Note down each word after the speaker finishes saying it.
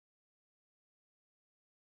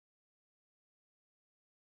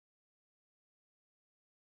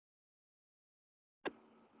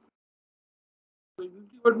So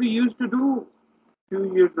usually what we used to do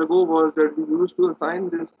few years ago was that we used to assign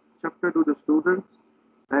this chapter to the students,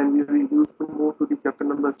 and we used to move to the chapter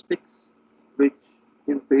number 6, which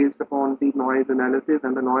is based upon the noise analysis,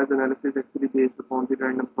 and the noise analysis actually based upon the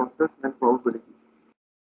random process and probability.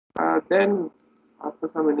 Then, after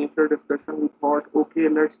some initial discussion, we thought, okay,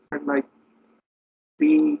 let's spend like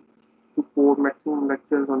 3 to 4 maximum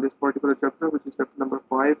lectures on this particular chapter, which is chapter number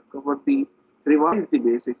 5, cover the revise the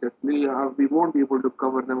basics. Actually, we won't be able to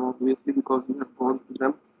cover them obviously because we have gone through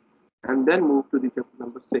them, and then move to the chapter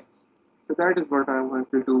number 6. So that is what I'm going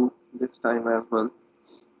to do this time as well.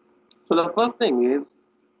 So the first thing is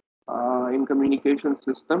in communication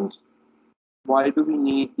systems, why do we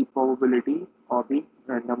need the probability or the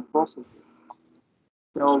random processes?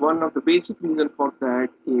 Now, one of the basic reasons for that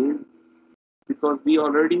is because we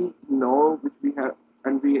already know, which we have,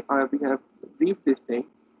 and we have briefed this thing,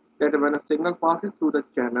 that when a signal passes through the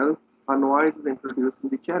channel, a noise is introduced in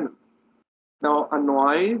the channel. Now, a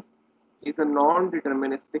noise is a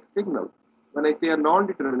non-deterministic signal. When I say a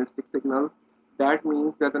non-deterministic signal, that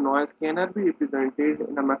means that the noise cannot be represented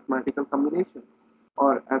in a mathematical combination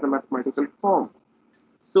or as a mathematical form.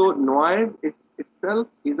 So noise itself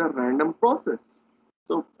is a random process.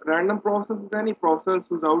 So random process is any process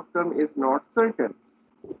whose outcome is not certain.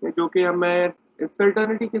 जो कि अब मैं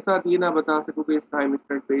certainty के साथ ये ना बता सकूँ कि इस टाइम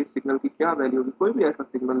इंस्टेंट पे इस सिग्नल की क्या वैल्यू होगी, कोई भी ऐसा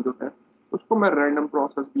सिग्नल जो है उसको मैं रैंडम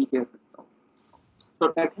प्रोसेस भी कह सकता हूँ.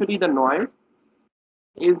 So actually the noise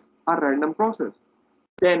is a random process.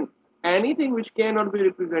 Then anything which cannot be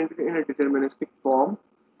represented in a deterministic form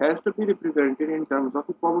has to be represented in terms of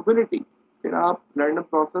the probability. फिर आप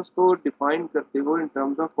random process को define करते हो in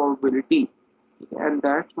terms of probability, and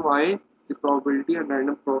that's why the probability and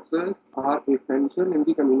random process are essential in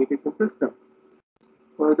the communication system.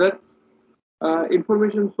 Further,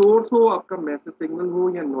 information source हो, आपका message signal हो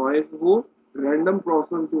या noise हो, रैंडम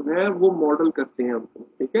प्रोसेस जो है वो मॉडल करते हैं हमको.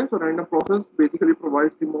 ठीक है. So random process basically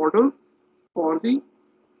provides the model for the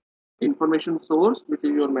information source, which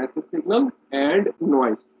is your message signal and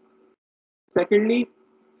noise. Secondly,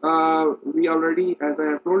 we already, as I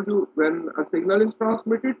have told you, when a signal is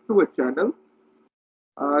transmitted through a channel,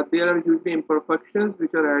 there are usually imperfections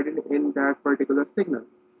which are added in that particular signal.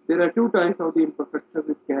 There are two types of the imperfections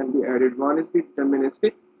which can be added. One is the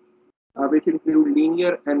deterministic, which include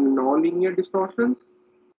linear and non-linear distortions,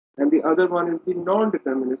 and the other one is the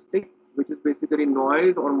non-deterministic, which is basically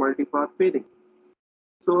noise or multipath fading.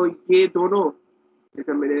 So ये दोनों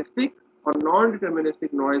deterministic और non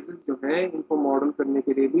deterministic noises जो है इनको model करने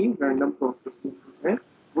के लिए भी रैंडम प्रोसेसिंग जो है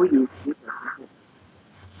वो यूज की जाती है.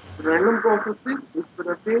 रैंडम प्रोसेसिंग इस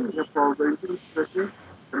तरह से या प्रोबेबिलिटी इस तरह से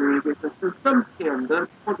कम्युनिकेशन सिस्टम्स के अंदर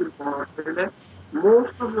बहुत इंपॉर्टेंट है.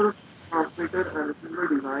 Most of your transmitter and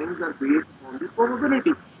receiver design are based on the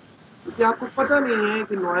probability, क्योंकि आपको पता नहीं है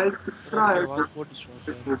कि नॉइज कितना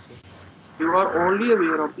है. You are only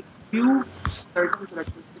aware of the few certain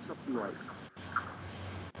characteristics of the noise.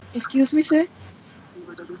 Excuse me sir.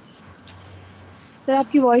 Sir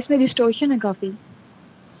आपकी वॉइस में डिस्टोर्शन है काफी.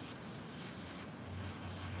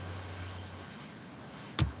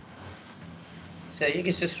 सही है.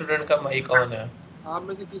 किसी स्टूडेंट का माइक ऑन है. आप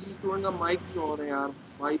में से किसी स्टूडेंट का माइक भी ऑन है यार.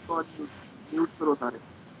 माइक को म्यूट करो सारे.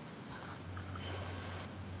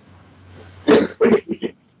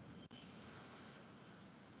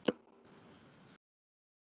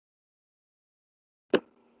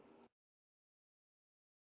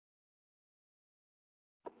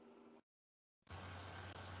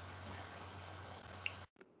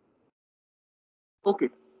 Okay,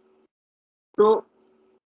 so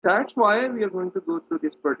that's why we are going to go through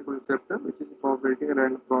this particular chapter, which is probability and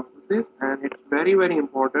random processes, and it's very very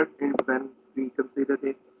important when we consider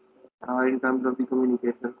it in terms of the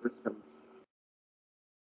communication system.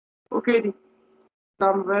 Okay,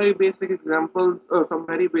 some very basic examples, some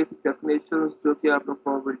very basic definitions जो कि आप लोग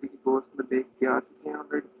probability की course में देख के आ चुके हैं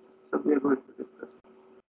already. So we are going to discuss.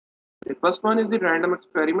 The first one is the random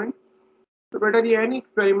experiment. So better any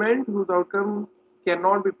experiment whose outcome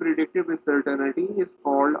cannot be predicted with certainty is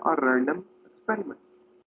called a random experiment.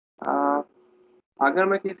 अगर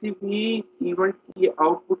मैं किसी भी event की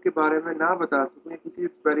output के बारे में ना बता सकूं या किसी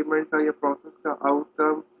एक्सपेरिमेंट का या प्रोसेस का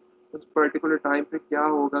आउटकम उस पर्टिकुलर टाइम पे क्या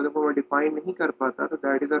होगा अगर वो मैं डिफाइन नहीं कर पाता, तो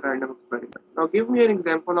that is a random experiment. Now give me an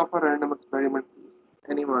example of a random experiment.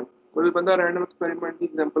 Anyone, कोई बंदा रैंडम एक्सपेरिमेंट की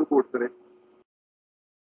एग्जांपल कोट करे.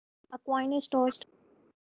 A coin is tossed.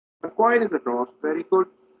 A coin is a toss. Very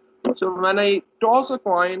good. So when I toss a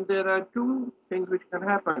coin, there are two things which can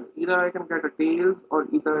happen. Either I can get a tails or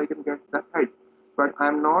either I can get the head. But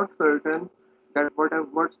I'm not certain that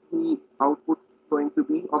what's the output going to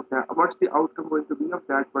be of that, what's the outcome going to be of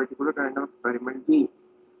that particular random experiment. experiment B.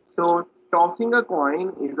 So tossing a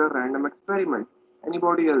coin is a random experiment.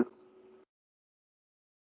 Anybody else?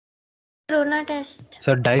 Corona test.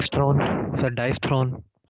 So dice thrown. So dice thrown.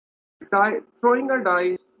 Throwing a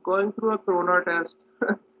dice, going through a corona test.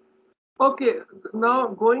 Okay, now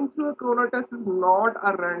going through a corona test is not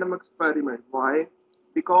a random experiment. Why?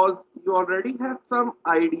 Because you already have some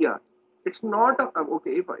idea. It's not a,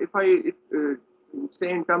 okay. If say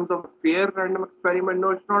in terms of a fair random experiment,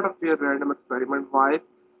 no, it's not a fair random experiment. Why?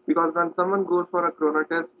 Because when someone goes for a corona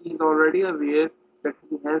test, he's already aware that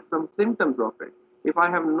he has some symptoms of it. If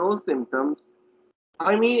I have no symptoms,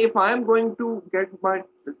 I mean, if I am going to get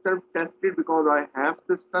myself tested because I have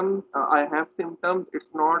symptoms, it's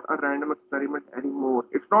not a random experiment anymore.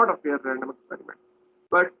 It's not a fair random experiment.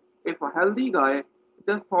 But if a healthy guy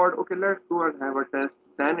just thought, okay, let's go and have a test,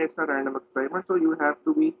 then it's a random experiment. So you have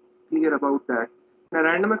to be clear about that. In a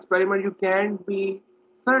random experiment, you can't be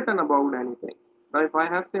certain about anything. Now, if I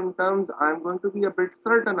have symptoms, I'm going to be a bit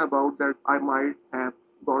certain about that I might have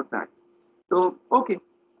got that. So, okay.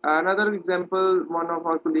 Another example, one of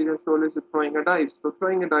our colleagues has told us is throwing a dice. So,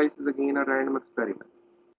 throwing a dice is again a random experiment.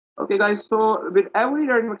 Okay, guys, so with every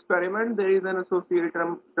random experiment, there is an associated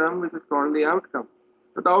term which is called the outcome.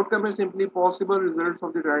 So, the outcome is simply possible results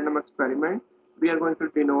of the random experiment. We are going to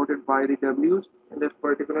denote it by the W's in this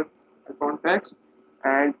particular context.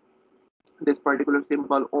 And this particular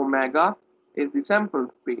symbol omega is the sample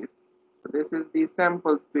space. So this is the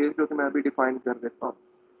sample space जो कि मैं अभी define कर देता हूँ.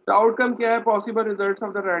 The outcome क्या है? Possible results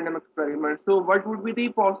of the random experiment. So what would be the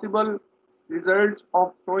possible results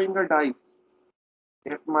of throwing a dice?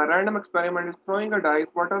 If my random experiment is throwing a dice,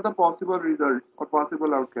 what are the possible results or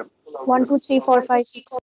possible outcomes? 1, 2, 3, 4, 5,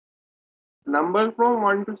 6. Numbers from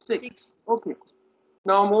 1 to 6. Okay.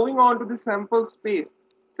 Now moving on to the sample space.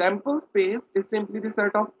 Sample space is simply the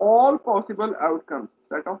set of all possible outcomes.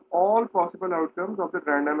 Set of all possible outcomes of the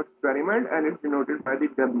random experiment and it's denoted by the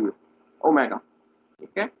W, omega.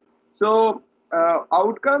 Okay. So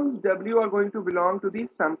outcomes W are going to belong to the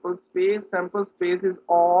sample space. Sample space is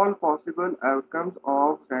all possible outcomes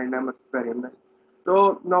of random experiment.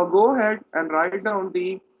 So now go ahead and write down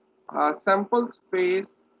the sample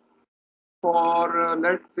space for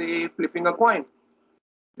let's say flipping a coin.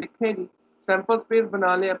 देखिए जी sample space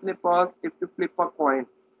बना लें अपने पास if you flip a coin.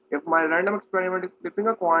 If my random experiment is flipping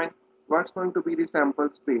a coin, what's going to be the sample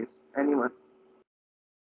space? Anyone?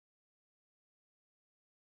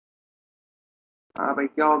 हाँ भाई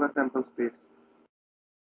क्या होगा sample space?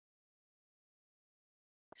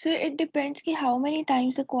 Sir, it depends ki how many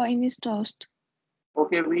times the coin is tossed.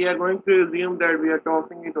 Okay, we are going to assume that we are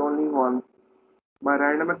tossing it only once. My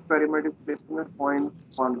random experiment is flipping a coin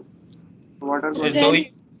once. So what are So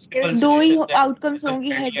going Then possible दो ही solution that outcomes the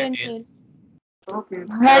होंगी, head या and tail. tail. Okay,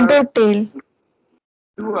 Head or tail.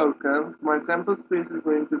 two outcomes. My sample space is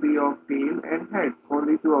going to be of tail and head.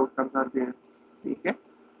 Only two outcomes are there. Okay.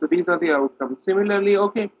 So these are the outcomes. Similarly,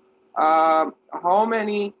 okay. How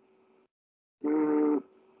many? mm,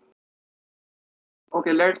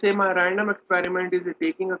 okay, let's say my random experiment is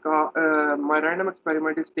taking a card. My random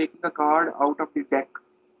experiment is taking a card out of the deck.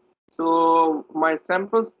 So my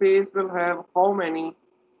sample space will have how many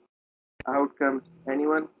outcomes?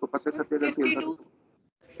 Anyone? तो पता चलते हैं 52.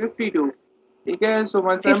 52. ठीक है. So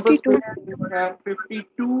my sample 52. space will have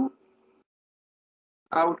 52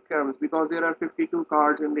 outcomes because there are 52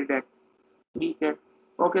 cards in the deck. ठीक है.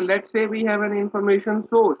 Okay, let's say we have an information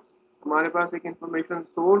source. हमारे पास एक information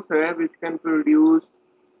source है which can produce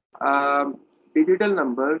digital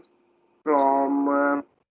numbers from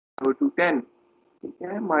 0 to 10. ठीक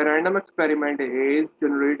है. My random experiment is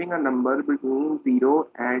generating a number between 0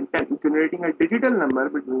 and 10. Generating a digital number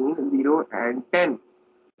between 0 and 10.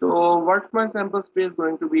 So what's my sample space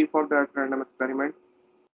going to be for that random experiment?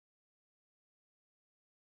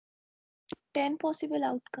 10 possible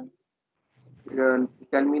outcomes.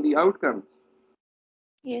 Tell me the outcomes.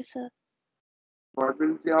 Yes, sir. What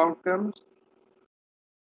will be the outcomes?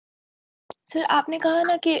 Sir आपने कहा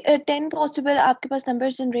ना कि 10 possible आपके पास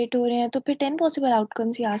numbers generate हो रहे हैं तो फिर 10 पॉसिबल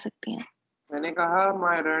आउटकम्स ही आ सकती हैं. मैंने कहा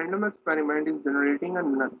my random experiment is generating a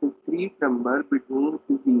discrete number between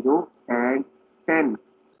 0 and 10.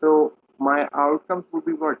 So my outcomes would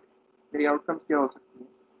be what? मेरी outcomes क्या हो सकती है?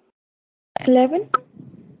 11.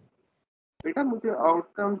 बेटा मुझे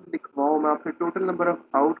outcomes लिखवाओ. मैं आपसे total number of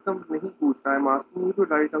outcomes नहीं पूछ रहा. I'm asking you to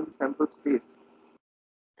write down the sample space.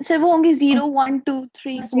 Sir वो होंगी 0 1 2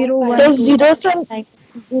 3 4 0, 5 1, 2, 0 from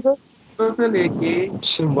 0. तो से लेके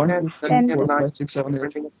So 1, 2, 3, 10 4, 5, 6, 7, 8.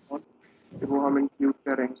 depending upon वो हम इंक्लूड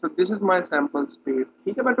करेंगे. So this is my sample space.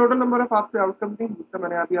 ठीक है. मैं टोटल नंबर ऑफ आपसे आउटकम नहीं पूछता.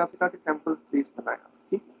 मैंने अभी आपसे कहा कि सैंपल स्पेस बनाया.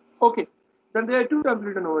 ठीक. Okay. then there are two terms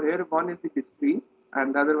written over here. One is the discrete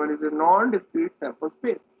and the other one is the non-discrete sample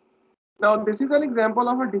space. Now, this is an example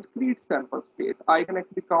of a discrete sample space. I can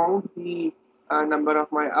actually count the number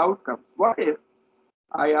of my outcomes. What if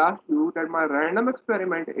I ask you that my random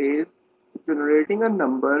experiment is generating a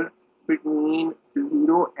number between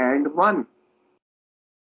 0 and 1?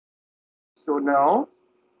 So now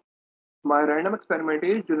my random experiment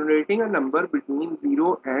is generating a number between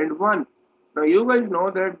 0 and 1. Now you guys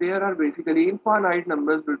know that there are basically infinite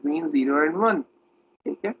numbers between 0 and 1.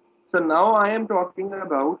 Okay? So now I am talking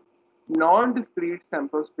about non-discrete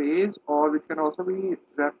sample space, or which can also be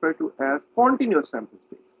referred to as continuous sample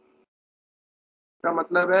space. का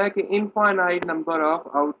मतलब है कि infinite number of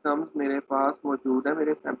outcomes मेरे पास मौजूद है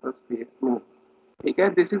मेरे sample space में. ठीक है,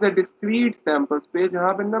 this is a discrete sample space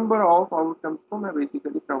जहाँ पे नंबर ऑफ आउटकम्स को मैं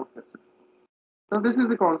बेसिकली काउंट कर सकता हूँ. So this is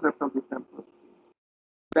the concept of the sample.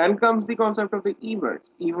 Then comes the concept of the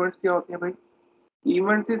events. Events क्या होते हैं भाई?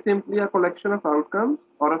 Events is simply a collection of outcomes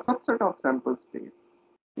or a subset of sample space.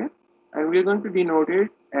 Okay? And we are going to denote it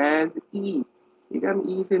as E. ठीक है, हम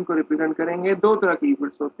E से इनको represent करेंगे. दो तरह के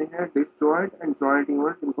इवेंट्स होते हैं, डिसजॉइंट एंड जॉइंट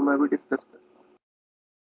इवेंट्स, इनको मैं भी डिस्कस करता हूँ.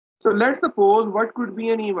 So let's suppose what could be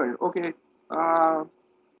an event. Okay,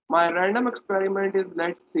 my random experiment is,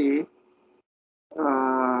 let's say,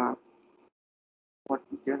 what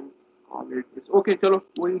we can call it is, okay, चलो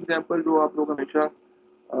वही एग्जांपल जो आप लोग हमेशा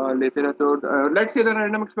लेते रहते हो. Let's say the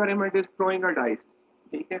random experiment is throwing a dice.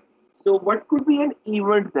 ठीक है, so what could be an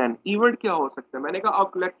event then? Event क्या हो सकता है? मैंने कहा a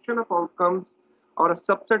collection of outcomes or a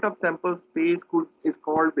subset of sample space is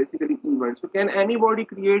called basically event. So can anybody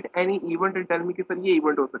create any event and tell me कि sir ये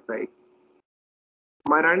event हो सकता है?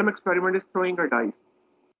 My random experiment is throwing a dice.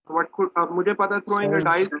 What could, अब मुझे पता है throwing a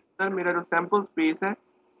dice अंदर मेरा जो sample space है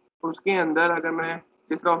उसके अंदर अगर मैं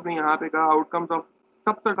जिस तरह आपने यहाँ पे कहा outcomes of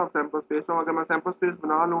subset of sample space, तो अगर मैं सैंपल स्पेस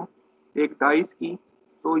बना लूँ एक डाइस की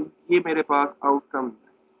तो ये मेरे पास आउटकम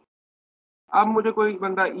है. अब मुझे कोई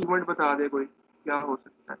बंदा इवेंट बता दे, कोई क्या हो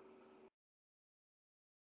सकता है?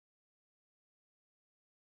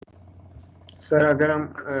 सर अगर हम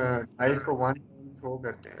डाइस को वन थ्रो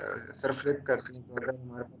करते हैं, सर फ्लिप करते हैं, तो अगर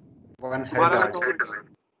हमारे पास वन हेड आ जाए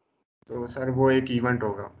तो सर वो एक इवेंट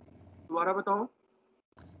होगा. दोबारा बताओ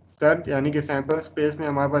सर, यानी कि सैंपल स्पेस में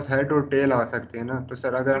हमारे पास हेड और टेल आ सकते हैं ना, तो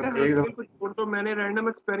सर अगर हम एक दफा तो मैंने रैंडम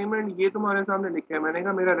एक्सपेरिमेंट ये तुम्हारे सामने लिखा है, मैंने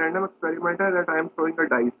कहा मेरा रैंडम एक्सपेरिमेंट है that I am throwing a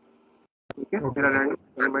dice. ठीक है, मेरा रैंडम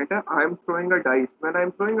एक्सपेरिमेंट है, I am throwing a dice. When I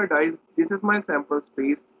am throwing a dice, this is my sample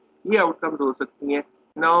space. ये आउटकम्स हो सकती हैं.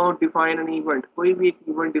 Now define an event. कोई भी एक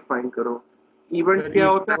इवेंट डिफाइन करो. इवेंट क्या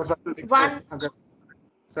होता है? अगर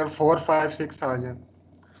सर 4 5 6 आ जाए.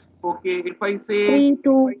 ओके, इफ आई से 3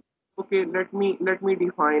 2. okay, let me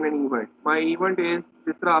define an event. My event is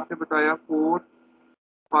जिस तरह आपने बताया 4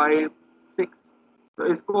 5 6. तो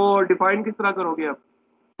इसको डिफाइन किस तरह करोगे आप?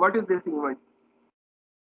 What is this event?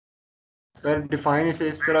 Sir define इसे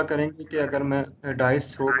इस तरह करेंगे कि अगर मैं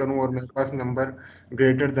डाइस थ्रो करूं और मेरे पास नंबर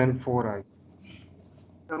ग्रेटर देन 4 आए.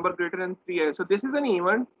 नंबर ग्रेटर देन 3 है. So this is an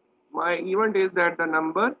event. My event is that the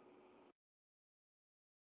number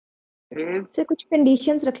is, से कुछ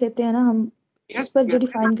कंडीशंस रख लेते हैं ना हम इस पर जो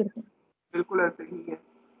डिफाइन करते हैं. बिल्कुल ऐसे ही है.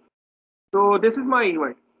 So this is my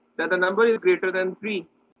event that the number is greater than 3.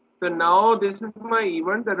 So now this is my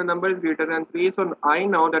event that the number is greater than 3. So I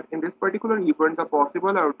know that in this particular event the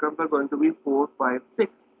possible outcomes are going to be 4 5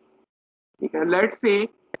 6. Okay, let's say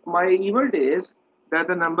my event is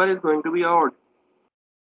that the number is going to be odd.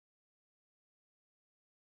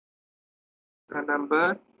 The number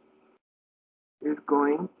is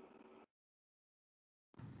going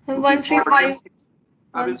 135.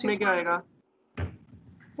 अब इसमें क्या आएगा?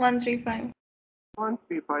 135.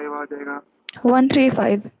 135 आ जाएगा.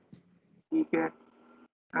 135. ठीक है,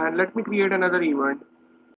 and let me create another event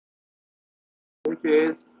which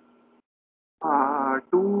is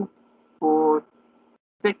 2 4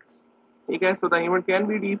 6. ठीक है, so the event can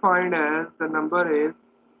be defined as the number is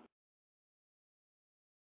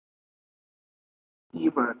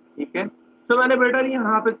even. ठीक है, so मैंने बेटा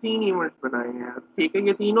यहाँ पे 3 इवेंट्स बनाए हैं. ठीक है,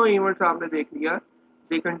 ये तीनों इवेंट्स आपने देख लिया.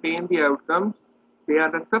 They contain the outcomes. They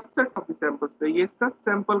are the subset of the sample space. ये इसका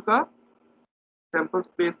सैंपल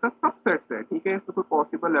स्पेस का सबसेट है. ठीक है, इसमें कोई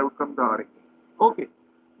पॉसिबल आउटकम्स आ रही है. Okay,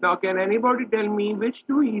 now can anybody tell me which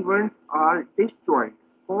 2 events are disjoint?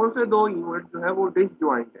 कौन से 2 इवेंट्स जो है वो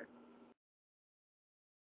डिसजॉइंट है?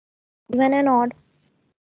 Even and odd.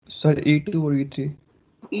 Sir, E2 or E3.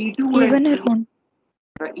 E2 Even and and odd.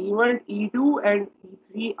 the event E2 and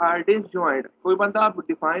E3 are disjoint. कोई बंदा आप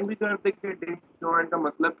define भी कर दे कि disjoint का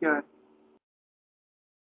मतलब क्या है?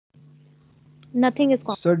 Nothing is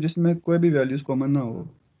common. Sir, जिसमें कोई भी वैल्यूज कॉमन ना हो.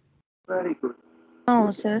 Very good. No,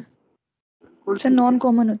 sir. Sir non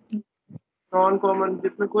common होती है। नॉन कॉमन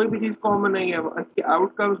जिसमें कोई भी चीज कॉमन नहीं है, इसके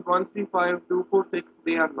outcomes 1 3 5 2 4 6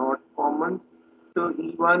 they are not common, so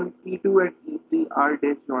E1 E2 and E3 are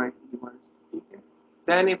disjoint events, ठीक है।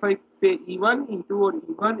 then if I say E1 E2 or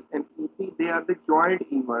E1 and E3 they are the joint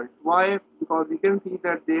events. Why? Because we can see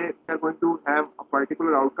that they are going to have a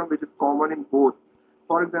particular outcome which is common in both.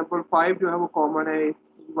 For example 5 जो है वो common है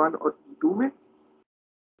E1 और E2 में,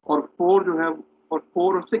 और 4 जो है और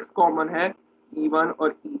 4 और 6 कॉमन है E1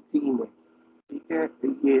 और E3 में, ठीक है।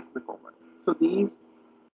 तो ये इसमें कॉमन है। So these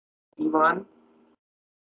E1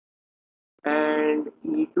 and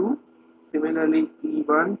E2, similarly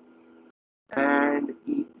E1 and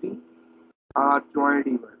E3 are joint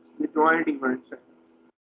events. ये joint events हैं।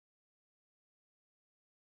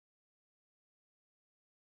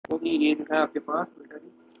 तो ये जो है आपके पास बेटा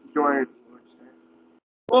joint events हैं।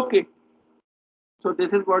 Okay, so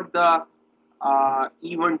this is what the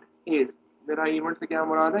event is. मेरा event से क्या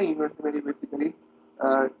मुराद है? Event से मेरी basically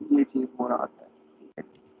ये चीज मुराद है।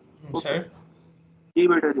 सर जी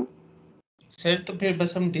बेटा जी। सर तो फिर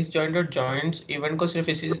बस हम डिसजॉइंट और जॉइंट्स इवेंट को सिर्फ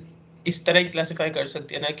इस तरह ही क्लासिफाई कर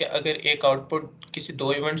सकते हैं ना कि अगर एक आउटपुट किसी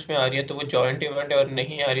दो इवेंट्स में आ रही है तो वो जॉइंट इवेंट है और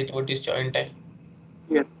नहीं आ रही तो वो डिसजॉइंट है।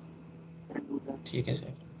 यस, ठीक है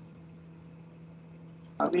सर।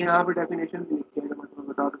 अभी यहाँ पे डेफिनेशन भी लिखी है, मैं तुम्हें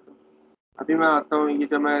बता देता हूँ। अभी मैं आता हूँ, ये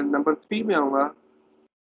जब मैं नंबर 3 में आऊँगा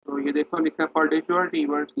तो ये देखो लिखा है for disjoint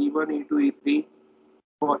events E1 E2 E3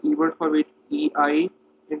 for events for which EI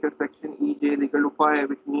intersection EJ is equal to 5,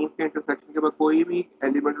 which means के इंटरसेक्शन के बाद कोई भी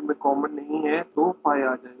एलिमेंट में कॉमन नहीं है तो 5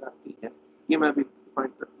 आ जाएगा, ठीक है। ये मैं भी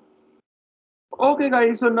फाइंड करता हूँ। Okay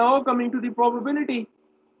guys, so now coming to the probability,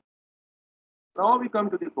 now we come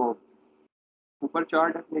to the probe. ऊपर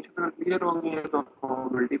चार डेफिनेशन अगर क्लियर हो गई है तो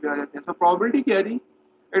प्रोबेबिलिटी पे आ जाते हैं। सो प्रोबेबिलिटी क्या थी?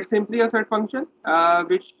 It's simply a set function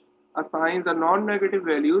which assigns the non-negative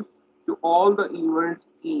values to all the events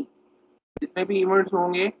E। जितने भी इवेंट्स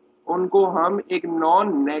होंगे उनको हम एक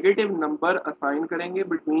नॉन नेगेटिव नंबर असाइन करेंगे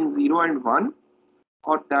बिटवीन 0 एंड 1,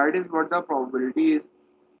 और that is what the probability is.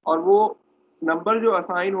 और वो नंबर जो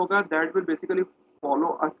असाइन होगा that will basically follow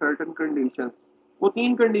a certain conditions. वो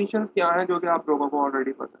 3 कंडीशंस क्या हैं जो कि आप लोगों को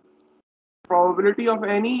ऑलरेडी पता है। Probability of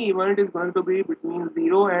any event is going to be between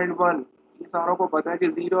 0 and 1। ये सारों को पता है कि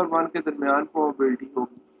 0 और 1 के दरमियान प्रोबेबिलिटी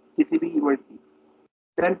होगी किसी भी इवेंट की।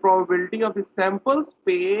 then probability of the sample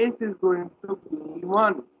space is going to be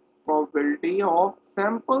 1. Probability of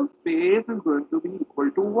sample space is going to be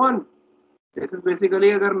equal to 1. This is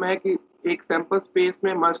basically अगर मैं कि एक sample space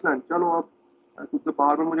में मसलन चलो अब क्योंकि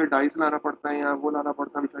बार बार मुझे डाइस लाना पड़ता है या वो लाना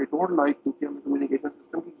पड़ता है which I don't like, क्योंकि हमें कम्युनिकेशन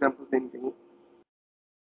सिस्टम की एग्जाम्पल देनी चाहिए।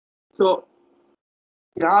 so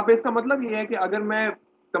यहाँ पे इसका मतलब ये है कि अगर मैं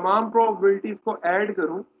तमाम प्रोबेबिलिटीज को ऐड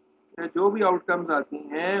करूं, जो भी आउटकम्स आती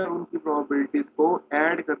हैं उनकी प्रोबेबिलिटीज को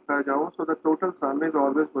ऐड करता जाऊं, so the total sum is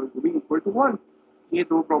always going to be equal to 1। ये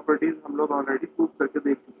दो प्रॉपर्टीज हम लोग ऑलरेडी प्रूव करके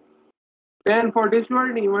देख चुके हैं। देन फॉर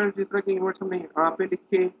डिसजॉइंट इवेंट्स, जिस तरह के इवेंट्स हमने यहाँ पे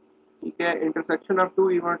लिखे, ठीक है, intersection of to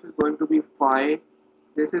events is going to be 5।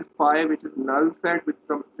 This is 5 which is null set,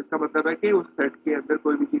 जिसका मतलब है कि उस सेट के अंदर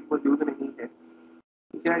कोई भी चीज मौजूद नहीं है,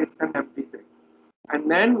 ठीक है, it's an empty set.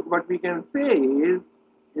 And then what we can say is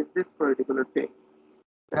this particular thing,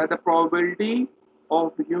 that the probability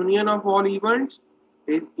of union of all events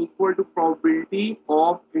is equal to probability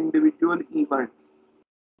of individual events।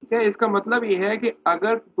 ठीक है, इसका मतलब ये है कि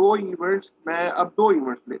अगर दो इवेंट्स, मैं अब दो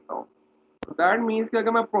इवेंट्स लेता हूँ, तो दैट मीन्स कि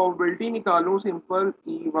अगर मैं प्रोबेबिलिटी निकालूं सिंपल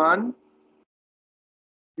E1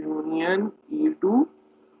 यूनियन E2,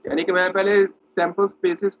 यानी कि मैं पहले सैंपल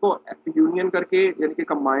स्पेसेस को यूनियन करके यानी कि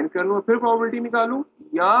कंबाइन कर लूँ फिर प्रोबेबिलिटी निकालूं,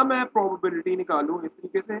 या मैं प्रोबेबिलिटी निकालूं इस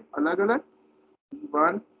तरीके से अलग अलग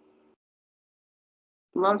E1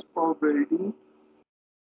 plus probability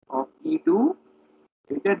of E2,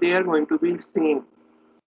 ठीक है, they are going to be same,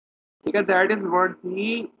 ठीक है। That is what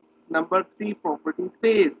the number 3 property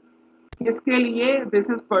says. इसके लिए this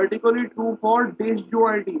is particularly true for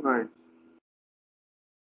disjoint events,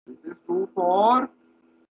 this is true for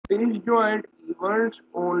disjoint events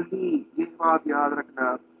only। ये बात याद रखना।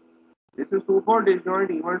 This is true for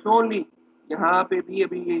disjoint events only। यहाँ पे भी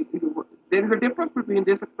अभी there is a difference between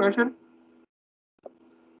this expression।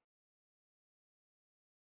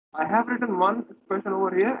 I have written one expression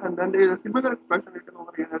over here and then there is a similar expression written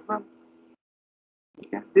over here as well।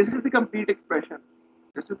 Okay? This is the complete expression।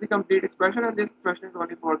 This is the complete expression and this expression is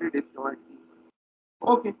only for the disjoint event।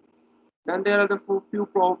 Okay। Then there are the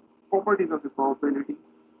few properties of the probability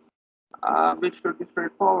which should be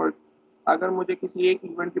straightforward। अगर मुझे किसी एक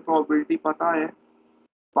event की probability पता है,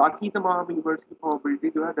 बाकी तमाम events की प्रोबेबिलिटी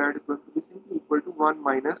जो है that is going to be simply equal to 1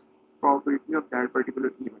 minus probability of that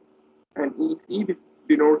particular event, and EC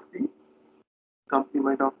denotes the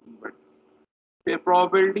complement of event. The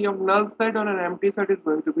probability of null set on an empty set is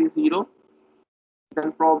going to be 0.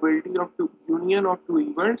 Then probability of union of two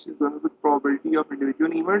events is going to be probability of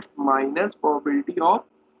individual events minus probability of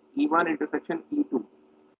E1 intersection E2.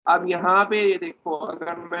 अब यहाँ पे ये देखो,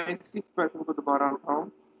 अगर मैं इस expression को दोबारा उठाऊं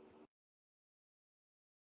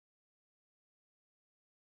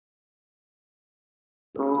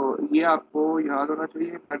तो ये आपको याद होना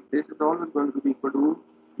चाहिए that this is always going to be equal to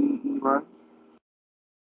E1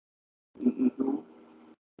 E2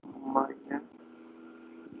 minus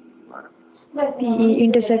E1. PE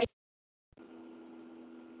intersection.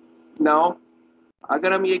 Now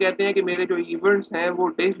अगर हम ये कहते हैं कि मेरे जो इवेंट्स हैं वो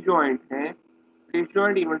डिसजॉइंट हैं,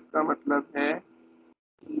 डिसजॉइंट इवेंट्स का मतलब है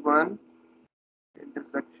E1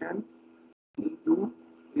 intersection E2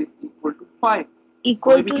 is equal to 5.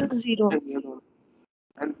 Equal to 0.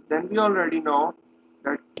 And then we already know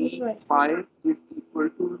that E5 is equal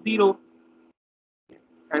to 0.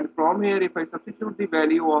 And from here, if I substitute the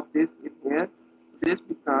value of this in here, this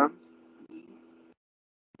becomes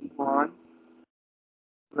E1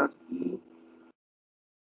 plus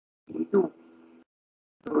E2.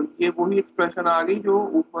 तो ये वही expression आ गई जो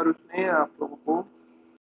ऊपर उसने आप लोगों को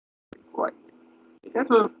लिखवाई है. ठीक है,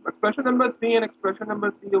 so expression number 3 and expression number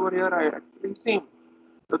 3 over here are actually same.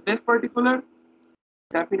 So this particular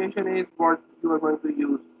definition is what you are going to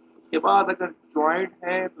use. उसके बाद अगर joint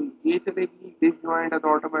है तो ये चलेगी, disjoint है तो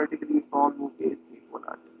automatically solve होके इसके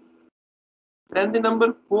बना देगी. Then the number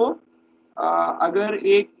 4, अगर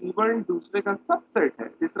एक event दूसरे का subset है,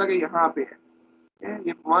 जिस तरह के यहाँ पे है,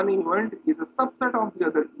 if one event is a subset of the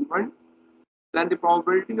other event, then the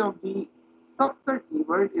probability of the subset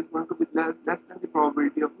event is going to be less than the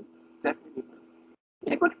probability of the second event.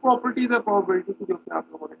 ये कुछ properties है probability की जो कि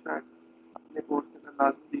आप लोगों ने शायद अपने कोर्स के अंदर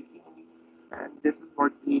लाजमी देखी होंगी. And this is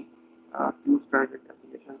what the few standard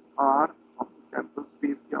definitions are of the sample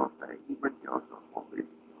space. क्या होता है, event क्या होता है,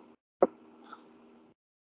 probability.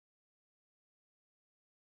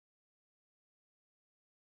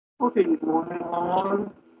 Okay, moving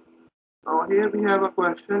on. Now here we have a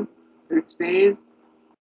question. It says,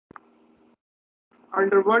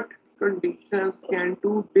 under what conditions can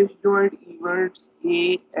two disjoint events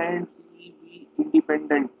A and C be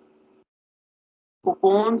independent? वो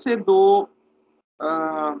कौन से दो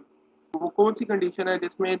वो कौन सी कंडीशन है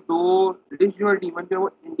जिसमें दो डिसजॉइंट इवेंट है वो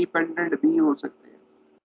इंडिपेंडेंट भी हो सकते हैं?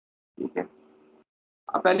 ठीक है,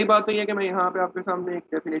 अब पहली बात तो ये कि मैं यहाँ पे आपके सामने एक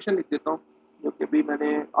डेफिनेशन लिख देता हूँ जो कि भी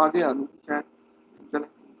मैंने आगे आ दी शायद. चलें,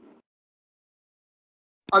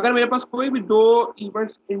 अगर मेरे पास कोई भी दो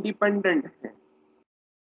इवेंट्स इंडिपेंडेंट हैं,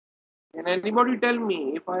 can anybody tell me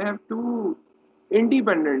if I have two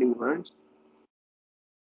independent events,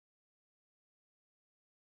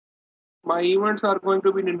 my events are going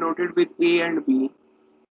to be denoted with A and B.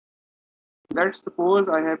 Let's suppose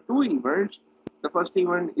I have two events. The first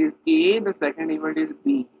event is A, the second event is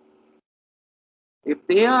B. If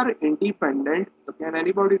they are independent, so can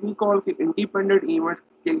anybody recall कि independent events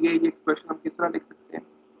के लिए ये expression हम किस तरह लिख सकते हैं?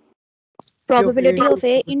 Probability of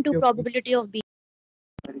A into probability of B.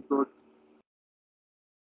 Very good.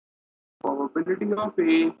 Probability of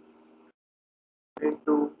A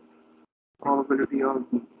into probability of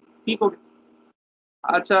B. ठीक हो गया.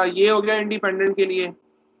 अच्छा, ये हो गया इंडिपेंडेंट के लिए.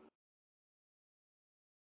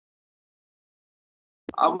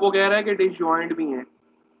 अब वो कह रहा है कि डिसजॉइंट भी हैं.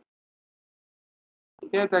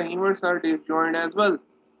 ठीक है, the events are disjoint as well.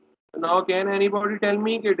 Now can anybody tell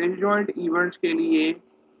me कि disjoint events के लिए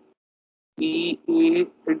B A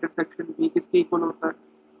intersection B किसके इक्वल होता है?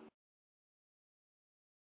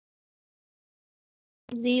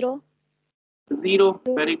 0. 0.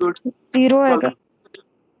 Very good. 0 है.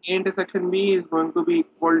 A intersection B is going to be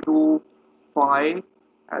equal to 5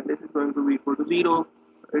 and this is going to be equal to 0.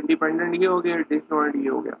 Independent ये हो गया, disjoint ये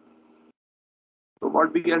हो गया. So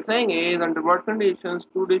what we are saying is under what conditions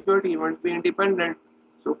two disjoint events be independent?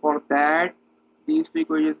 So for that these two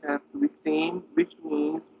equations have to be same, which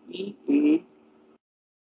means PA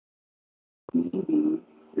PB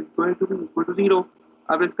is going to be equal to 0.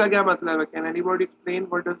 अब इसका क्या मतलब है? Can anybody explain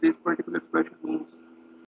what does this particular expression means?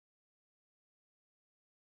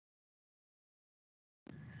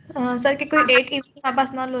 Sir कि कोई एक event हमारे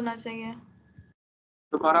पास ना होना चाहिए.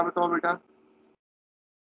 दोबारा बताओ बेटा.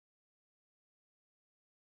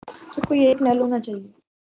 तो कोई एक नल होना चाहिए.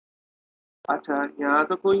 अच्छा, यहाँ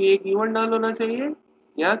तो कोई एक इवेंट नल होना चाहिए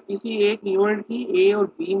या किसी एक इवेंट की A और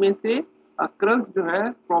B में से अक्रंस जो है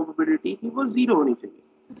प्रोबेबिलिटी की वो 0 होनी चाहिए.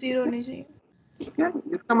 0 नहीं चाहिए. ठीक है,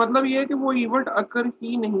 इसका मतलब ये है कि वो इवेंट अकर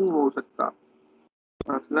ही नहीं हो सकता.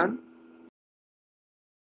 मसलन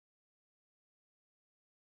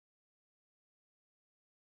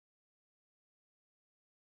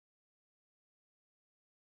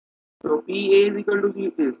So PA is equal to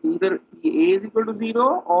 0 is either PA is equal to 0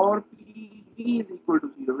 और PB is equal to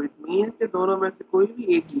 0, which means कि दोनों में से कोई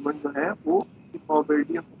भी एक इवेंट जो है वो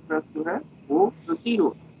प्रोबेबिलिटी ऑफ सक्सेस जो है वो 0।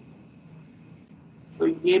 तो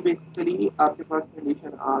ये बेसिकली आपके पास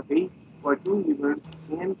कंडीशन आ गई for two events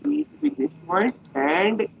can be disjoint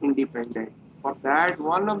and independent. For that,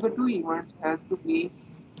 one of the two events has to be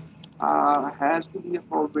a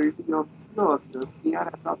probability of 0 occurs.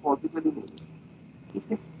 यार ऐसा पॉसिबल ही नहीं है,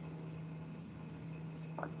 ठीक है।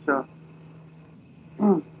 अच्छा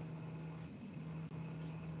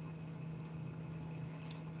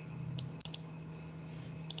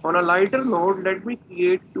On a lighter note, let me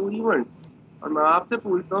create two events. और मैं आपसे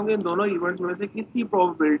पूछता हूँ कि इन दोनों इवेंट्स में से किसकी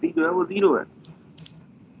प्रोबेबिलिटी जो है वो 0 है।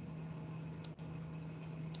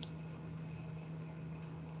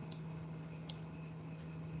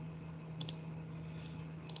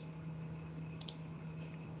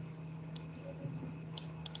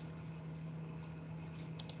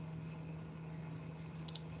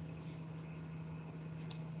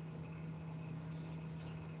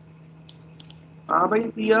 हाँ भाई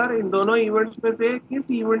सीआर, इन दोनों इवेंट्स में से किस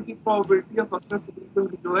इवेंट की प्रोबेबिलिटी ऑफ सक्सेस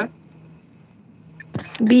 0 है?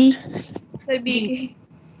 बी। सर बी की।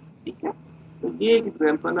 ठीक है, तो ये एक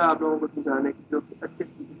एग्जांपल है आप लोगों को समझाने की जो कि अच्छे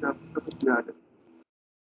तरीके से आपको समझ में आ जाए।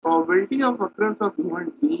 Probability of occurrence of event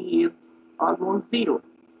B is almost 0।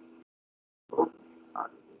 तो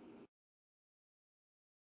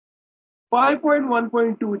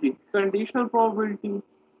 5.1.2 जी, conditional probability,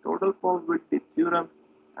 total probability theorem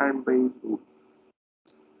and base rule.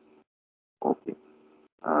 Okay,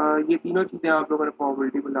 ये तीनों चीजें आप लोगों ने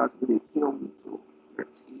प्रोबेबिलिटी में लास्ट में देखी होंगी। तो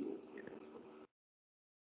लेट्स सी,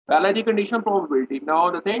 पहला जी conditional probability. Now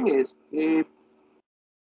the thing is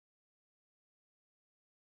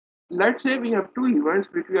let's say we have two events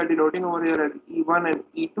which we are denoting over here as E1 and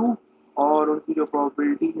E2 और उनकी जो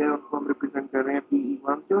प्रोबेबिलिटी है उसको हम रिप्रेजेंट कर रहे हैं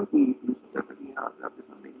PE1 से और PE2 से, जैसा कि यहाँ पे आपके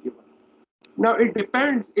सामने given। Now it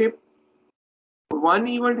depends if one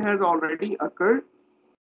event has already occurred,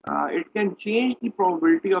 it can change the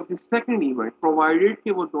probability of the second event provided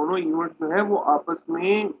कि वो दोनों events जो है वो आपस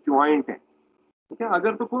में joint है, ठीक है।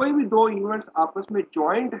 अगर तो कोई भी दो events आपस में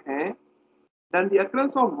joint हैं, then the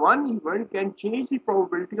occurrence of one event can change the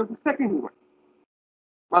probability of the second event।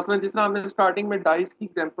 मसलन जिस तरह हमने स्टार्टिंग में डाइस की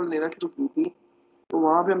एग्जांपल लेना शुरू की थी, तो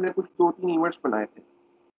वहां पे हमने कुछ 2-3 इवेंट्स बनाए थे।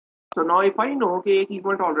 So now if I know कि एक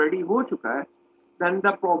इवेंट ऑलरेडी हो चुका है, then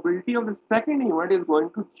the probability of the second event is going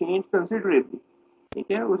to change considerably,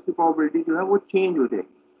 ठीक है। उसकी प्रोबेबिलिटी जो है वो चेंज हो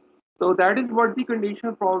जाएगी। So that is what the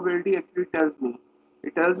conditional probability actually tells me.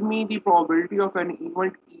 It tells me the probability of an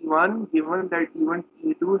event E1 given that event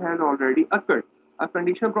E2 has already occurred. अब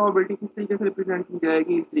conditional probability किस तरीके से रिप्रेजेंट की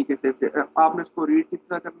जाएगी? इस तरीके से आपने इसको रीड किस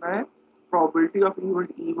तरह करना है? Probability of event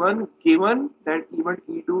E1 given that event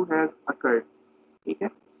E2 has occurred. ठीक है?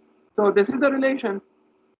 So this is the relation.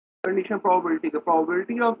 Conditional probability. The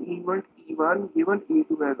probability of event E1 given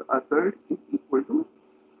E2 has occurred is equal to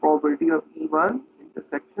probability of E1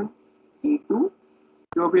 intersection E2,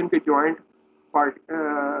 जो भी उनके joint part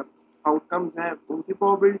outcomes हैं उनकी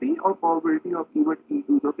probability और probability of event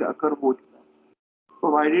E2 जो कि अकर हो चुका है,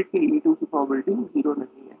 प्रोवाइडेड कि E2 की प्रोबेबिलिटी 0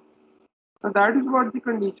 नहीं है। So that is what the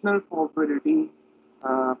conditional probability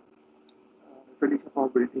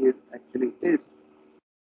is actually is।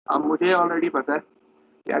 अब मुझे ऑलरेडी पता है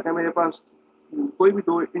कि अगर मेरे पास कोई भी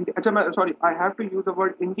दो, अच्छा मैं sorry, I have to use the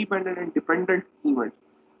word independent and dependent event.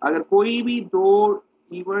 अगर कोई भी दो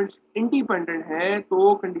इवेंट्स इंडिपेंडेंट है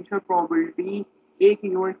तो कंडीशनल प्रोबेबिलिटी एक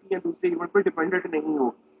इवेंट की या दूसरे इवेंट पर डिपेंडेंट नहीं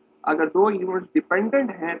हो। अगर दो इवेंट्स डिपेंडेंट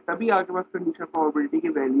हैं तभी आपके पास कंडीशनल प्रोबेबिलिटी की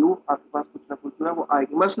वैल्यू आपके पास कुछ ना कुछ जो है वो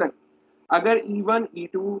आएगी। मसलन अगर E1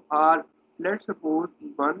 E2 are, let's suppose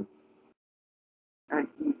E1 and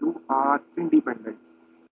E2 are independent,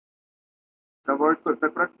 the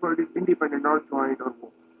correct word is independent, not joint or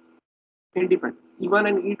both, independent। E1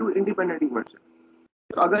 and E2 independent events।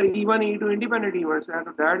 तो अगर E1 E2 independent events है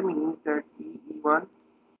तो that means that E1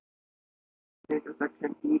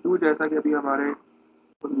 intersection E2 जैसा कि अभी हमारे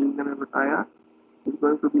ने हमें बताया is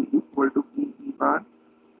going to be equal to PE1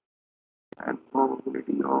 and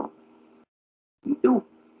probability of E2,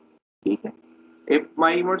 ठीक है। If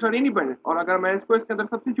my events are independent, और अगर मैं इसको इसके अंदर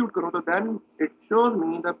सब्स्टिट्यूट करूं तो then it shows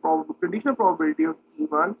me the conditional probability of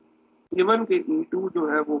E1 given के E2 जो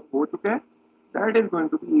है वो हो चुका है, that is going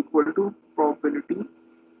to be equal to probability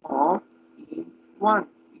of E1।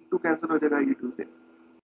 E2 cancel हो जाएगा E2 से,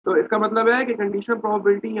 तो इसका मतलब है कि कंडीशनल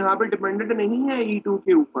प्रोबेबिलिटी यहाँ पे डिपेंडेंट नहीं है E2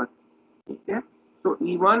 के ऊपर, ठीक है। तो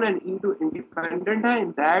E1 and E2 independent है,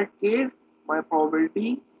 in that case my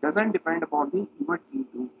probability doesn't depend upon the event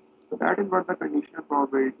E2। So that is what the conditional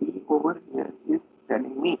probability over here is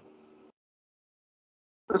telling me।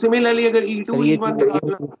 तो सिमिलरली अगर E2 सर ये E1 चीज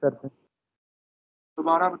निकालना, repeat करते हैं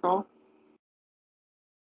दोबारा बताओ।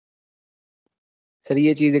 सर,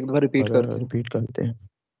 ये चीज एक बार रिपीट करते हैं। रिपीट करते हैं।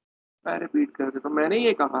 मैं रिपीट कर देता हूँ। मैंने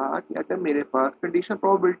ये कहा कि अगर मेरे पास कंडीशन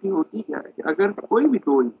प्रोबेबिलिटी होती क्या है कि अगर कोई भी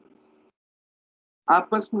दो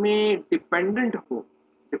आपस में डिपेंडेंट हो,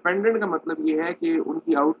 डिपेंडेंट का मतलब ये है कि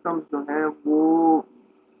उनकी आउटकम्स जो हैं वो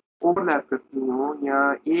ओवरलैप करती हो या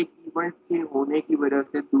एक इवेंट के होने की वजह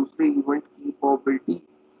से दूसरे इवेंट की प्रोबेबिलिटी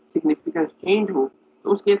सिग्निफिकेंस चेंज हो,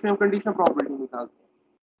 तो उस केस में हम कंडीशन प्रोबेबिलिटी निकालते हैं।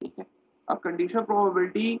 ठीक है, अब कंडीशन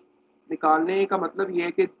प्रोबेबिलिटी निकालने का मतलब ये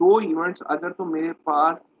है कि दो इवेंट्स अगर तो मेरे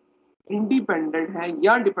पास इंडिपेंडेंट है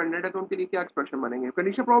या डिपेंडेंट है तो उनके लिए क्या एक्सप्रेशन बनेंगे।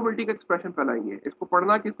 कंडीशन प्रोबेबिलिटी का एक्सप्रेशन पहला ये है, इसको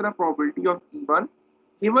पढ़ना किस तरह, probability of E1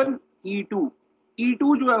 given E2।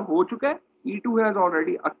 E2 जो है हो चुका है, E2 has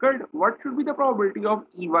already occurred, what should be the probability of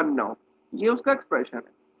E1 now, ये उसका एक्सप्रेशन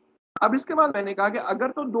है। अब इसके बाद मैंने कहा कि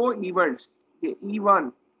अगर तो दो इवेंट्स ये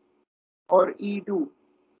E1 और E2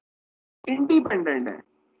 इंडिपेंडेंट है,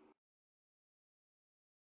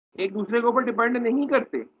 एक दूसरे के ऊपर डिपेंड नहीं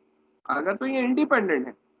करते, अगर तो ये इंडिपेंडेंट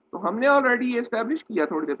है, तो हमने ऑलरेडी ये एस्टेब्लिश किया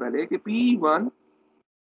थोड़ी देर पहले कि P1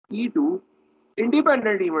 E2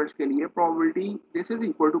 इंडिपेंडेंट इवेंट्स के लिए probability this is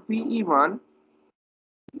equal to Pe1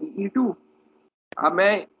 E2। अब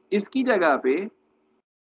मैं इसकी जगह पे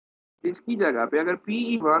अगर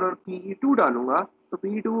Pe1 और Pe2 डालूंगा तो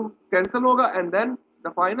Pe2 कैंसिल होगा and then the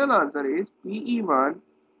final answer is Pe1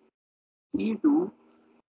 E2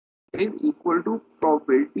 is equal to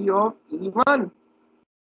probability of E1।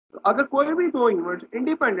 तो अगर कोई भी दो इवेंट्स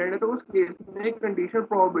इंडिपेंडेंट है तो उस केस में कंडीशन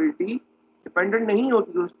प्रोबेबिलिटी डिपेंडेंट नहीं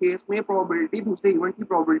होती, तो उस केस में प्रोबेबिलिटी दूसरे इवेंट की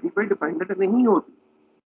प्रोबेबिलिटी पर डिपेंडेंट नहीं होती।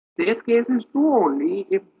 This case is true only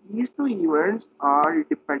if these two events are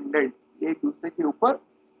dependent, एक दूसरे के ऊपर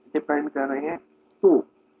डिपेंड कर रहे हैं तो,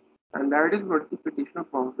 and that is what the conditional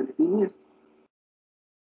probability is.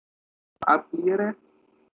 आप क्लियर है?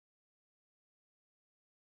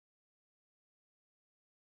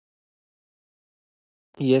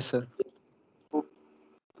 Yes sir.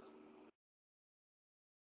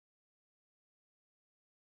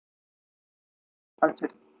 अच्छा,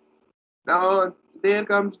 now there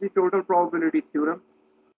comes the total probability theorem.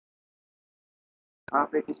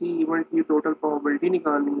 आपने किसी इवेंट की टोटल प्रोबेबिलिटी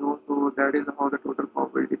निकालनी हो तो that is how the total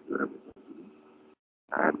probability theorem is,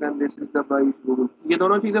 and then this is the बाइस रूल। ये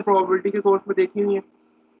दोनों चीजें प्रोबेबिलिटी के कोर्स में देखी हुई हैं।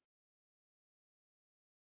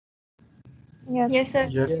 Yes. Yes sir.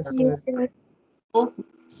 Yes Yes, sir. Okay,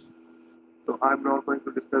 तो I am not going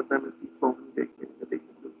to discuss them, इसी प्रॉब्लम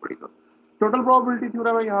देखने पड़ेगा। टोटल प्रोबेबिलिटी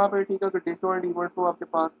थ्योरम है यहाँ पे, ठीक है, कि डिफरेंट इवेंट्स हो आपके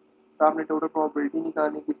पास, तो आपने टोटल प्रोबेबिलिटी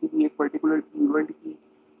निकालनी किसी भी एक पर्टिकुलर इवेंट की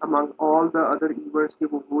among all the other events के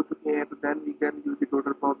वो हो चुके हैं, तो then we can use the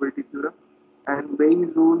total probability theorem and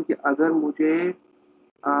Bayes rule कि अगर मुझे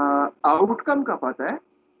आउटकम का पता है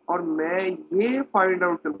और मैं ये फाइंड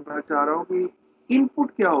आउट करना चाह रहा हूँ कि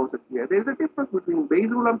इनपुट क्या हो सकती है, there is a difference between base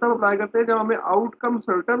rule हम तब अप्लाई करते हैं जब हमें आउटकम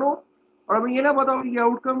सर्टन हो और हमें ये ना पता हो कि ये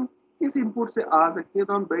आउटकम किस इनपुट से आ सकती है,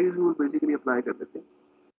 तो हम बेस रूल बेसिकली अप्लाई कर देते हैं।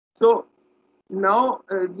 तो नाउ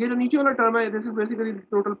ये जो नीचे वाला टर्म है this is basically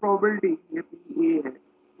total probability, ये पी ए है।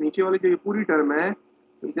 नीचे वाली जो ये पूरी टर्म है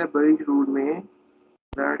ठीक है बेस रूल में,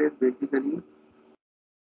 that is basically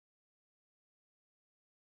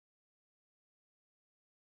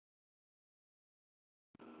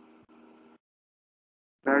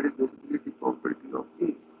the probability of A।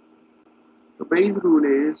 तो बेस रूल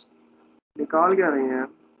इज, निकाल क्या रहे हैं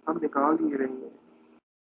हम निकाल ये रहे हैं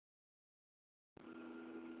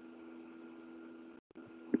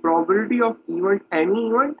the probability of event, any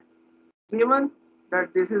event given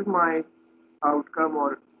that this is my outcome or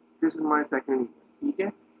this is my second event। ठीक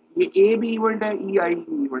है, ये A भी इवेंट है, E I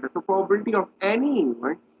भी इवेंट है, तो probability of any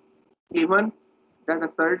event given that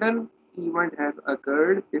a certain event has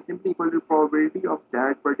occurred is simply equal to probability of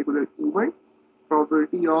that particular event,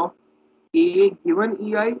 probability of A given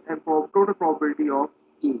EI and total probability of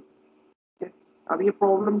A। अब ये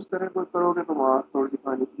problems तरह को करोगे तो marks थोड़ी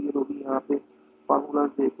दिखानी चाहिए, तो भी यहाँ पे फार्मूलाज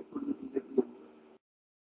देख के थोड़ी चीजें की।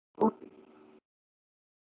 ओके,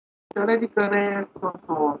 चले जी कर रहे हैं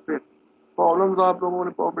तो फिर प्रॉब्लम्स आप लोगों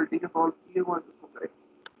ने प्रोबेबिलिटी के सॉल्व किए हुए हैं तो करें।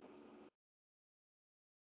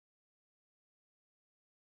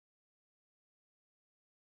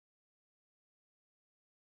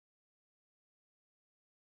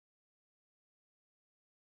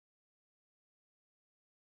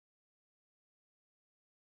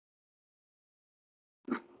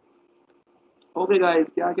 ओके गाइस,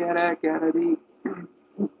 क्या कह रहा है, कह रहा है जी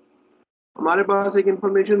हमारे पास एक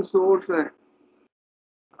इंफॉर्मेशन सोर्स है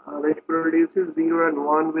which produces 0 and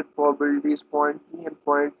 1 with probabilities 0.3 and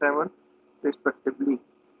 0.7 respectively।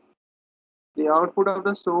 The output of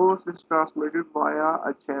the source is transmitted via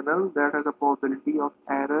a channel that has a probability of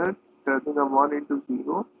error turning a 1 into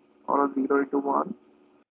 0 or a 0 into 1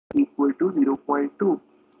 equal to 0.2.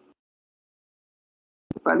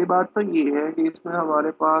 पहली बात तो ये है कि इसमें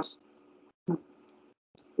हमारे पास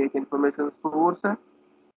एक information source है,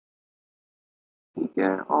 ठीक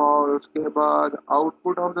है, और उसके बाद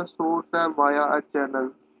आउटपुट ऑफ द सोर्स है वाया अ चैनल।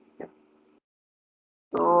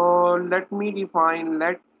 तो let me define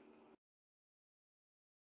late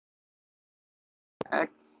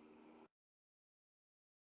x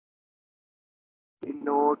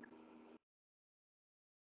denote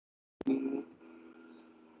the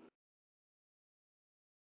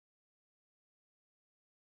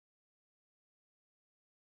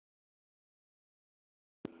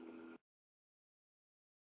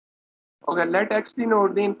okay, let x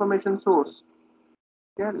denote the information source।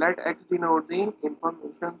 okay, let x denote the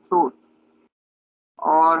information source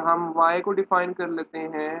और हम y को डिफाइन कर लेते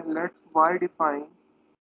हैं, let y define,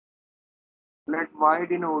 let y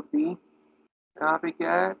denote the, यहाँ पे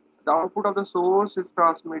क्या है, the output of the source is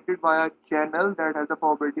transmitted by a channel that has a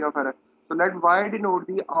probability of error। so let y denote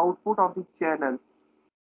the output of the channel,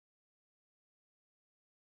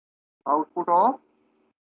 output of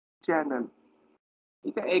channel,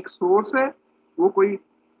 ठीक है। एक source है, वो कोई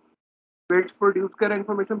बिट्स प्रोड्यूस कर रहा है,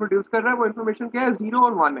 information produce कर रहा है, वो इन्फॉर्मेशन क्या है, 0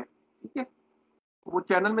 और 1 है, ठीक है। वो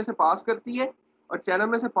चैनल में से पास करती है और चैनल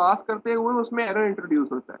में से पास करते हुए उसमें एरर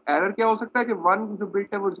इंट्रोड्यूस होता है। एरर क्या हो सकता है कि 1 जो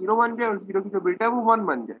बिट है वो 0 बन जाए और 0 की जो बिट है वो 1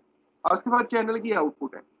 बन जाए, और उसके बाद चैनल की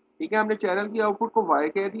आउटपुट है, ठीक है। हमने चैनल की आउटपुट को y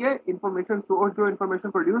कह दिया, इन्फॉर्मेशन सोर्स जो इन्फॉर्मेशन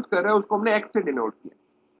प्रोड्यूस कर रहा है उसको हमने x से डिनोट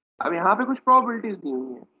किया। अब यहाँ पे कुछ प्रोबेबिलिटीज दी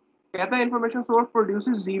हुई है, कहता है information source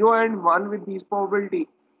produces 0 and 1 with this probability,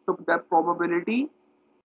 so the probability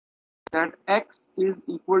that x is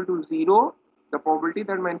equal to 0, the probability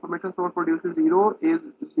that my information source produces 0 is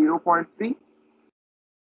 0.3,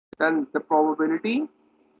 then the probability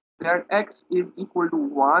that x is equal to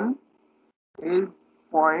 1 is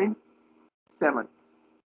 0.7।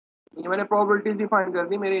 ये मैंने probabilities define कर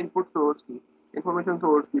दी मेरे input source की, information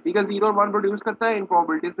source की, ठीक है। 0 और 1 produce करता है, इन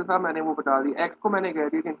प्रोबेबिलिटीज के साथ मैंने वो बता दी, x को मैंने कह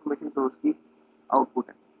दिया कि इन्फॉर्मेशन सोर्स की आउटपुट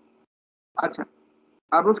है। अच्छा,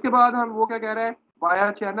 अब उसके बाद हम वो क्या कह रहा है, via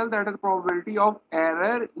channel that is probability of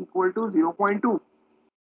error equal to 0.2।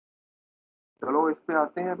 चलो इस पे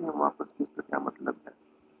आते हैं, अभी हम वापस इसका क्या मतलब है।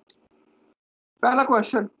 पहला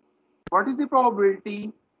question, what is the probability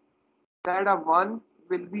that a 1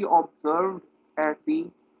 will be observed at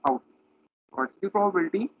the output, what is the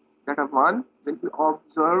probability that a 1 will be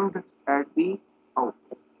observed at the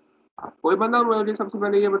output. कोई बंदा मुझे सबसे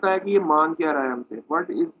पहले ये बताया कि ये मांग क्या रहा है हमसे,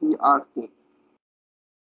 what is he asking.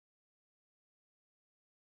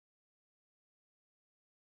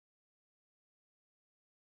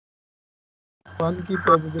 One की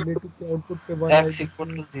प्रोबेबिलिटी के आउटपुट पे वन x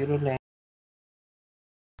इक्वल टू 0 लें।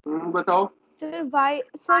 बताओ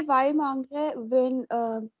सर y मांग रहे हैं when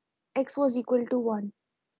x was equal to 1।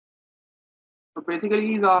 so basically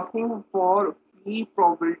he is asking for the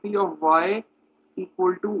probability of y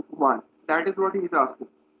equal to 1, that is what he is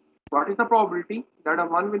asking। what is the probability that a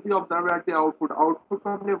 1 will be observed at the output, output को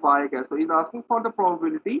हमने y कहा, so he is asking for the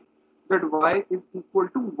probability that y is equal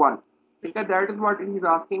to 1, ठीक है। that is what he is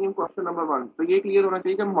asking in question number 1। तो ये clear होना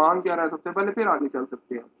चाहिए कि मांग क्या रहा है सबसे पहले, फिर आगे चल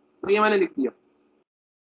सकते हैं। तो ये मैंने लिख दिया,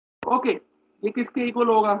 ओके। ये किसके इक्वल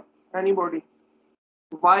होगा, anybody,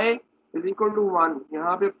 y is equal to 1,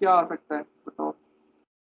 यहाँ पे क्या आ सकता है बताओ।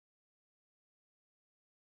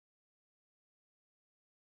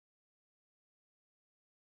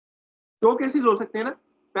 दो केसेस हो सकते हैं ना।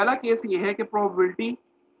 पहला केस ये है कि probability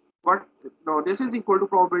but no this is equal to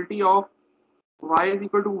probability of y is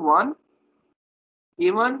equal to 1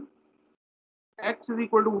 given x is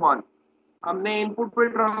equal to 1। हमने इनपुट पे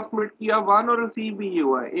ट्रांसमिट किया 1 और रिसीव भी ये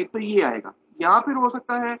हुआ है, एक तो ये आएगा। या फिर हो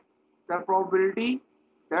सकता है the probability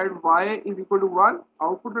that y is equal to 1,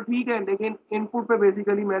 output तो ठीक है लेकिन इनपुट पे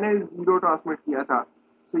बेसिकली मैंने 0 ट्रांसमिट किया था।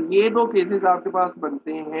 तो ये दो केसेस आपके पास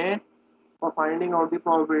बनते हैं for finding out the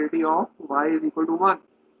probability of y is equal to 1।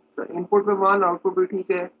 तो इनपुट पे 1, आउटपुट भी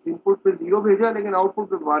ठीक है, इनपुट पे 0 भेजा लेकिन आउटपुट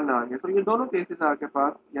पे 1 आ गया। तो ये दोनों केसेस आपके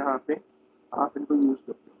पास यहाँ पे आप इनको यूज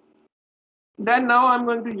करते हो। Then now I'm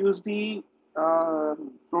going to use the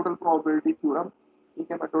total probability theorem,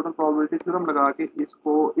 ठीक है। मैं total probability theorem लगा के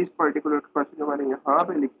इसको इस particular question जो मैंने यहाँ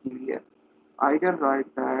पे लिखी हुई है, I can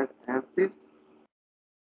write that as this।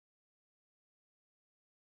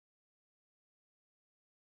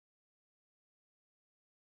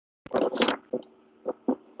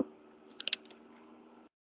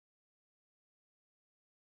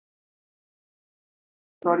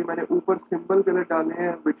 Sorry मैंने ऊपर सिंबल गलत डाले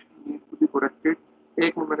हैं which need to be corrected।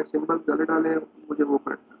 एक में मैंने सिंबल गलत डाले, मुझे वो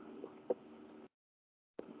करना,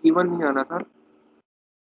 गिवन नहीं आना था।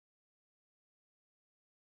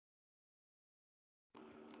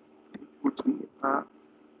 कुछ भी हाँ,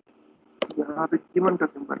 यहाँ पे गिवन का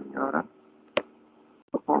सिंबल नहीं आ रहा,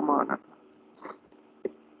 तो कॉमा आना था।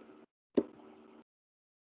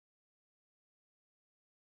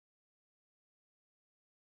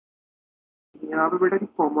 यहाँ पे बेटा कि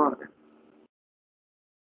कॉमा आ रहा है।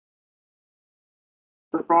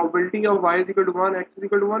 तो probability of y is equal to 1, x is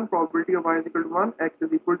equal to 1, probability of y is equal to 1, x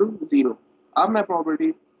is equal to 0। अब मैं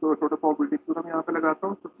probability, तो total probability थ्योरम यहाँ पे लगाता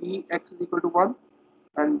हूँ, तो p x is equal to 1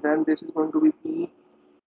 and then this is going to be p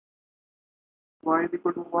y is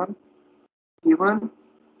equal to 1 given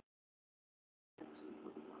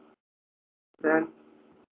then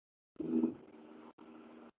p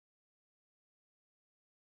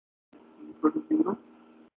equal to 0,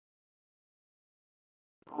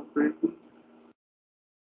 probability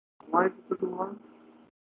y is equal to 1।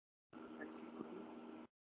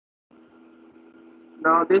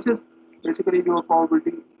 Now this is basically your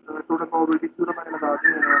probability, total probability theorem मैंने लगा दी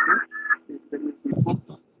है यहाँ पे basically इस चीज को।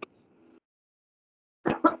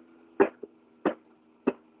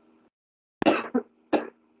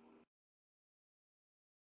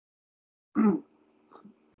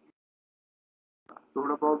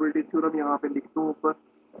 थोड़ा probability theorem यहाँ पे लिख दूँ ऊपर।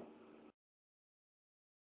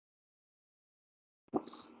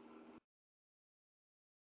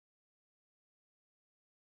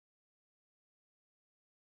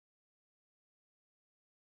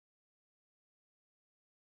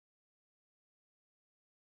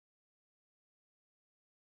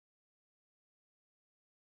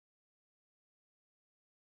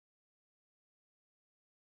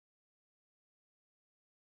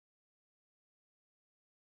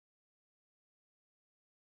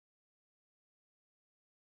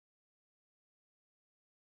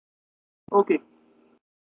 Okay,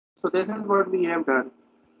 so this is what we have done.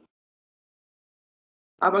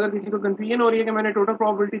 अब अगर किसी को कंफ्यूजन हो रही है कि मैंने टोटल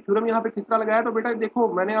प्रोबेबिलिटी थ्योरम यहाँ पे किस तरह लगाया, तो बेटा देखो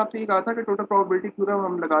मैंने आपसे ये कहा था कि टोटल प्रोबेबिलिटी थ्योरम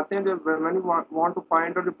हम लगाते हैं जब when you want to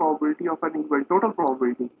find out the probability of an event, total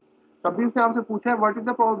probability. तभी उसने आपसे पूछा है what is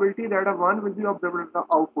the probability that a one will be observed at the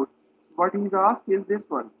output. What he is asked is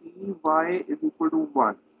this one, E Y is equal to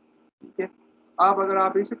 1। ठीक है, अब अगर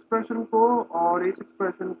आप इस एक्सप्रेशन को और इस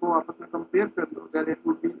एक्सप्रेशन को आपस में कंपेयर कर लो, then it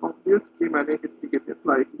would be obvious कि मैंने किस तरीके से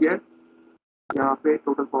अप्लाई किया है यहाँ पे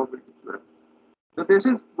total probability theorem. So this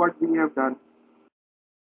is what we have done.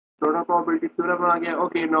 Total probability theorem आ गया.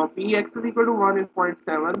 Okay, now Px is equal to 1 is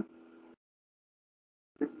 0.7.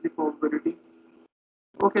 This is the probability.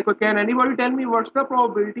 Okay, so can anybody tell me what's the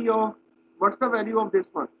probability of, what's the value of this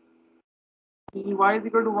one? Y is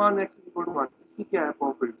equal to 1, x is equal to 1. इसकी क्या है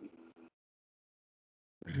probability?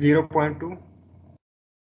 0.2।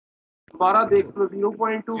 दोबारा देख लो,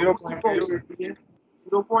 0.2 की probability है,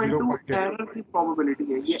 0.2 error की probability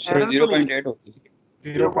है, ये error 0.8 होती है।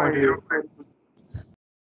 0.8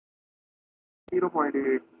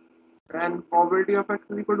 0.8 and probability of x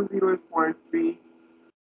is equal to 0 is 0.3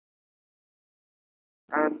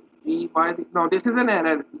 and e y, now this is an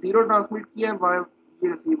error, 0 transmit किया y ये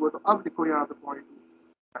receive हो, तो अब देखो यहाँ पे 0.2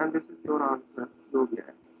 and this is your answer जो गया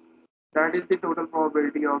है, that is the total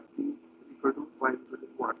probability of c is equal to y is equal to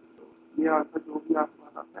 1। तो ये आंसर जो भी आपके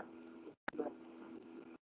पास आता है,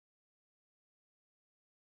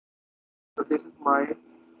 so this is my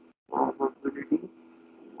probability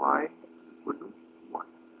y equal to 1।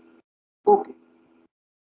 Okay,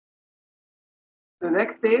 the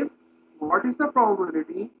next is what is the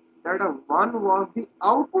probability that a 1 was the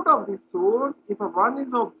output of the source if a 1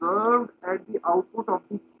 is observed at the output of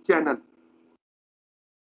the channel।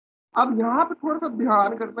 अब यहाँ पे थोड़ा सा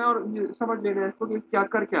ध्यान करना है और ये समझ लेना है इसको कि क्या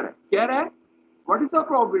कर क्या रहा है, कह रहा है what is the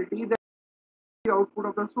probability that the output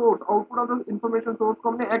of the source, output of the information source को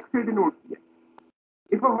हमने x से डिनोट किया।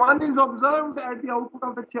 If a 1 is observed at the output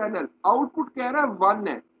of the channel, output कह रहा है 1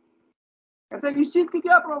 है, ऐसा इस चीज की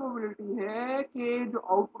क्या प्रोबेबिलिटी है कि जो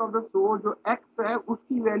आउटपुट ऑफ द सोर्स जो x है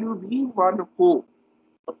उसकी वैल्यू भी 1 हो।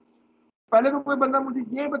 पहले तो कोई बंदा मुझे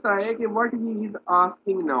ये बताए कि what he is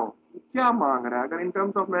asking now, क्या मांग रहा है। अगर इन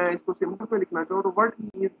टर्म्स ऑफ मैं इसको सिंपल पे लिखना चाहूँ तो what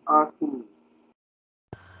he is asking,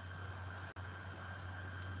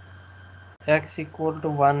 x equal to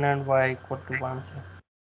 1 and y equal to 1 से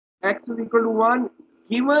x is equal to 1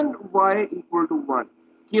 given y equal to 1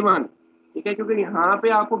 given। ठीक है, क्योंकि यहाँ पे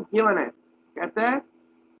आपको गिवन है, कहता है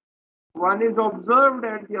 1 is observed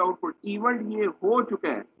at the output, event ये हो चुका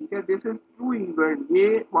है। ठीक है, दिस इज ट्रू इवेंट, ये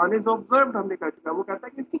 1 is observed हमने कर चुका है। वो कहता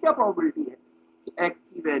है कि इसकी क्या प्रोबेबिलिटी है कि x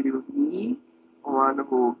की वैल्यू भी 1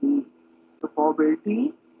 होगी। तो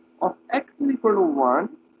probability of x is equal to 1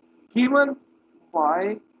 given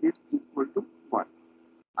y is equal to 1।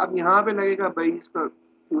 अब यहाँ पे लगेगा बेइस का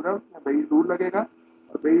थ्योरम या बेइस रूल लगेगा,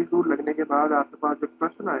 और बेइस रूल लगने के बाद आपके पास जो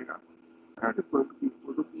क्वेश्चन आएगा that is going to be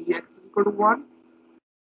equal to p x equal to 1,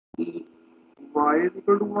 p y is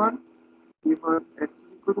equal to 1, p x is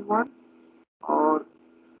equal to 1 और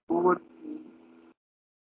over p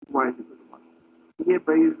y is equal to 1। ये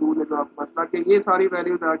बेइस रूल है जो आप मसला के ये सारी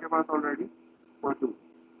वैल्यूज आपके पास ऑलरेडी मौजूद है।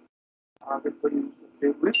 आप इनको यूज करते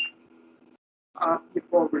हुए आप ये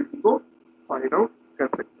प्रोबेबिलिटी को फाइंड आउट कर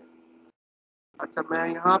सकते हैं। अच्छा, मैं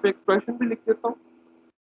यहाँ पे एक क्वेश्चन भी लिख देता हूँ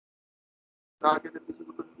ताकि अगर किसी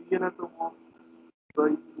को कंफ्यूजन है तो वो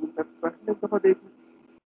क्वेश्चन एक दफ़ा देख लें।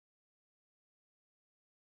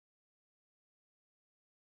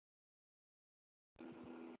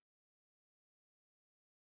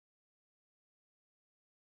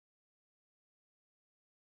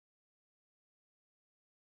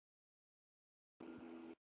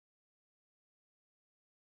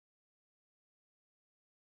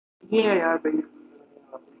 ये है यार भाई।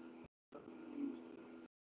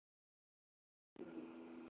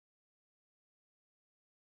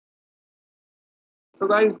 So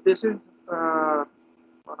guys, this is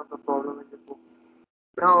one of the problem in the book.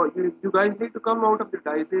 Now you guys need to come out of the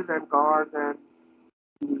dices and cards and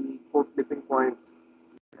the code flipping points.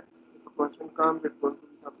 If a question comes, it's going to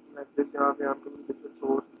be something like this. जहाँ पे आप communication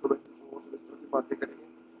source, information source, इस तरह की बातें करेंगे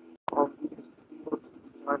और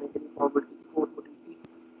जाने के लिए probability की code पढ़ेगी.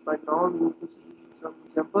 But now we need to see some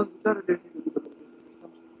examples which are related to the communication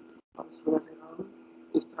systems. अब इस वजह से हम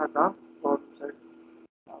इस तरह का problem set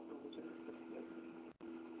आप लोगों से discuss किया.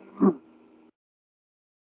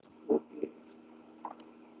 Okay.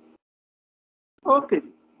 Okay.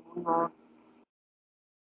 Moving on.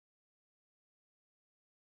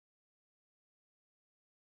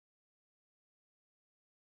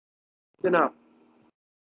 जनाब,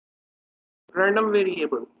 रैंडम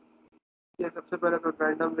वेरिएबल, ये सबसे पहले तो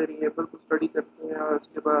रैंडम वेरिएबल को स्टडी करते हैं और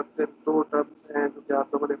उसके बाद फिर दो टर्म्स हैं जो कि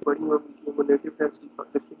आप लोगों ने पढ़ी होगी, क्यूमुलेटिव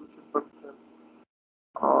डिस्ट्रीब्यूशन फंक्शन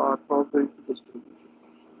और probability distribution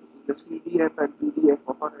function, CDF and PDF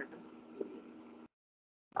of random.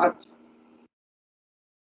 अच्छा,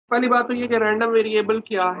 पहली बात तो ये कि रैंडम वेरिएबल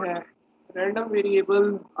क्या है। रैंडम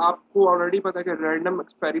वेरिएबल आपको ऑलरेडी पता है कि रैंडम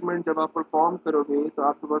एक्सपेरिमेंट जब आप परफॉर्म करोगे तो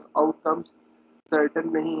आपके पास आउटकम्स सर्टेन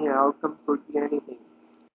नहीं है, outcomes could be anything.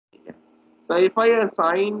 So if I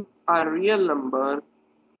assign a real number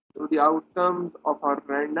to the outcomes of a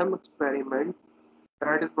random experiment,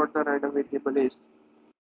 that is what the random variable is.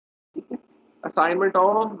 Assignment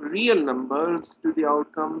of real numbers to the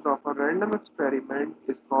outcomes of a random experiment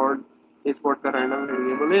is what the random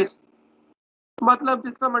variable is. मतलब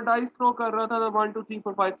जिसका मैं dice throw कर रहा था तो 1 2 3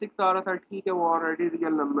 4 5 6 आ रहा था, ठीक है, वो ऑलरेडी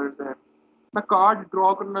रियल नंबर्स है। मैं कार्ड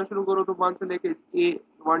ड्रॉ करना शुरू करूँ तो 1 से लेके ए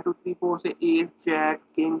 1 2 3 4 से एस जैक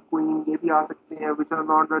किंग क्वीन ये भी आ सकते हैं which are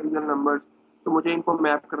not the real numbers, तो मुझे इनको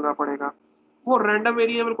मैप करना पड़ेगा। वो रैंडम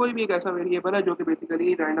वेरिएबल कोई भी एक ऐसा वेरिएबल है जो कि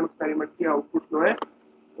बेसिकली रैंडम एक्सपेरिमेंट की आउटपुट जो है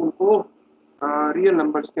उनको रियल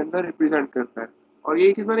नंबर्स के अंदर रिप्रेजेंट करता है। और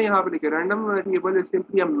यही चीज़ मैंने यहाँ पे लिखी, random variable is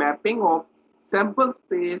simply a mapping of sample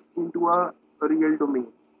space into a real domain.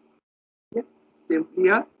 Simply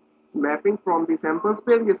a mapping from the sample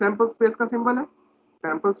space, ये सैंपल स्पेस का सिंबल है,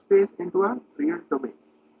 sample space into a real domain.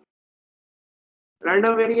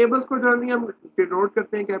 Random variables को जल्दी हम denote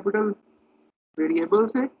करते हैं capital variable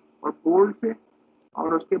से और बोल्ड से,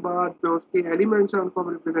 और उसके बाद जो उसके एलिमेंट्स हैं उनको हम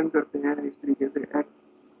रिप्रेजेंट करते हैं इस तरीके से x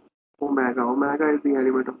omega, omega is the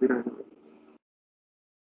element of the random variable.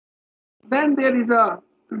 Then there is a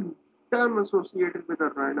term associated with a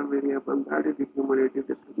random variable, that is the cumulative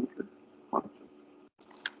distribution function.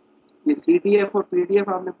 ये CDF और PDF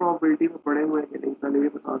आपने प्रोबेबिलिटी में पढ़े हुए हैं कि नहीं, पहले ये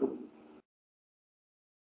बता दूंगी।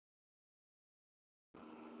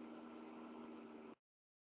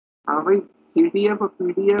 हाँ भाई, CDF और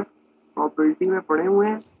PDF प्रोबेबिलिटी में पढ़े हुए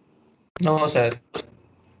हैं? No sir.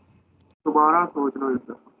 दोबारा सोच लो इस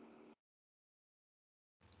दफा।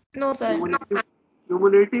 No sir.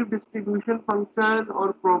 Cumulative distribution function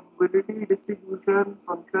और प्रोबेबिलिटी डिस्ट्रीब्यूशन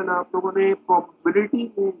फंक्शन आप लोगों ने प्रोबेबिलिटी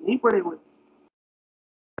में नहीं पढ़े हुए?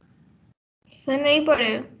 सर नहीं पढ़े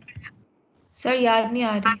सर, याद नहीं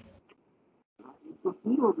आ रही। तो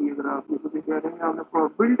ठीक होगी अगर आप ये तो कह रहे हैं आपने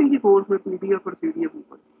प्रोबेबिलिटी की कोर्स में पीडीएफ और सीडीएफ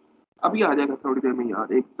ऊपर अभी आ जाएगा थोड़ी देर में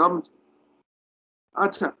याद एकदम से।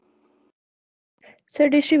 अच्छा sir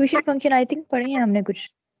distribution function I think पढ़े हैं हमने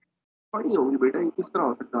कुछ। पढ़ी होंगी बेटा, ये किस तरह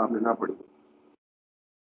हो सकता है आपने ना पढ़ी।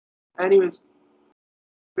 एनीवेज,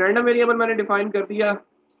 रैंडम वेरिएबल मैंने डिफाइन कर दिया,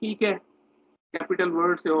 ठीक है, कैपिटल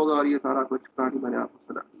वर्ड से होगा और ये सारा कुछ कहानी मैंने आपको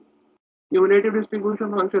सुना दी। क्यूमुलेटिव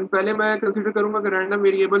डिस्ट्रीब्यूशन फंक्शन पहले मैं कंसीडर करूंगा कि रैंडम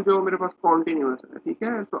वेरिएबल जो मेरे पास कॉन्टिन्यूअस है, ठीक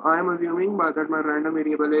है। सो I am assuming that my random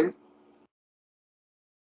variable is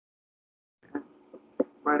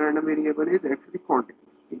actually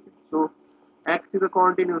continuous, ठीक है। सो x is a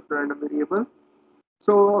continuous random variable.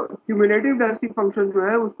 So cumulative density function जो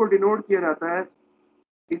है उसको डिनोट किया जाता है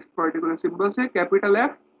इस पर्टिकुलर सिंबल से, capital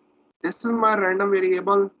F. This is my random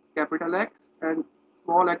variable capital X and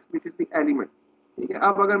small x which is the element, ठीक है।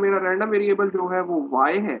 अब अगर मेरा रैंडम वेरिएबल जो है वो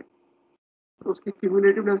y है तो उसकी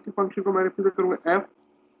क्यूमुलेटिव डेंसिटी फंक्शन को मैं रिप्रेजेंट करूंगा f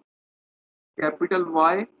कैपिटल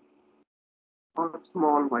Y और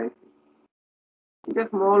स्मॉल y से, ठीक है।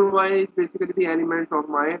 Small y is basically the elements of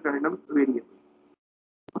my random variable,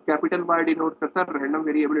 capital Y denote करता है रैंडम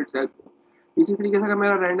वेरिएबल इटसेल्फ। इसी तरीके से अगर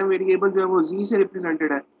मेरा रैंडम वेरिएबल जो है वो z से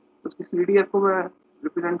रिप्रेजेंटेड है तो उसकी CDF को मैं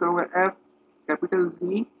रिप्रेजेंट करूंगा f capital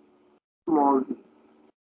Z small z,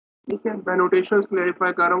 ठीक है। मैं नोटेशंस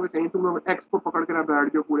क्लैरिफाई कर रहा हूँ कि कहीं तुम लोग x को पकड़ कर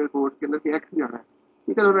बैठ जाओ पूरे कोर्स के अंदर कि x ही आना है,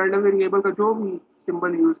 ठीक है। तो रैंडम वेरिएबल का जो भी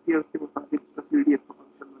सिंबल यूज किया उसके मुताबिक उसका CDF का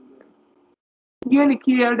फंक्शन बन जाएगा। ये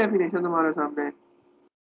लिखी है यार डेफिनेशन तुम्हारे सामने,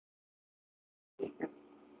 ठीक है।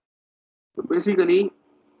 तो basically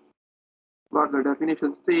what the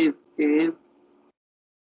definition says is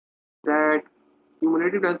that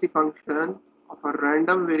cumulative density function of a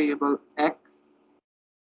random variable x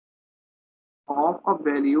of a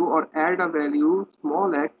value or add a value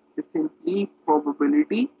small x is simply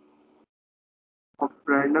probability of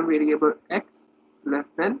random variable x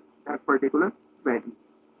less than that particular value.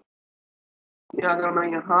 या अगर मैं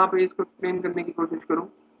यहाँ पे इसको explain करने की कोशिश करूँ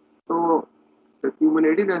तो the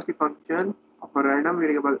cumulative density function of a random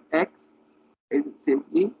variable x is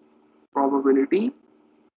simply probability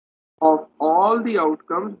of all the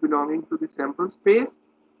outcomes belonging to the sample space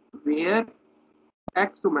where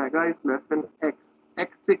x omega is less than x. x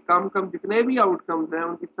से कम जितने भी आउटकम्स हैं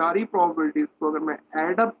उनकी सारी प्रोबेबिलिटीज को अगर मैं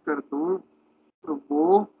add up कर दूं तो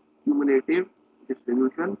वो क्यूमुलेटिव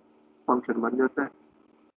डिस्ट्रीब्यूशन फंक्शन बन जाता है।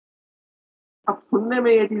 अब सुनने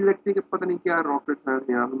में ये चीज लगती है कि पता नहीं क्या रॉकेट साइंस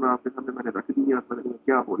यहाँ मैं आपके सामने मैंने रख दी है, पता नहीं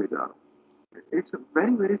क्या बोले जा रहा हूँ। It's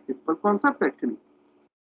very very simple concept actually,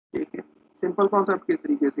 ठीक है। सिंपल कॉन्सेप्ट किस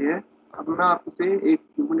तरीके से है, अब मैं आपसे एक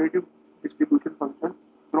क्यूमुलेटिव डिस्ट्रीब्यूशन फंक्शन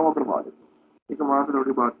ड्रॉ करवा देता हूँ, ठीक है। वहां से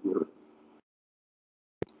थोड़ी बात की।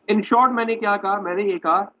 इन शॉर्ट मैंने क्या कहा, मैंने ये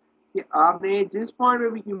कहा कि आपने जिस पॉइंट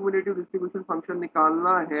में भी क्यूमुलेटिव डिस्ट्रीब्यूशन फंक्शन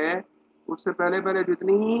निकालना है उससे पहले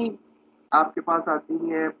जितनी आपके पास आती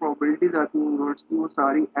है प्रोबेबिलिटीज आती हैं यूनिट्स की वो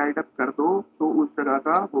सारी ऐड अप कर दो तो उस तरह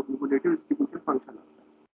का वो क्यूमुलेटिव डिस्ट्रीब्यूशन फंक्शन आता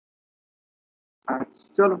है।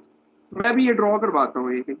 चलो मैं भी ये ड्रॉ करवाता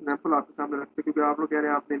हूँ एक एग्जांपल आपके सामने रखते, क्योंकि आप लोग कह रहे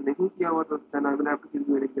हैं आपने नहीं किया हुआ तो then I will have to give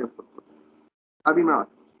you an example. अभी मैं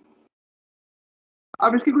आता हूँ।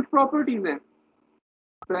 अब इसकी कुछ प्रॉपर्टीज हैं।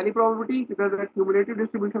 पहली property that cumulative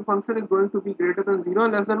distribution function is going to be greater than 0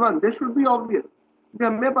 and less than 1। This should be obvious, क्योंकि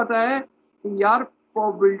हमें पता है कि यार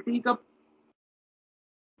प्रोबेबिलिटी का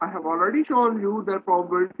I have already shown you that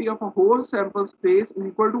probability of a whole sample space is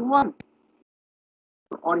equal to 1.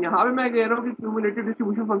 और यहाँ पे मैं कह रहा हूँ कि क्यूमुलेटिव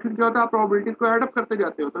डिस्ट्रीब्यूशन फंक्शन क्या होता है, आप प्रोबेबिलिटीज को ऐड अप करते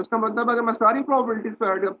जाते हो। तो इसका मतलब अगर मैं सारी प्रोबेबिलिटीज को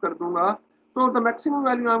ऐड अप कर दूंगा तो the maximum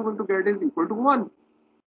value I am going to get is equal to 1।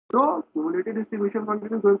 So cumulative distribution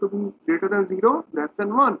function is going to be greater than 0, less than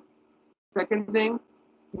 1. Second thing,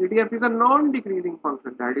 CDF is a non-decreasing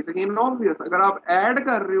function. That is again obvious. अगर आप add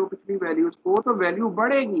कर रहे हो पिछली values को तो value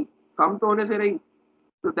बढ़ेगी, कम तो होने से रही।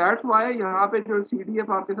 तो दैट्स वाई यहाँ पे जो CDF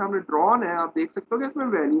आपके सामने ड्रॉन है आप देख सकते हो कि इसमें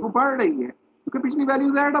वैल्यू बढ़ रही है क्योंकि पिछली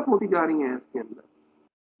वैल्यूज ऐड अप होती जा रही हैं इसके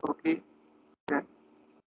अंदर। Okay,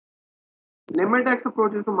 limit x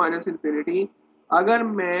approaches to minus infinity, अगर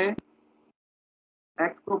मैं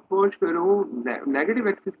x को अप्रोच करूं नेगेटिव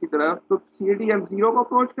एक्सिस की तरफ तो CDF 0 को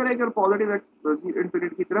अप्रोच करेगी और पॉजिटिव एक्स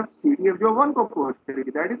इंफिनिटी की तरफ CDF जो 1 को अप्रोच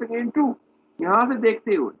करेगी। That is again true. यहाँ से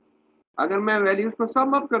देखते हुए अगर मैं वैल्यूज को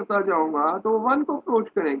सम अप करता जाऊंगा तो 1 को अप्रोच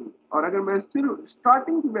करेंगी और अगर मैं सिर्फ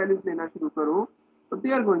स्टार्टिंग की वैल्यूज लेना शुरू करूं तो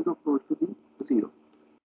they are going to approach to the 0।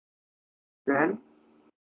 Then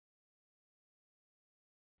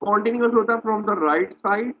continuous होता है from the right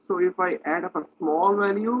side, so if I add up a small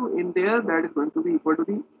value in there that is going to be equal to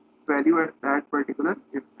the value at that particular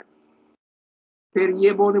instant. फिर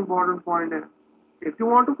ये बहुत important point है, if you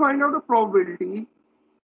want to find out the probability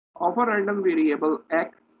of a random variable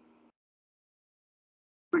x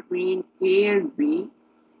between a and b,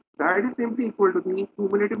 that is simply equal to the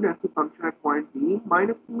cumulative density function at point b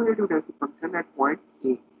minus cumulative density function at point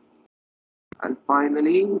a. And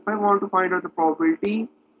finally, if I want to find out the probability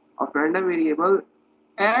of random variable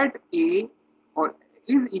at a or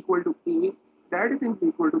is equal to a, that is simply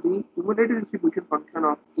equal to the cumulative distribution function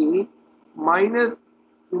of a minus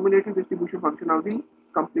cumulative distribution function of the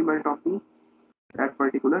complement of the that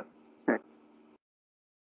particular set.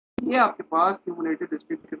 ये आपके पास cumulative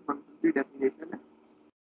distribution function की definition है।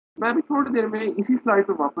 मैं अभी थोड़ी देर में इसी slide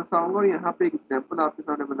पर वापस आऊंगा और यहाँ पे एक एग्जांपल आपके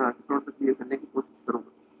सामने बना के थोड़ा सा क्लियर करने की कोशिश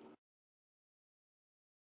करूंगा।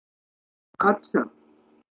 अच्छा,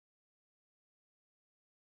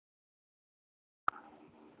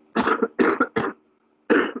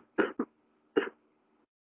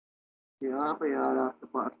 यहाँ पे यार आपके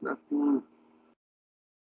पास ना तीन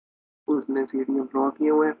उसने सीढ़ियाँ ड्रॉ किए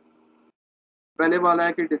हुए हैं। पहले वाला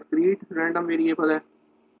है कि डिस्क्रीट रैंडम वेरिएबल है,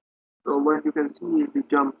 तो what you can see is the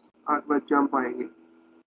jumps, आपके पास जंप आएंगे।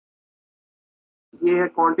 ये है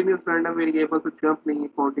कॉन्टिन्यूस रैंडम वेरिएबल, तो जंप नहीं है,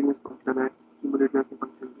 कॉन्टिन्यूस फंक्शन है क्यूमुलेटिव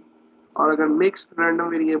फंक्शन की। और अगर मिक्स्ड रैंडम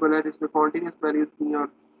वेरिएबल है जिसमें कॉन्टिन्यूस वैल्यूज नहीं है और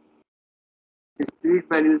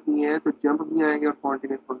डिस्क्रीट वैल्यूज नहीं है, तो जंप भी आएंगे और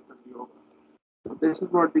कॉन्टिन्यूस फंक्शन भी होगा। So this is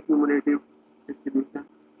what the cumulative distribution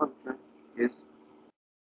function is.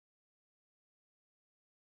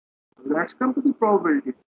 Let's come to the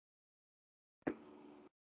probability.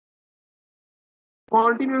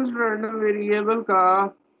 Continuous random variable का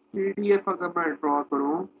PDF अगर मैं ड्रॉ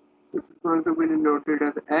करूँ, which is going to be denoted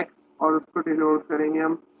as x, और उसको डिनोट करेंगे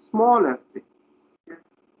हम स्मॉल f से,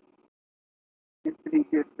 इस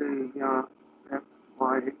तरीके से, या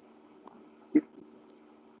fy,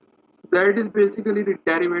 that is basically the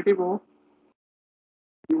derivative of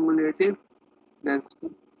cumulative density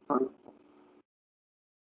function.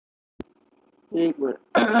 एक मिनट,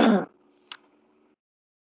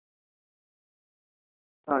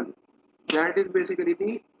 हाँ जी, that is basically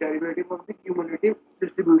the derivative of the cumulative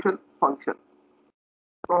distribution function.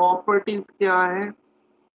 Properties क्या है?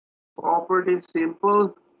 Properties simple.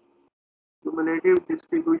 Cumulative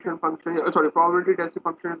distribution function, sorry, probability density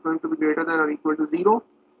function is going to be greater than or equal to 0.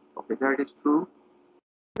 Okay, that is true.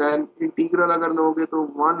 Then integral अगर लोगे तो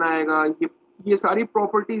 1 आएगा। ये सारी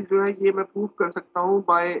properties जो है ये मैं प्रूव कर सकता हूँ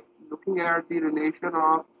by looking at the relation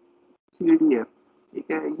of CDF।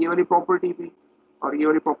 ठीक है, ये वाली प्रॉपर्टी भी और ये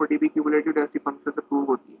वाली प्रॉपर्टी भी क्यूमुलेटिव डेंसिटी फंक्शन से प्रूव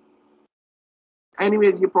होती है।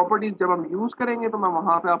 एनीवेज, ये प्रॉपर्टीज जब हम यूज करेंगे तो मैं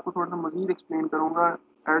वहां पे आपको थोड़ा सा मजीद एक्सप्लेन करूंगा।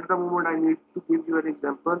 At the moment I need to give you an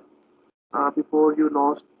example before you are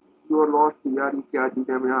lost यार, ये क्या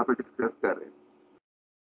चीजें हम यहाँ पे डिस्कस कर रहे हैं।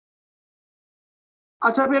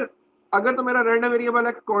 अच्छा, फिर अगर तो मेरा रैंडम वेरिएबल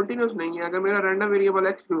एक्स कॉन्टिन्यूस नहीं है, अगर मेरा रैंडम वेरिएबल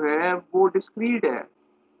एक्स जो है वो डिस्क्रीट है,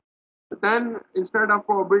 then instead of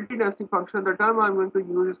probability density function, the term I'm going to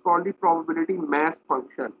use is called the probability mass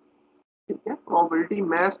function। ठीक है, probability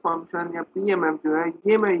mass function या PMF जो है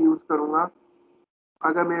ये मैं यूज करूंगा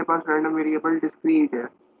अगर मेरे पास रैंडम वेरिएबल डिस्क्रीट है।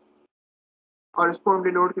 और इसको हम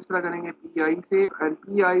डिनोट किस तरह करेंगे? PI से, and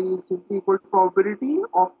PI is simply equal to probability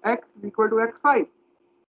of x is equal to xi,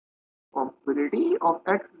 probability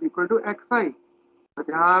of x is equal to xi। तो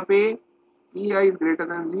जहाँ पे PI is greater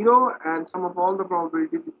than 0 and sum of all the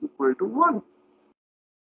probabilities is equal to 1।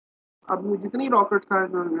 अब ये जितनी rocket science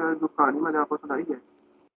जो कहानी मैंने आपको सुनाई है,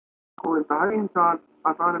 को इंतहाई इंसान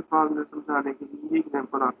आसान अल्फाज में समझाने के लिए ये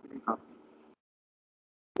एग्जांपल आपके लिए काफी है।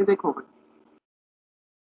 ये देखो भाई,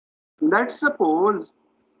 let's suppose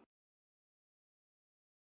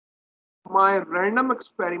my random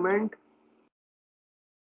experiment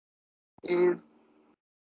is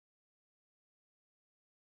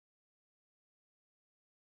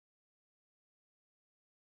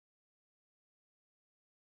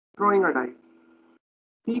throwing a dice।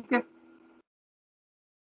 ठीक है,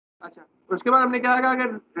 अच्छा, उसके बाद हमने क्या कहा? अगर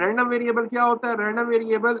रैंडम वेरिएबल क्या होता है? Random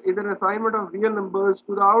variable is an assignment of real numbers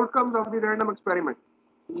to the outcomes of the random experiment.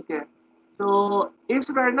 ठीक है, तो इस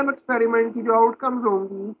रैंडम एक्सपेरिमेंट की जो आउटकम्स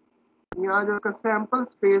होंगी, यहाँ जो इसका सैंपल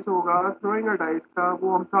स्पेस होगा थ्रोइंग अ डाइस का,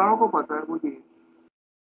 वो हम सारों को पता है, वो ये।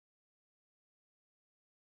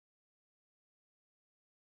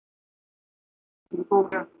 ठीक हो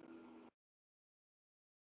गया।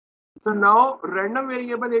 तो नाउ रैंडम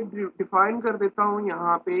वेरिएबल एक डिफाइन कर देता हूँ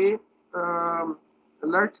यहाँ पे।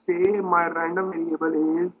 Let's say my random variable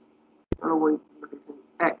is, चलो वही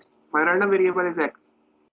x, my random variable is x।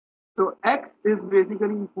 तो x is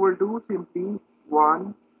basically equal to simply 1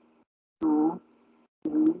 2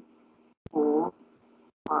 3 4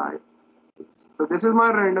 5 6। so this is my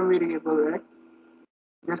random variable x,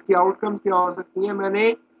 जिसकी आउटकम क्या हो सकती है?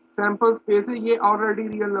 मैंने सैंपल स्पेस है, ये ऑलरेडी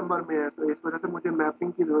रियल नंबर में है, तो इस वजह से मुझे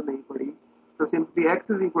मैपिंग की जरूरत नहीं पड़ी। तो simply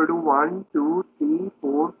x is equal to 1 2 3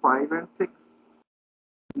 4 5 and 6,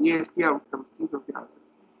 ये इसकी आउटकम की जो क्या सकती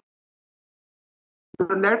है।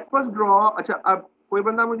 तो लेट्स फर्स्ट ड्रॉ। अच्छा, अब कोई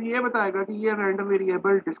बंदा मुझे ये बताएगा कि ये रैंडम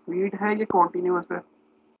वेरिएबल डिस्क्रीट है, ये कॉन्टिन्यूअस है?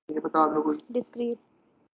 ये बता दो कोई। Discrete.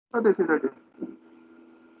 So this is a discrete।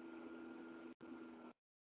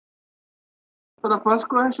 So the first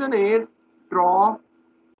question is draw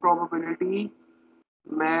probability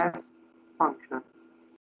mess function.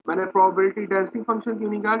 मैंने प्रोबेबिलिटी डेंसिटी फंक्शन क्यों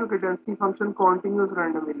नहीं कहा, क्योंकि density function continuous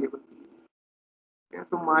random variable है।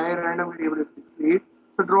 तो my random variable is discrete,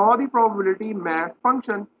 तो draw the probability mess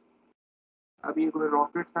function. अब ये कोई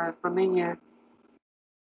रॉकेट साइंस तो नहीं है।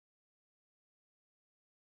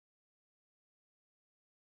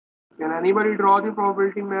 Can anybody draw the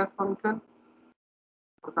probability mess function?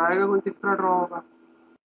 बताएगा कोई किस तरह ड्रॉ होगा?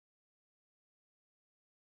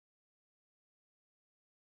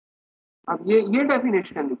 अब ये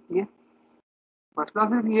डेफिनेशन लिखी है। मसला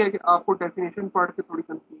सिर्फ ये है कि आपको डेफिनेशन पढ़ के थोड़ी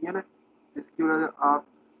कंफ्यूजन है, जिसकी वजह से आप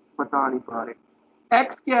बता नहीं पा रहे।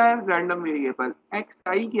 एक्स क्या है? Random variable. एक्स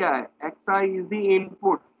आई क्या है? X I is the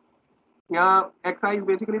input, या x I is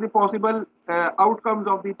basically the possible outcomes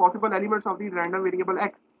of the possible elements of the random variable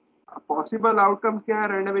x. Possible outcomes क्या है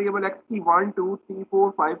रैंडम वेरिएबल एक्स की? 1 2 3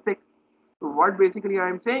 4 5 6। So what basically I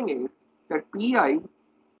am saying is that pi,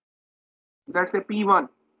 let's say p1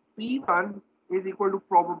 is equal to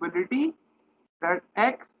probability that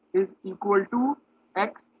x is equal to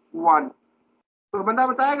x1। तो बंदा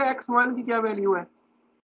बताएगा x1 की क्या value है?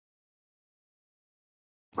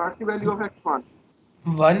 What's the value of x1?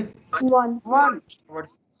 1 1।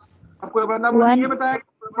 अब कोई बंदा मुझे ये 1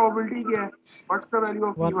 बताएगा प्रोबेबिलिटी क्या है? What's the value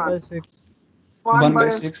of 1 by p1? 6 1 by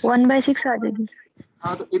 6। 1/6 आ जाएगी।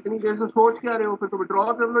 हाँ, तो इतनी देर से सोच क्या रहे हो? फिर तो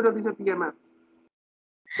ड्रॉ कर लो जल्दी से pmf।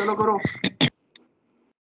 चलो करो।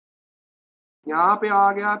 यहाँ पे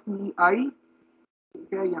आ गया pi,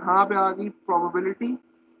 ठीक है, यहाँ पे आ गई प्रोबेबिलिटी,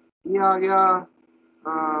 ये आ गया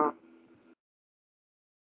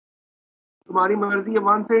तुम्हारी मर्जी है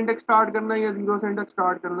 1 से इंडेक्स स्टार्ट करना है या 0 से इंडेक्स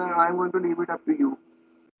स्टार्ट करना है। I am going to leave it up to you.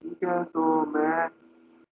 ठीक है, तो मैं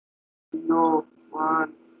 0 1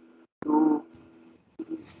 2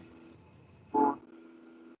 3 4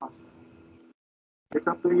 इट्स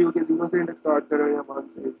अप टू यू कि 0 से इंडेक्स स्टार्ट करें या 1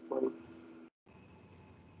 से।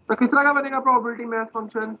 तो किस तरह का बनेगा probability math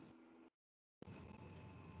function?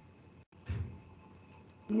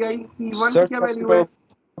 P I p1 की क्या वैल्यू है?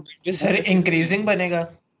 सर इंक्रीजिंग बनेगा।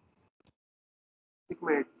 एक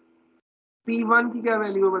मिनट, p1 की क्या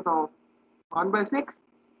वैल्यू है बताओ? 1/6।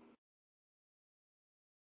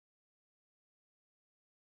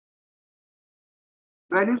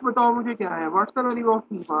 वैल्यूज बताओ मुझे क्या है? What's the value of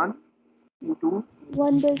p1 p2?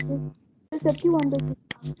 1/6 सबकी 1/6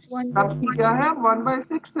 सबकी क्या है?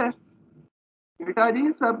 1/6 है बेटा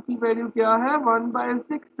जी, सबकी वैल्यू क्या है?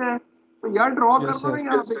 1/6 है। तो यार ड्रॉ कर यस दो ना सर।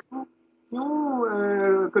 यहाँ पे,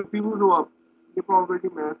 क्यों कंफ्यूज हो आप? ये प्रोबेबिलिटी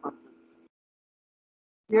मैथ फंक्शन,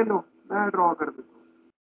 ये लो मैं ड्रॉ कर देता हूँ।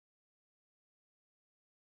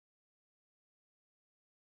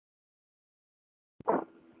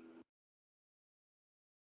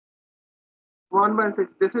 One by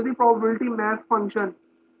six, this is the probability math function.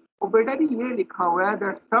 और बेटा जी ये लिखा हुआ है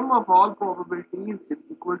that some of all probabilities is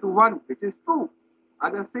equal to 1, which is true.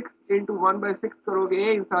 अगर 6 इंटू 1/6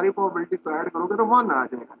 करोगे, इन सारी प्रोबेबिलिटीज को ऐड करोगे तो 1 आ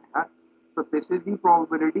जाएगा यार। तो this is the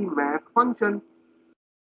probability math function.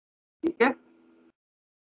 ठीक है,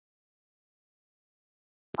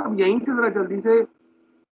 अब यहीं से जरा जल्दी से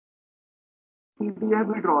पीडीएफ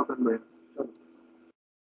भी ड्रॉ कर लो। चलो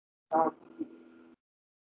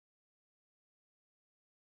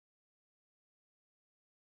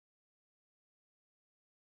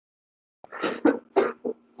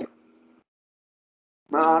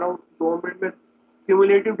मैं आ रहा हूँ 2 मिनट में।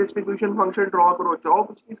 क्यूमुलेटिव डिस्ट्रीब्यूशन फंक्शन ड्रॉ करो। जाओ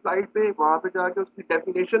पिछली स्लाइड पे, वहां पे जाके उसकी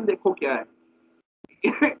डेफिनेशन देखो क्या है।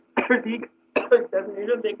 ठीक है,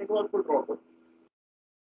 डेफिनेशन देखने के बाद उसको ड्रॉ करो।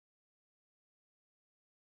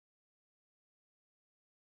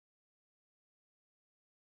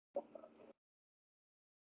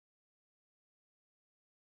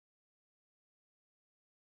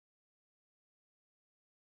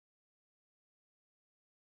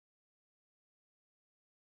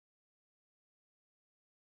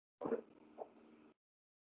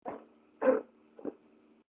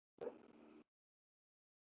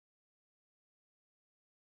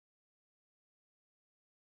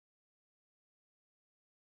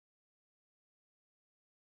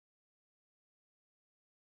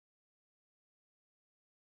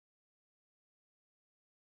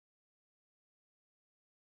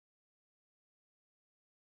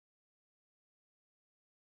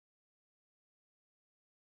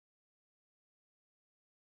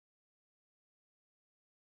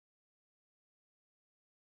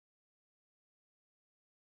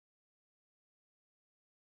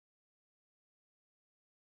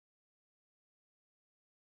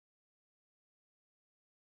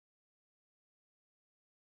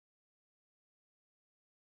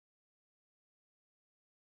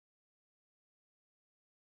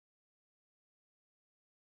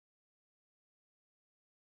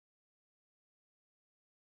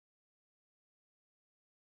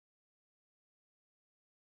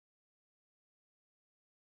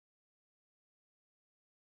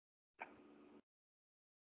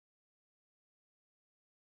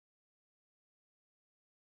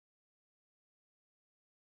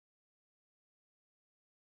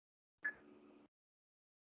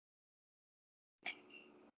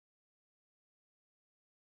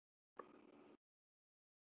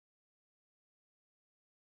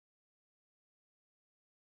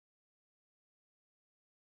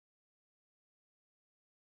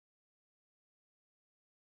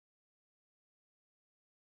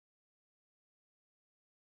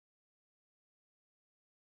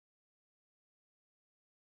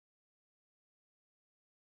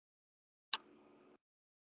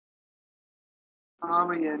 हाँ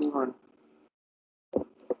भाई एनीवन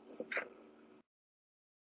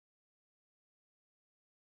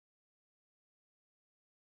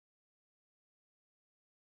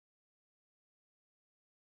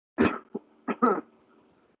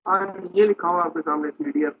हाँ ये लिखा हुआ आपके सामने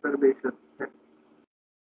पीडीएफ पर बेशक.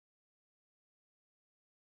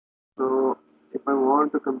 So if I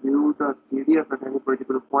want to compute a CDF at any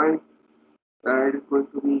particular point, that is going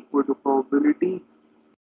to be equal to probability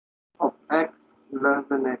of x less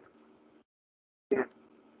than x. Yes.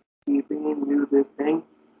 Keeping in view this thing,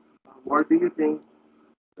 what do you think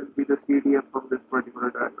will be the CDF from this particular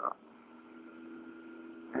diagram?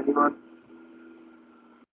 Anyone?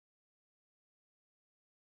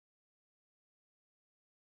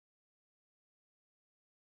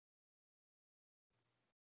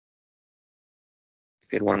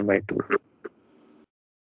 फिर 1/2.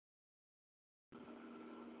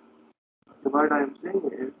 So what I am saying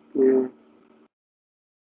is कि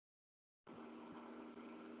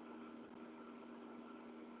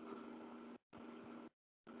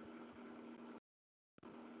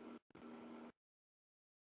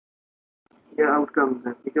ये outcomes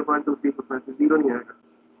है ठीक है 1 2 3 4 5 0 नहीं आएगा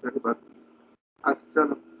पहली बात. अच्छा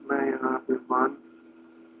चलो मैं यहाँ पे 1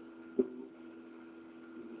 2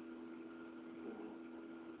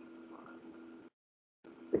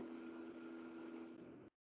 6.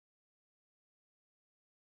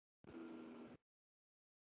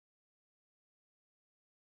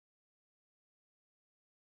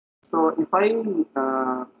 So if I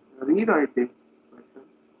rewrite this question,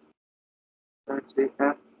 let's say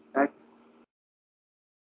f x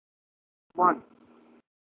 1.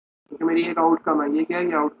 क्योंकि मेरी एक आउटकम है ये क्या है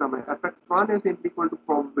ये आउटकम है F x one is equal to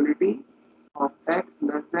probability of x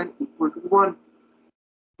less than equal to 1.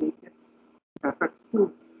 ठीक है F x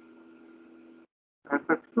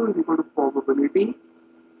two is equal to probability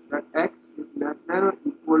that x is less than और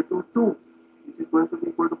equal to 2 which is going to be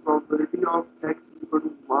equal to probability of x is equal to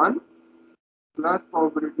 1 plus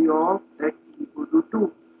probability of x is equal to 2.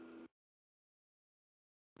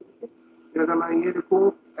 फिर अगर मैं ये लिखूँ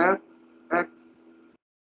F x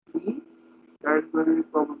 3 that is going to be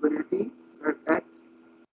probability that x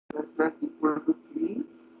less than equal to 3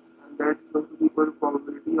 and that's going to be equal to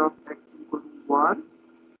probability of x equal to 1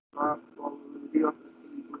 plus probability of x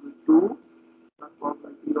equal to 2 plus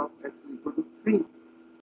probability of x equal to 3.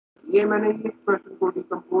 ये मैंने ये question को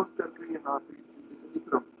decompose करके यहाँ पे लिख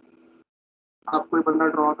रहा हूँ. आप कोई बंदा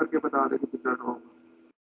ड्रॉ करके बता दे कि कितना ड्रॉ होगा.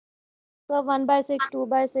 So 1/6,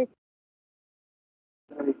 2/6.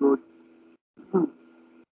 Very good.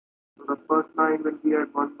 So the first line will be at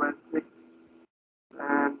 1/6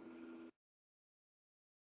 and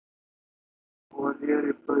over here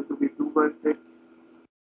it's going to be 2/6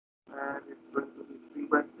 and it's going to be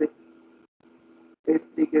 3/6. इस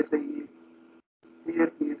तरीके से ये क्लियर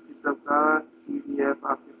केस किस्म का पीडीएफ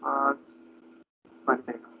आपके पास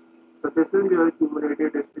बनेगा. तो this is your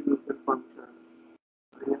cumulated distribution function.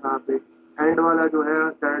 यहाँ पे एंड वाला जो है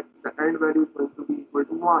that the end value is going to be equal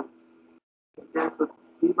to 1. ठीक है तो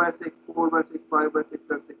 3/6 4/6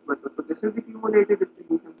 5/6 and 6/6. So this is the cumulative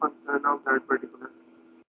distribution function of that particular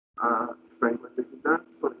experiment which is done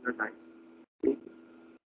for the time. ठीक है.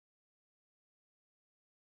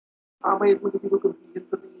 हाँ भाई इसमें किसी को कंफ्यूजन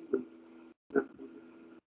तो नहीं हुई.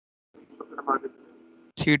 तो फिर हम आगे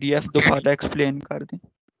सीडीएफ दोबारा एक्सप्लेन कर दें.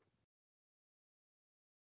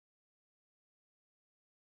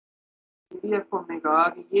 पीडीएफ को हमने कहा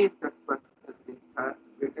कि ये स्टेप पर है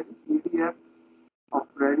बेटा PDF of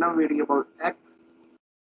random variable x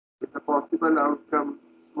with a possible outcome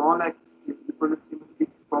small x is equal to simply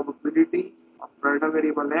probability of random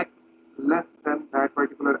variable x less than that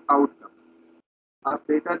particular outcome. अब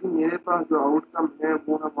बेटा जी मेरे पास जो आउटकम है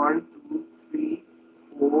वो है 1 2 3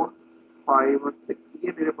 4 5 और 6. ये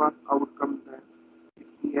मेरे पास आउटकम है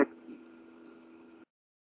इसकी x की.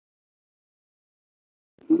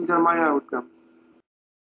 these are my outcome.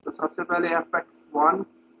 तो सबसे पहले fx1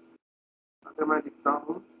 अगर मैं लिखता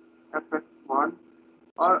हूँ fx1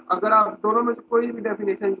 और अगर आप दोनों में से कोई भी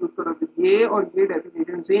डेफिनेशन यूज करो तो ये और ये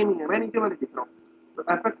डेफिनेशन सेम ही है. मैं नीचे वाले लिख रहा हूँ. तो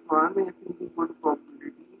fx1 is equal to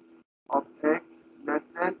probability of x less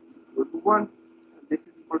than equal to 1. This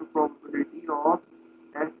is equal to probability of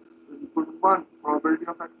x is equal to 1. Probability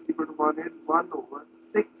of x is equal to 1 is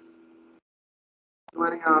 1/6. तो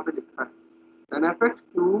मैंने यहाँ पे लिखा है. Then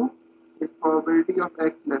fx2 is probability of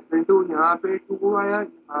x less than 2. यहाँ पे 2 आया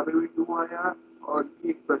यहाँ पे भी 2 आया और ये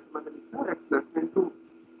एक्सप्रेशन मैंने लिखा है x less than 2.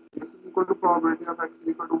 This is equal to probability of x is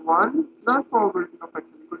equal to 1 plus probability of x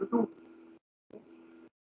is equal to 2.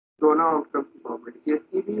 दोनों आउटकम की प्रोबेबिलिटी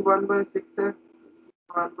इसकी भी 1/6 है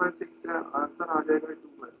 1/6 है. आंसर आ जाएगा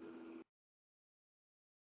 2/6.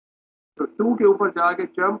 तो 2 के ऊपर जाके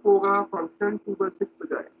जंप होगा, फंक्शन 2/6 पे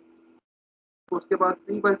जाएगा, तो उसके बाद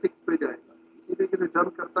 3/6 पे जाएगा, इसी तरीके से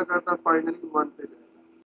जंप करता करता फाइनली 1 पे जाएगा।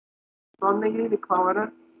 तो हमने यही लिखा हुआ ना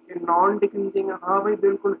कि नॉन डिक्रीजिंग है। हाँ भाई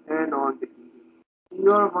बिल्कुल है नॉन डिक्रीजिंग।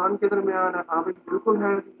 0 और 1 के दरमियान है। हाँ भाई बिल्कुल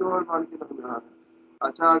है 0 और 1 के दरमियान है।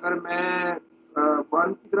 अच्छा, अगर मैं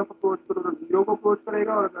 1 की तरफ अप्रोच करूँ तो 0 को अप्रोच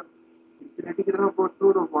करेगा, और अगर इंफिनिटी की तरफ अप्रोच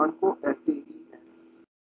करूँ तो 1 को ऐसे ही है।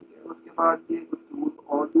 ठीक है, उसके बाद ये कुछ रूल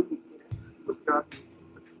और भी लिखे हैं, कुछ क्या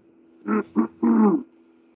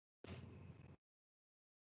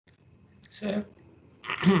सर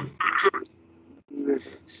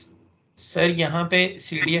सर यहाँ पे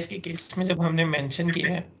CDF के केस में जब हमने मेंशन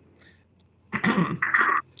किया है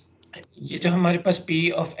ये जो हमारे पास P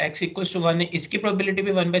of x equals to 1 है, इसकी प्रोबेबिलिटी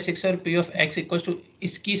भी 1/6 है, और P of x equals to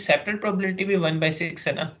इसकी सेपरेट प्रोबेबिलिटी भी 1/6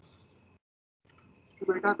 है ना?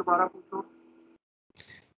 बेटा दोबारा पूछो।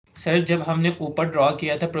 सर जब हमने ऊपर ड्रॉ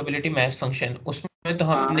किया था प्रोबेबिलिटी मैथ फंक्शन, उसमें तो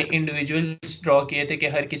हमने इंडिविजुअल्स ड्रॉ किए थे कि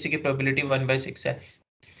हर किसी की प्रोबेबिलिटी 1/6 है।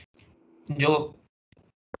 जो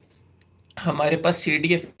हमारे पास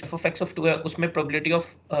CDF f of x of 2 है, उसमें प्रोबेबिलिटी ऑफ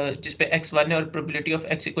जिसपे x 1 है और probability of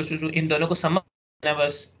x equals to 2, इन दोनों को सम करना है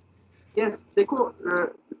बस। यस, देखो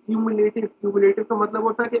क्यूमुलेटिव का मतलब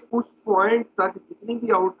होता है कि उस पॉइंट तक जितनी भी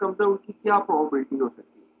आउटकम्स है उसकी क्या प्रोबेबिलिटी हो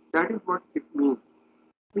सकती है। That is what it means.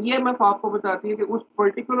 PMF आपको बताती है कि उस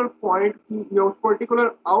पर्टिकुलर पॉइंट की या उस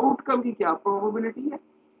पर्टिकुलर आउटकम की क्या प्रोबेबिलिटी है।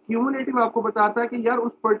 क्यूमुलेटिव आपको बताता है कि यार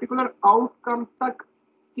उस पर्टिकुलर आउटकम तक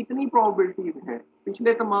कितनी प्रोबेबिलिटीज है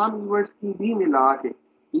पिछले तमाम इवेंट्स की भी मिला के।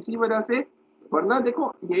 इसी वजह से, वरना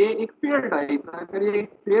देखो ये एक फेयर डाइस है, अगर ये एक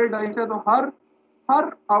फेयर डाइस है तो हर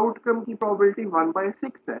आउटकम की प्रोबेबिलिटी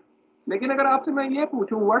 1/6 है। लेकिन अगर आपसे मैं ये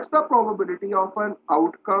पूछूं what's the probability of an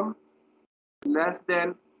outcome less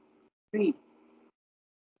than 3,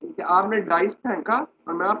 ठीक है, आपने डाइस फेंका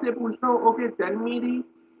और मैं आपसे पूछ रहा हूँ okay tell me the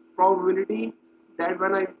probability that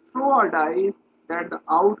when I throw a dice that the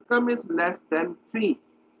outcome is less than 3।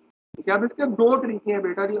 ठीक है, अब इसके दो तरीके हैं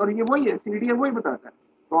बेटा जी, और ये वही है, CDF वही बताता है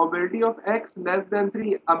probability of x less than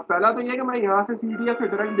 3। अब पहला तो ये कि मैं यहाँ से CDF से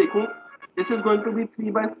डायरेक्ट देखूँ, this is going to be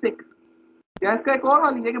 3/6। या इसका एक और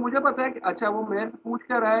वाली है कि मुझे पता है कि अच्छा वो मैं पूछ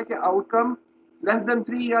कर रहा है कि आउटकम लेस देन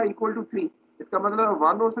 3 या इक्वल टू 3, इसका मतलब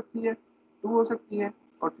 1 हो सकती है, 2 हो सकती है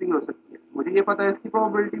और 3 हो सकती है। मुझे ये पता है इसकी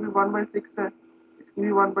प्रोबेबिलिटी भी 1/6 है, इसकी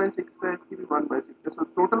भी 1/6 है, इसकी भी 1/6 है। सो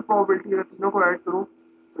टोटल प्रोबेबिलिटी अगर तीनों को ऐड करूँ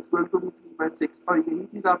तो इक्वल टू बी 3/6। और यही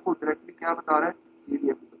चीज़ आपको डायरेक्टली क्या बता रहा है,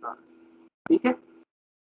 CDF बता रहा है। ठीक है,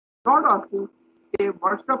 not asking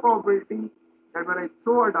what's the probability that when I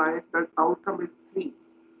throw a dice that outcome is 3।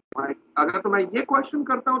 अगर तो मैं ये क्वेश्चन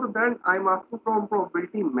करता हूँ तो then I am asking from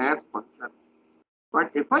probability math function.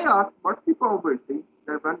 But if I ask what's the probability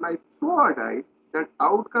that when I throw a dice that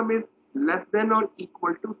outcome is less than और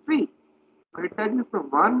equal to 3, तो it tells you from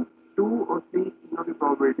 1, 2 और 3 तीनों की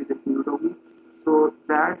probability include होगी। So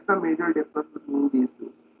that's the major difference between these two.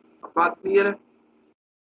 अब बात clear है?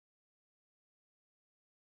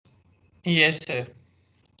 Yes sir.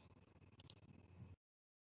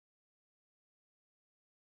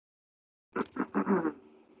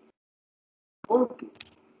 Okay,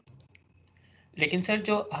 लेकिन सर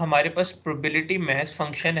जो हमारे पास प्रोबेबिलिटी मैथ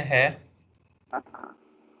फंक्शन है,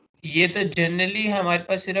 ये तो जनरली हमारे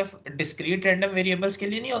पास सिर्फ डिस्क्रीट रैंडम वेरिएबल्स के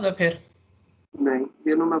लिए नहीं होगा फिर? नहीं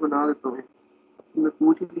ये लो मैं बना देता हूँ, तुमने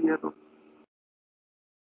पूछ ही लिया तो।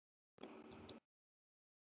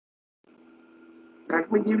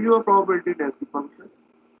 Let me give you a probability density function।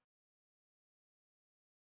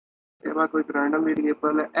 मेरे पास कोई रैंडम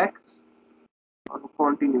वेरिएबल है x और वो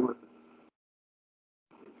कॉन्टिन्यूअस है।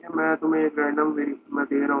 ठीक है, मैं तुम्हें एक रैंडम मैं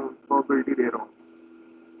दे रहा हूँ, प्रोबेबिलिटी दे रहा हूँ,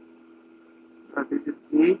 this is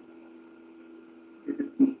a, this is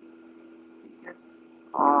b। ठीक है,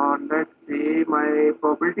 और let's say my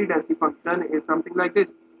probability density function is something like this.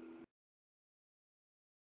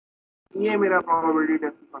 ये मेरा प्रोबेबिलिटी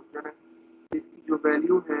डेंसिटी फंक्शन है, इसकी जो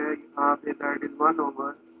वैल्यू है यहाँ पे that is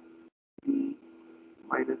 1/b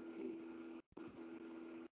minus a।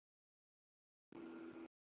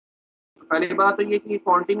 पहली बात तो ये कि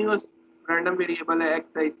कॉन्टिन्यूअस रैंडम वेरिएबल है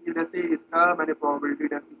x है, इसकी वजह से इसका मैंने प्रोबेबिलिटी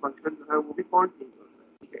डेंसिटी फंक्शन जो है वो भी कॉन्टिन्यूअस है।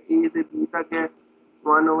 ठीक है, a से b तक है,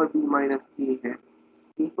 1/b माइनस a है।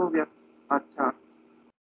 ठीक हो गया। अच्छा,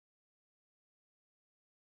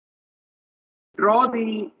 draw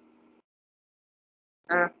the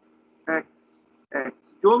F x x,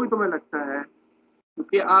 जो भी तुम्हें लगता है,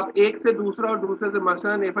 क्योंकि आप एक से दूसरा और दूसरे से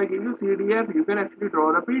मसलन if I give you CDF you can actually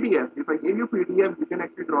draw the PDF, if I give you PDF you can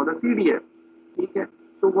actually draw the CDF। ठीक है,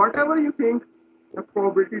 so whatever you think the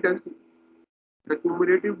probability density, the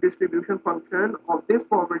cumulative distribution function of this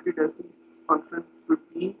probability density function should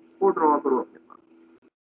be, वो draw करो अपने पास।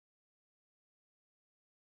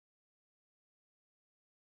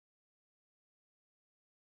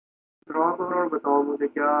 Draw करो और बताओ मुझे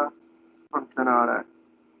क्या फंक्शन आ रहा है।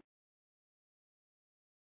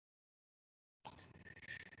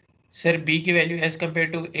 सर बी की वैल्यू एज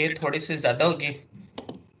कम्पेयर टू ए थोड़ी सी ज्यादा होगी।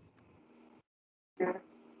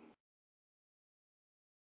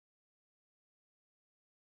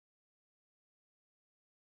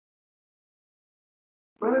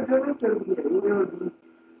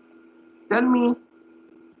 टेल मी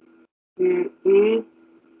कि ए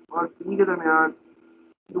और बी के दरमियान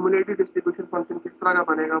क्यूमुलेटिव डिस्ट्रीब्यूशन फंक्शन किस तरह का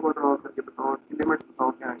बनेगा वो ड्रॉ करके बताओ, लिमिट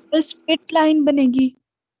बताओ क्या है। सर स्ट्रेट लाइन बनेगी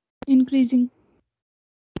इंक्रीजिंग।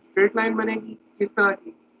 स्ट्रेट लाइन बनेगी किस तरह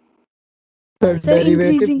की? Sir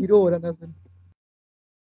derivative increasing. 0 हो रहा ना सर।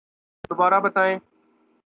 दोबारा बताएं।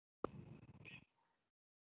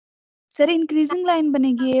 सर इंक्रीजिंग लाइन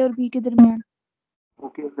बनेगी ए और बी के दरमियान।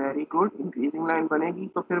 Okay very good, increasing line बनेगी।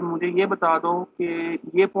 तो फिर मुझे ये बता दो कि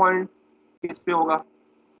ये पॉइंट किस पे होगा।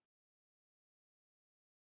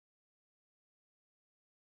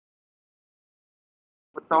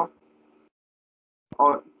 बताओ।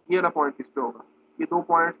 और ये वाला पॉइंट किस पे होगा? ये दो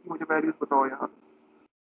पॉइंट्स की मुझे वैल्यूज बताओ यहाँ।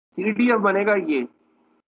 सी डी एफ बनेगा ये।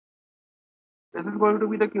 This is going to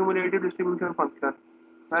be the cumulative distribution function.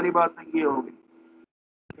 पहली बात तो ये होगी,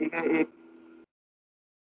 ठीक है, एक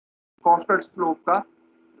कांस्टेंट स्लोप का,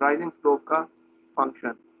 राइजिंग स्लोप का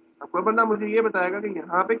फंक्शन। अब कोई बंदा मुझे ये बताएगा कि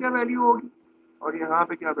यहाँ पे क्या वैल्यू होगी और यहाँ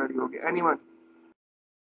पे क्या वैल्यू होगी। एनीवन?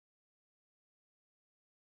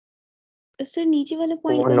 सर नीचे वाला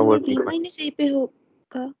पॉइंट 1 बराबर over बी p। माइनस ए पे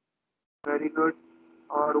होगा। Very good.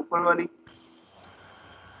 और ऊपर वाली?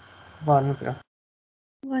 1 पे।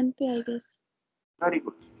 1 पे आई गेस। Very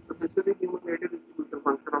good. तो this is the cumulative distribution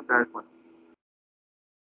function of that one.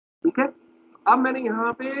 ठीक है। अब मैंने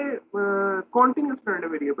यहाँ पे कॉन्टिन्यूस रैंडम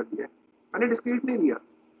वेरिएबल दिया है, मैंने डिस्क्रीट नहीं दिया।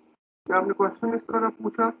 क्या आपने क्वेश्चन इस तरह का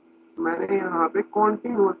पूछा, मैंने यहाँ पे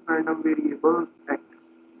कॉन्टिन्यूस रैंडम वेरिएबल एक्स।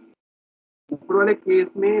 ऊपर वाले केस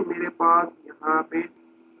में मेरे पास यहाँ पे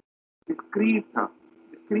डिस्क्रीट था,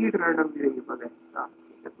 डिस्क्रीट रैंडम वेरिएबल एक्स था।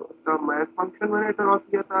 ठीक है, तो उसका मैथ फंक्शन मैंने ड्रॉ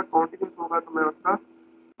किया था। कॉन्टिन्यूस होगा तो मैं उसका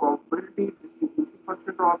कॉम्पिटिटिव डिस्ट्रीब्यूशन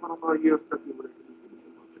फंक्शन ड्रॉ करूंगा और ये उसका क्यूमुलेटिव डिस्ट्रीब्यूशन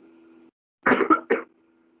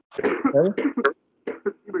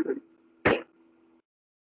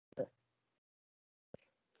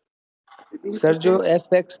सर जो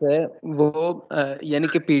एफ एक्स है वो यानी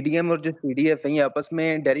कि पीडीएम और जो पीडीएफ है ये आपस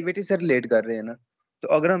में डेरिवेटिव से रिलेट कर रहे हैं ना, तो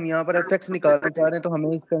अगर हम यहाँ पर एफ एक्स निकालना चाह रहे हैं तो हमें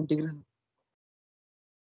इसका इंटीग्रल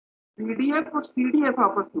पीडीएफ और सीडीएफ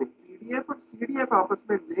आपस में, पीडीएफ और सीडीएफ आपस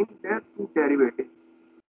में लिंक्ड है थ्रू डेरिवेटिव।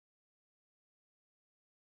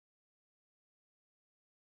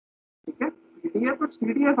 ठीक है, पीडीएफ और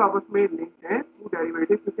सीडीएफ आपस में लिंक्ड है थ्रू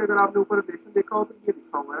डेरिवेटिव, क्योंकि अगर आपने ऊपर रिलेशन देखा हो तो ये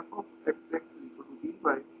लिखा हुआ है of x x equal to D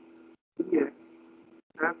bye D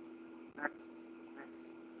x F x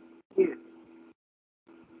ये।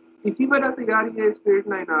 इसी वजह से यार ये स्ट्रेट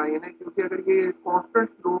लाइन आ रही है ना, क्योंकि अगर ये कांस्टेंट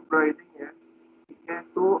स्लोप राइजिंग है, ठीक है,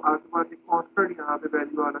 तो आपके पास एक कांस्टेंट यहाँ पे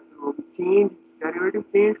वैल्यू आना शुरू होगी। चेंज, डेरिवेटिव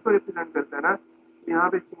चेंज को रिप्रेजेंट करता है ना, तो यहाँ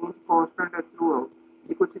पे चेंज कांस्टेंट है थ्रू आउट।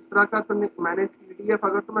 ये कुछ इस तरह का, तो मैंने सीडीएफ,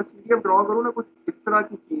 अगर तो मैं सीडीएफ ड्रॉ करूँ ना कुछ इस तरह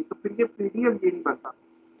की चीज, तो फिर ये पीडीएफ ये नहीं बनता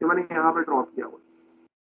जो मैंने यहाँ पे ड्रॉ किया हुआ।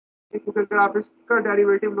 क्योंकि अगर आप इसका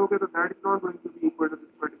डेरिवेटिव लोगे तो that is not going to be equal to this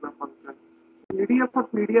particular function. PDF और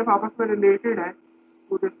पीडीएफ आपस में रिलेटेड है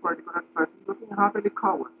टू दिस पर्टिकुलर एक्सप्रेशन, जो कि यहाँ पे लिखा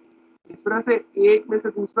हुआ है। इस तरह से एक में से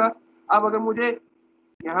दूसरा, अब अगर मुझे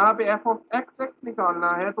यहाँ पे एफ ऑफ एक्स एक्स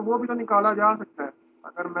निकालना है तो वो भी तो निकाला जा सकता है।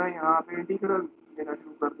 अगर मैं यहाँ पे इंटीग्रल लेना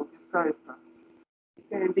शुरू कर दूँ इसका इसका,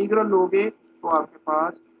 ठीक है, इंटीग्रल लोगे तो आपके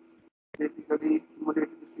पास बेसिकली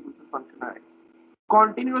क्यूमुलेटिव डिस्ट्रीब्यूशन फंक्शन आएगा।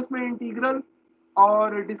 कॉन्टिन्यूअस में इंटीग्रल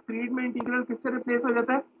और डिस्क्रीट में इंटीग्रल किससे रिप्लेस हो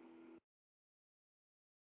जाता है?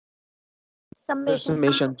 समेशन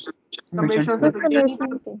समेशन से। तो ये नहीं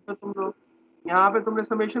करते तुम लोग, यहाँ पे तुमने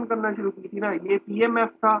समेशन करना शुरू की थी ना, ये पीएमएफ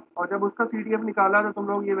था और जब उसका सीडीएफ निकाला तो तुम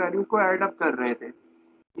लोग ये वैल्यूज को ऐड अप कर रहे थे।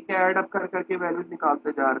 ठीक है, ऐड अप कर करके वैल्यूज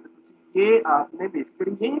निकालते जा रहे थे। तो ये आपने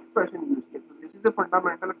बेसिकली ये एक्सप्रेशन यूज किया, तो this is the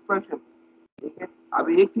fundamental expression. ठीक है, अब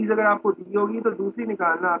एक चीज अगर आपको दी होगी तो दूसरी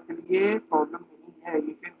निकालना आपके लिए प्रॉब्लम नहीं है।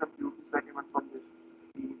 You can compute the second one from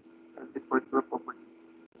this particular property.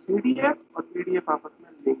 CDF और पीडीएफ आपस में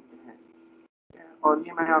लिंक्ड है, और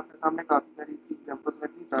ये मैंने आपके सामने काफी सारी एग्जांपल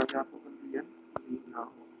रखी ताकि आपको कंफ्यूजन ना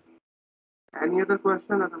हो। Any other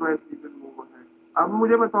question, otherwise we will move ahead. अब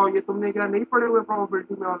मुझे बताओ, ये तुमने क्या नहीं पढ़े हुए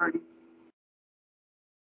प्रोबेबिलिटी में ऑलरेडी?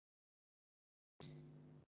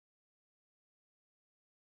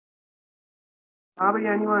 हाँ भाई,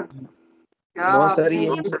 एनीवन, क्या नो सर आपने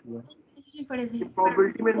ये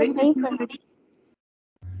प्रोबेबिलिटी में नहीं देखी?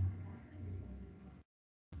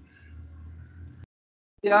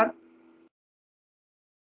 यार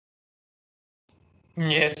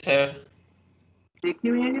यस सर। देखी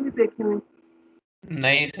हुई है कि नहीं देखी हुई?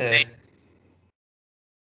 नहीं सर।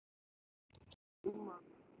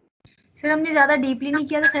 सर हमने ज्यादा डीपली नहीं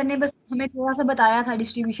किया था, सर ने बस हमें थोड़ा सा बताया था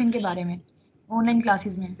डिस्ट्रीब्यूशन के बारे में ऑनलाइन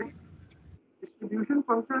क्लासेस में। Distribution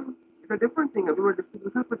function is a different thing. अभी मैं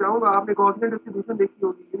डिस्ट्रीब्यूशन पे जाऊंगा, आपने गॉसियन डिस्ट्रीब्यूशन देखी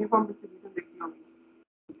होगी, यूनिफॉर्म डिस्ट्रीब्यूशन देखी होगी,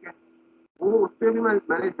 ठीक है? वो उस पर भी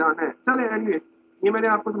मैंने जाना है। चले एनीवे, ये मैंने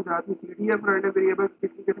आपको समझा दी। सीडीएफ रैंडम वेरिएबल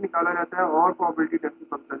किस तरीके से निकाला जाता है और प्रोबेबिलिटी टेस्ट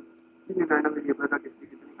फंक्शन किसी रैंडम वेरिएबल का किस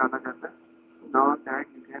तरीके से निकाला जाता है। Now that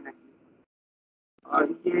you can actually, और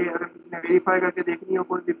ये अगर किसी ने वेरीफाई करके देखनी हो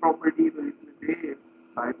कोई भी प्रॉपर्टी तो इसमें से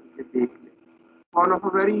फाइल से देख ले। One of a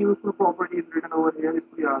very useful property is written over here,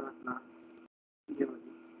 इसको याद रखना। ये वाली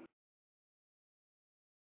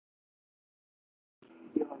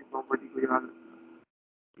प्रॉपर्टी को याद रखना,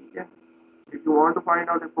 ठीक है? If you want to find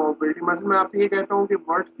out the probability, मतलब मैं आपसे ये कहता हूँ कि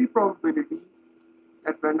what's the probability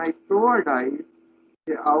that when I throw a dice,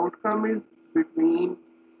 the outcome is between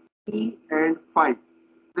 3 and 5.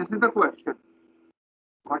 This is the question.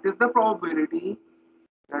 What is the probability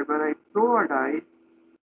that when I throw a dice,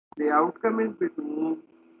 the outcome is between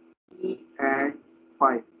 3 and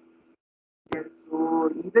 5? Yes, so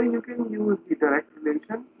either you can use the direct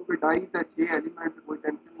relation, तो फिर dice है 6 element, कोई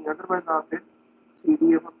tension नहीं, otherwise आप फिर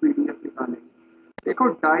CDF और PDF निकालेंगे। देखो,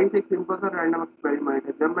 डाइस एक सिंपल सा रैंडम एक्सपेरिमेंट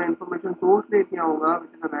है। जब मैं इंफॉर्मेशन सोर्स लेके आऊंगा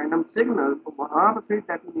विच इज रैंडम सिग्नल, तो वहां पर फिर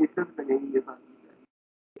डेफिनेशन लगेंगी ये सारी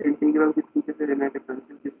चीजें। इंटीग्रल किस तरीके से लेना है,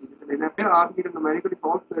 डिफरेंशियल किस तरीके से लेना है, फिर आप ये न्यूमेरिकली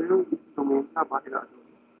सॉल्व कर रहे हो, इस डोमेन से आप बाहर आ जाओगे।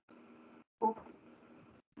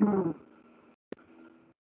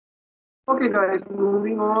 Okay guys,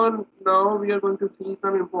 moving on. Now we are going to see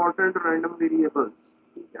some important random variables.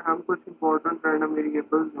 ठीक है, हम कुछ important random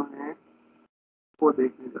variables जो हैं वो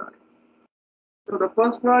देखने जा रहे हैं। So the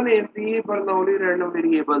first one is the Bernoulli random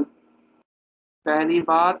variable. पहली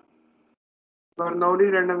बात, Bernoulli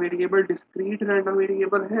random variable discrete random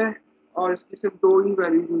variable है और इसकी सिर्फ दो ही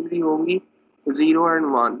वैल्यू यूजली होंगी, 0 and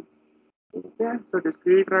 1। ठीक है, so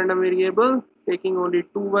discrete random variable taking only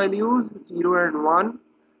two values, 0 and 1।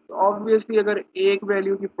 तो ऑब्वियसली अगर एक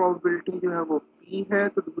वैल्यू की प्रोबेबिलिटी जो है वो p है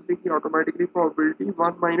तो दूसरे की ऑटोमेटिकली प्रोबेबिलिटी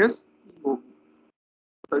 1 माइनस p होगी।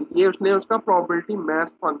 तो ये उसने उसका प्रोबेबिलिटी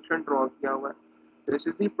मैथ फंक्शन ड्रॉ किया हुआ है। This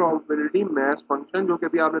is the probability math function जो कि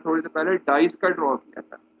अभी आपने थोड़ी देर पहले डाइस का ड्रॉ किया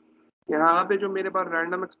था। यहाँ पे जो मेरे पास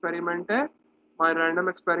रैंडम एक्सपेरिमेंट है, my random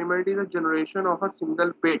experiment is a generation of a single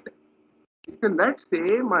bit. ठीक है, let's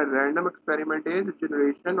say my random experiment is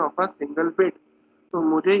generation of a single bit. तो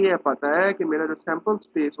मुझे ये पता है कि मेरा जो सैंपल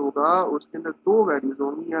स्पेस होगा उसके अंदर दो वैल्यूज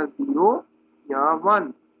होंगी, या 0 या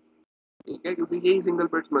 1। ठीक है, क्योंकि यही सिंगल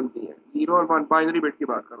बिट्स बनती है, 0 और 1, बाइनरी बिट की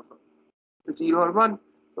बात करो तो 0 और 1।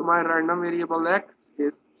 तो my random variable x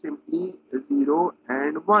is simply 0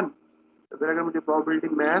 and 1। तो फिर अगर मुझे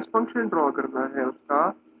प्रोबेबिलिटी मैथ फंक्शन ड्रॉ करना है उसका,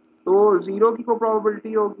 तो 0 की को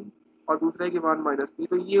प्रोबेबिलिटी होगी और दूसरे की 1 माइनस पी।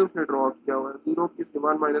 तो ये उसने ड्रॉ किया हुआ है, 0 की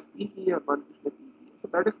 1 माइनस पी की है, 1 की उसने पी की है।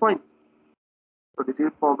 तो दैट इज फाइन। तो this is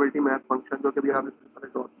probability math function जो कि अभी आपने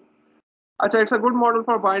ड्रॉ किया। अच्छा, it's a good model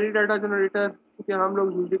for binary data generator, क्योंकि हम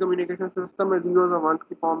लोग यूजली कम्युनिकेशन सिस्टम में जीरोस और वंस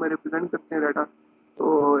की फॉर्म में रिप्रेजेंट करते हैं डाटा,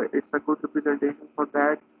 तो it's a good representation for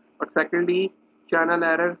that. और सेकेंडली, चैनल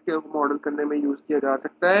एरर्स के मॉडल करने में यूज किया जा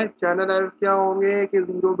सकता है। चैनल एरर्स क्या होंगे कि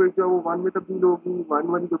 0 बिट जो वो 1 में तब्दील होगी, 1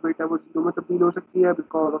 वाली जो बिट है वो 0 में तब्दील हो सकती है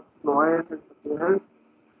because of noise and something else.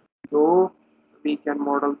 So we can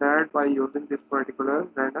model that by using this particular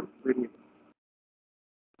random variable.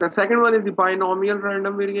 The second one is the binomial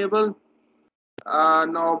random variable.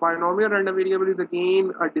 Now binomial random variable is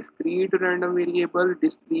again a discrete random variable.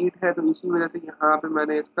 Discrete है तो इसी वजह से यहाँ पे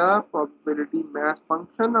मैंने इसका probability mass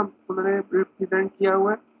function हमने represent किया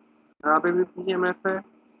हुआ है। यहाँ पे भी PMF है,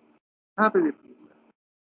 यहाँ पे भी PMF।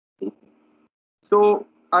 ठीक है, तो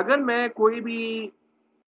अगर मैं कोई भी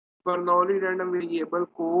Bernoulli random variable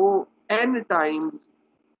को n times,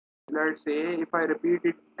 let's say if I repeat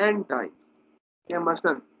it n times, या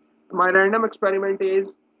मसलन my random experiment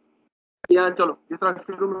is, या चलो जिस तरह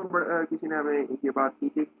शुरू में किसी ने हमें ये बात की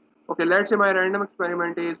थी, okay let's say my random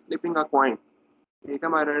experiment is flipping a coin. ठीक है,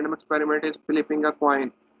 my random experiment is flipping a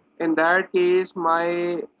coin. In that case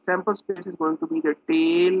my sample space is going to be the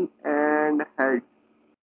tell and head.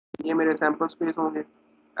 ये मेरे sample space होंगे।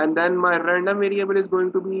 And then my random variable is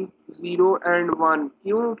going to be 0 and 1।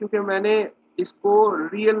 क्यों? क्योंकि मैंने इसको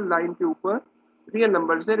real line के ऊपर real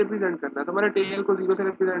number से रिप्रेजेंट करना है। तो मैंने टेल को 0 से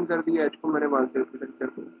रिप्रेजेंट कर दिया, एच को मैंने 1 से रिप्रेजेंट कर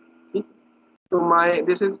दिया। ठीक, so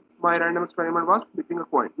this is my random experiment was flipping a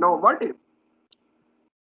coin. Now what if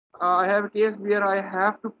I have a case where I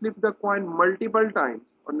have to flip the coin multiple times,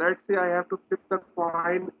 or let's say I have to flip the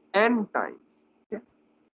coin n times. Okay?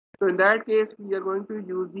 So in that case, we are going to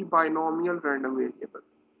use the binomial random variable.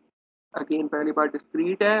 Again, पहली बार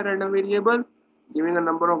discrete है random variable, giving a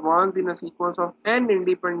number of ones in a sequence of n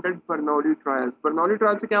independent Bernoulli trials. Bernoulli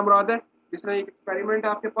trial से क्या मुराद है? जिस तरह एक experiment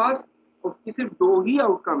है आपके पास, उसकी सिर्फ 2 ही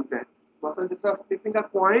outcomes हैं. मसलन जिस तरह flipping a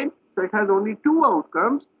coin, so it has only 2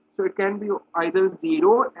 outcomes, so it can be either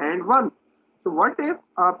 0 and 1. So what if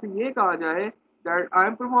आपसे ये कहा जाए that I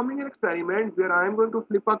am performing an experiment where I am going to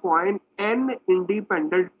flip a coin n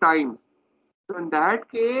independent times. So in that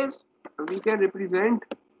case, we can represent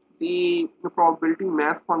the probability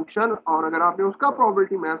mass function, और अगर आपने उसका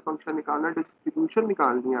probability mass function निकालना, distribution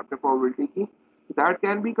निकालनी है आपके probability की, that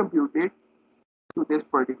can be computed to this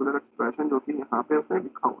particular expression जो कि यहाँ पे उसने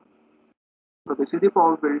लिखा हुआ है. So this is the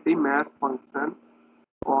probability mass function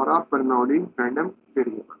for a Bernoulli random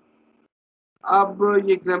variable. अब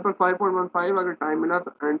ये एग्जांपल 5.15 अगर टाइम मिला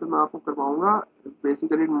तो एंड में आपको करवाऊंगा.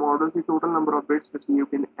 बेसिकली मॉडल की total number of bits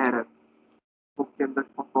received in error book के अंदर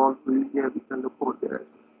सॉल्व हुई है, अभी तक खोल दे रहे हैं.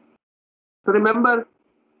 तो रिमेंबर,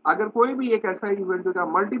 अगर कोई भी एक ऐसा इवेंट जो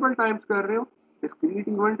आप मल्टीपल टाइम्स कर रहे हो, डिस्क्रीट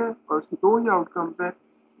इवेंट है और उसकी 2 ही आउटकम्स है,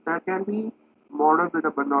 that can be model with a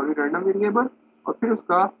Bernoulli random variable, और फिर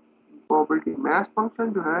उसका प्रोबेबिलिटी मास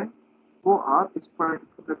फंक्शन जो है वो आप इस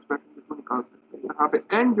पर्टिकुलर एक्सप्रेशन को निकाल सकते हैं. यहाँ पे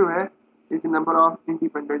n जो है is the number of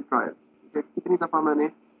independent trials. कितनी दफा मैंने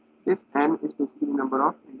this n is basically number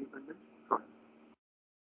of independent trials.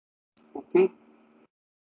 Okay.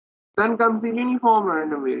 Then comes the uniform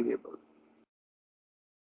random variable.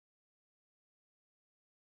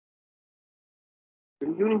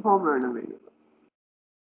 The uniform random variable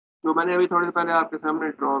जो मैंने अभी थोड़ी देर पहले आपके सामने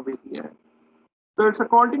ड्रॉ भी किया है. तो it's a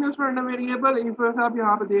continuous random variable. इस वजह से आप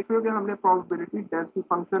यहाँ पे देख रहे हो कि हमने प्रोबेबिलिटी डेंसिटी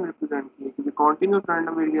फंक्शन रिप्रेजेंट की है, क्योंकि कॉन्टिन्यूस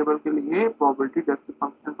रैंडम वेरिएबल के लिए प्रोबेबिलिटी डेंसिटी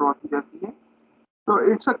फंक्शन ड्रॉ की जाती है. तो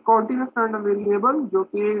it's a continuous random variable जो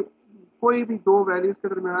कि कोई भी 2 वैल्यूज के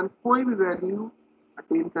दरमियान कोई भी वैल्यू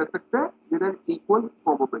अटेन कर सकता है with N equal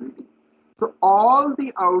probability. So all the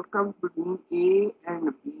outcomes between A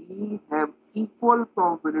and B have equal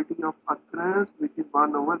probability of occurrence, which is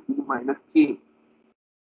 1 over B minus A.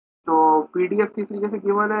 तो PDF किस तरीके से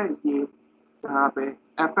गिवन है, ये यहाँ पे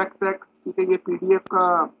fxx, ठीक है, ये PDF का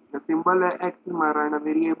सिंबल है, x हमारा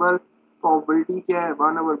वेरिएबल, probability क्या है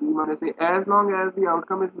 1 over b minus a. As long as the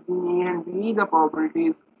outcome is between a and b, the probability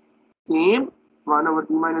is same 1 over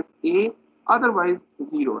b minus a, otherwise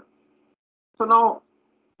 0. So now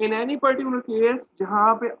in any particular case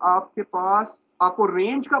जहाँ पे आपके पास आपको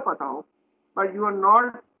range का पता हो, but you are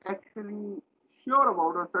not actually sure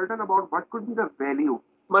about or certain about what could be the value.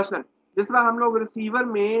 मसलन जिस तरह हम लोग रिसीवर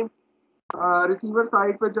में रिसीवर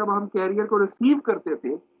साइड पर जब हम कैरियर को रिसीव करते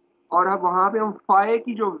थे और अब वहाँ पे हम फाई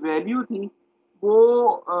की जो वैल्यू थी वो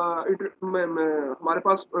हमारे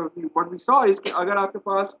पास व्हाट वी सॉ इज कि अगर आपके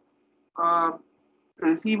पास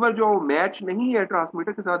रिसीवर जो मैच नहीं है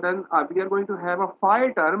ट्रांसमीटर के साथ, then we are going to have a phi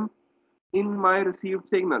term in my received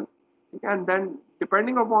signal, and then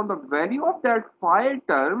depending upon the value of that phi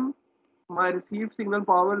term, my received signal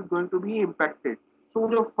power is going to be impacted. So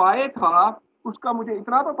जो phi था उसका मुझे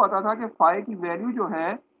इतना तो पता था कि phi की वैल्यू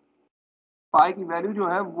जो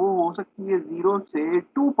है वो हो सकती है 0 से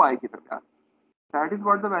 2 पाई के दरमियान. That is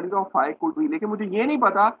what the value of phi could be. लेकिन मुझे ये नहीं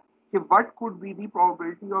पता कि what could be the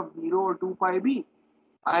probability of 0 or 2 pi be.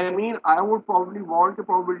 I mean, I would probably want the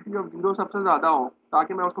probability of 0 सबसे ज़्यादा हो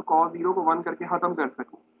ताकि मैं उसको cos 0 को 1 करके ख़त्म कर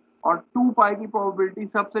सकूं, और 2 पाई की probability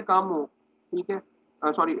सबसे कम हो, ठीक है,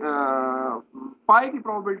 सॉरी पाई की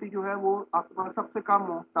probability जो है वो आपके पास सबसे कम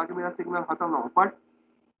हो ताकि मेरा सिग्नल ख़त्म ना हो. But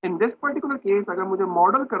in this particular case अगर मुझे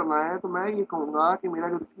मॉडल करना है तो मैं ये कहूँगा कि मेरा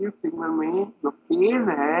जो रिसीव सिग्नल में जो फेज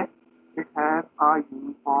है it has a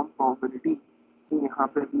uniform probability. यहाँ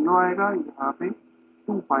पे 0 आएगा, यहाँ पे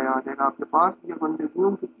 2 पाई आ जाएगा आपके पास. ये वन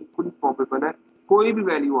रिज्यूम की इक्वली प्रोबेबल है, कोई भी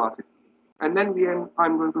वैल्यू आ सकती है. And then I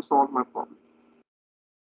am going to solve my problem.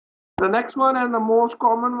 The next one and the most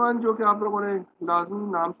common one जो कि आप लोगों ने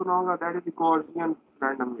लाजमी नाम सुना होगा, that is the Gaussian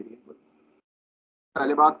random variable.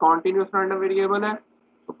 पहले बात कॉन्टिन्यूस रैंडम वेरिएबल है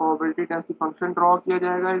तो प्रोबेबिलिटी डेंसिटी फंक्शन ड्रॉ किया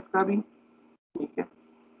जाएगा इसका भी, ठीक है,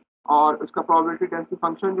 और उसका प्रोबेबिलिटी डेंसिटी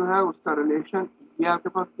फंक्शन जो है उसका रिलेशन ये आपके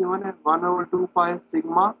पास गिवन है 1 over 2 pi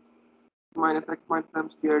sigma minus x minus m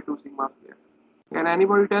square to sigma square. Can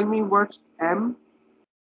anybody tell me what's m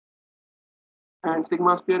and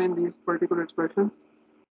sigma square in these particular expressions?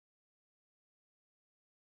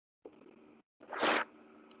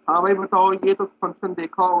 हाँ भाई बताओ, ये तो फंक्शन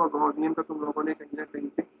देखा होगा गॉसियन का तुम लोगों ने कहीं ना कहीं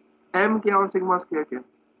पे. m क्या और सिग्मा स्क्वायर क्या?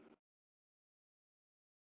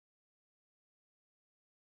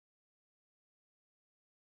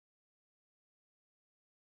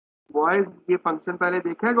 बॉयज ये फंक्शन पहले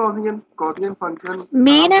देखा है Gaussian function?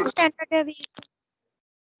 Mean and standard deviation.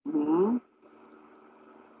 Mean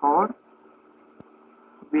और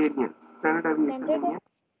वेरिएंस। स्टैंडर्ड डेविएशन स्टैंडर्ड नहीं है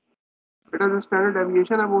बेटा, जो स्टैंडर्ड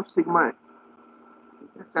डेविएशन है वो सिग्मा है।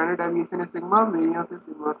 स्टैंडर्ड डेविएशन है सिग्मा, वेरिएंस है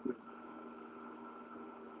सिग्मा स्क्वायर।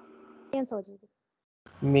 हो जाएगी।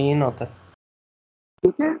 मीन होता है।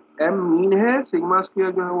 ठीक है, एम मीन है, सिग्मा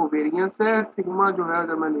स्क्वायर जो है वो वेरिएंस है, सिग्मा जो है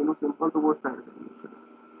अगर मैं ले लूं सिंपल तो वो स्टैंडर्ड डेविएशन है।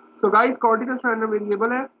 So guys cortical standard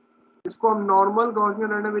variable है, इसको हम नॉर्मल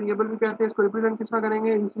गॉसियन रैंडम वेरिएबल भी कहते हैं। इसको रिप्रेजेंट किस तरह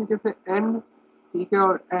करेंगे, इस तरीके से एन, ठीक है,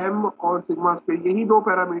 और एम और सिग्मा स्क्वायर, यही दो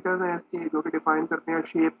पैरामीटर्स हैं इसके जो कि डिफाइन करते हैं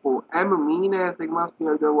शेप को। एम मीन है, सिग्मा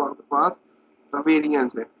स्क्वायर जो है वो आपके पास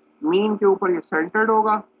वेरिएंस है। मीन के ऊपर ये सेंटर्ड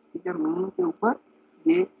होगा, ठीक है, मीन के ऊपर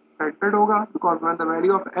ये सेंटर्ड होगा because when the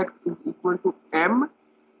value of x is equal to M,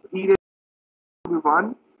 e raised to 1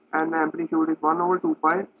 and the amplitude is 1 over 2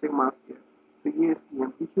 pi sigma square। तो ये इसकी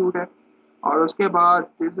एम्पलीट्यूड है। और उसके बाद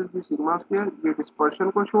this is the sigma square, ये डिस्पर्शन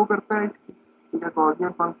को शो करता है इसकी, ठीक है,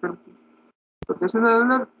 गॉसियन फंक्शन की। तो this is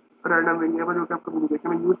another random variable जो कि आप कम्युनिकेशन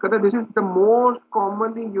में यूज करते हैं। This is the most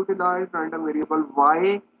commonly utilised random variable.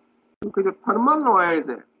 Why? क्योंकि जो थर्मल नॉइज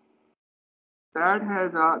है that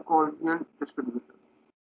has a Gaussian distribution.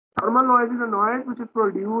 Thermal noise is a noise which is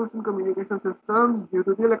produced in communication systems due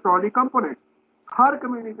to the electronic component। Her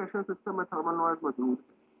communication system में thermal noise मौजूद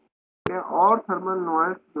है और thermal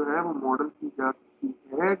noise जो है वो मॉडल की जा सकती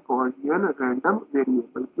है गॉसियन रैंडम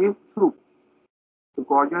वेरिएबल के थ्रू। तो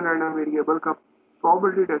गॉसियन रैंडम वेरिएबल का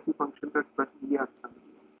प्रोबेबिलिटी डेंसिटी फंक्शन का एक्सप्रेशन दिया था।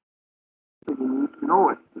 तो you need to know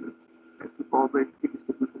actually इसकी प्रोबेबिलिटी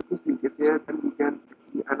डिस्ट्रीब्यूशन किस तरीके से है, then we can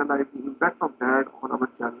analyse the impact of that on our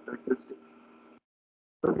channel characteristics.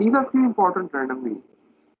 So these are few important random variables।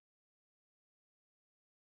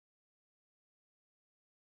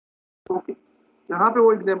 Okay, यहाँ पे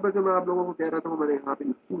वो एग्जांपल जो मैं आप लोगों को कह रहा था वो मैंने यहाँ पे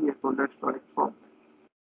लिखी हुई है। So let's start it from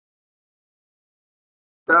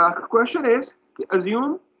the question is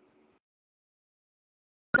assume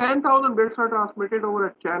 10,000 bits are transmitted over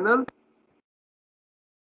a channel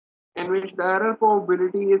in which the error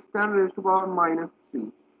probability is 10 raised to power minus 3।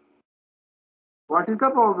 What is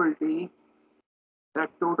the probability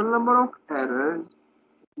that total number of errors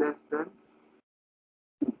is less than?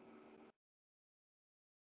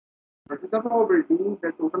 What is the probability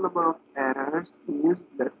that total number of errors is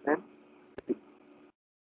less than 3?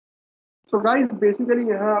 So guys basically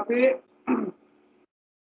यहाँ पे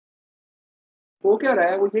वो क्या रहा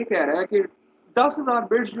है, वो ये कह रहा है कि 10,000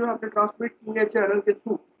 बिट्स जो आपने ट्रांसमिट किए हैं चैनल के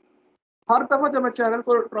थ्रू, हर दफा जब मैं चैनल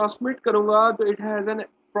को ट्रांसमिट करूंगा तो इट हैज एन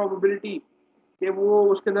प्रोबेबिलिटी कि वो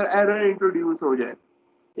उसके अंदर एरर इंट्रोड्यूस हो जाए।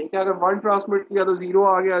 ठीक है, अगर 1 ट्रांसमिट किया तो 0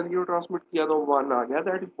 आ गया, 0 ट्रांसमिट किया तो 1 आ गया,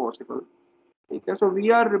 दैट इज पॉसिबल। ठीक है, so we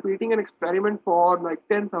are repeating an experiment for like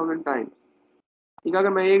 10,000 times. ठीक है, अगर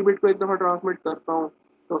मैं एक बिट को एक दफा ट्रांसमिट करता हूँ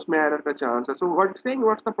तो उसमें एरर का चांस है। So what saying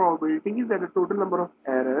what's the probability that the total number of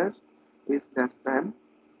errors is less than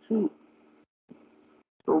 3।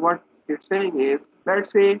 So what it's saying is,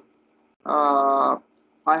 let's say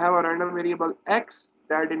I have a random variable x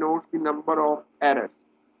that denotes the number of errors।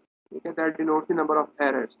 Okay, that denotes the number of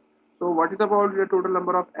errors। So what is the probability the total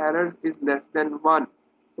number of errors is less than 1?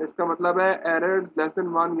 तो इसका मतलब है errors less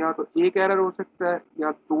than 1 या तो एक error हो सकता है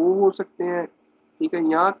या दो हो सकते हैं, ठीक है,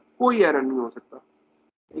 या कोई एरर नहीं हो सकता।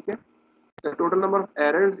 ठीक है, the total number of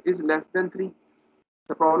errors is less than 3।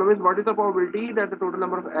 The problem is what is the probability that the total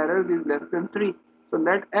number of errors is less than 3? So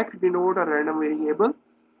let x denote a random variable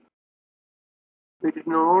which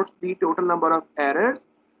denotes the total number of errors.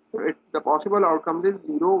 So the possible outcomes is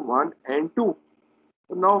 0, 1 and 2।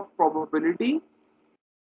 So now probability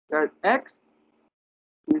that x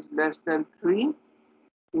is less than 3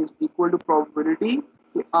 is equal to probability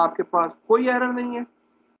कि आपके पास कोई error नहीं है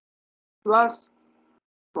plus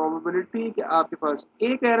probability कि आपके पास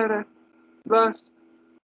एक error है plus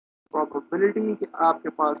probability कि आपके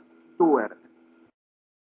पास दो एरर है।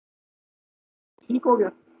 ठीक हो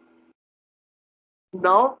गया।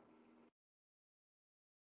 Now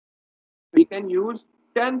we can use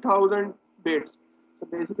 10,000 bits। So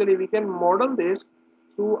basically we can model this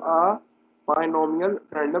through a binomial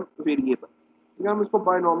random variable। ठीक है, हम इसको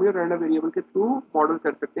binomial random variable के थ्रू मॉडल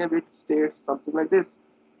कर सकते हैं which states something like this,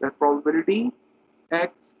 that probability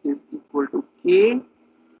x is equal to k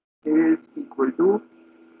is equal to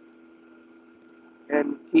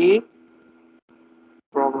nk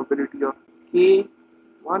probability of k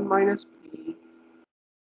 1 minus p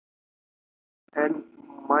and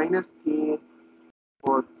minus k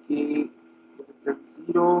for k less than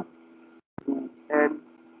 0 to n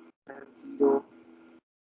and 0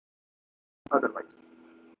 otherwise।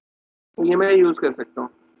 तो ये मैं use कर सकता हूँ।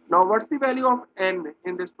 Now what's the value of n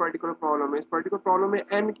in this particular problem? इस particular problem में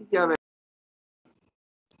n की क्या value?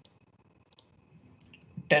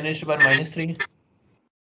 10 raised to power minus 3.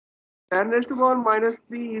 10 raised to power minus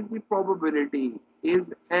 3 is the probability.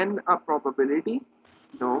 Is n a probability?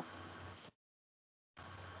 No.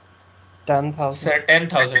 10,000. Sir,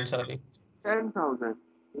 10,000, sorry. 10,000.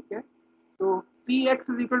 ठीक है, तो px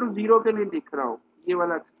is equal to 0 के लिए लिख रहा हूँ ये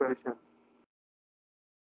वाला expression.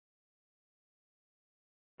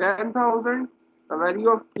 10,000, the value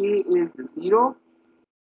of k is 0.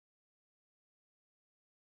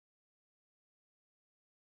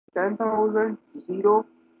 Ten thousand, 0,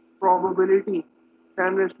 probability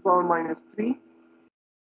 10 raised to power minus 3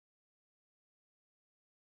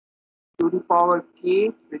 to the power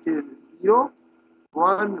k, which is 0,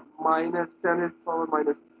 1 minus 10 raised to power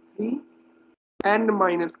minus 3, n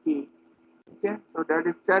minus k. Okay, so that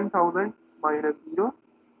is 10,000 minus 0.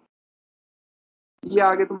 ये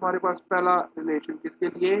आगे तुम्हारे पास पहला relation किसके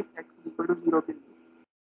लिए, x equal to 0 के लिए.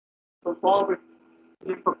 तो solve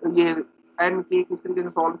ये n k किस तरीके से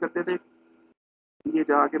सॉल्व करते थे, ये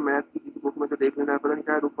जाके मैथ की किसी बुक में तो देख लेना है, पता नहीं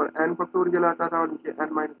शायद ऊपर n फैक्टोरियल आता था और नीचे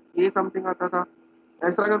n माइनस k समथिंग आता था,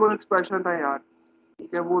 ऐसा का कोई एक्सप्रेशन था यार.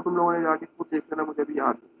 ठीक है, वो तुम लोगों ने जाके खुद देख लेना, मुझे भी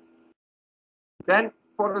याद नहीं. Then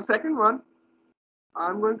for the second one I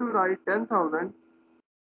am going to right 10,000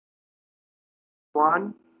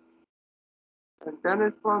 1 and 10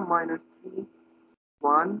 raised to power minus 3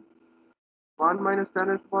 1 1 minus 10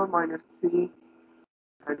 raised to power minus 3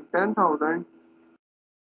 and 10,000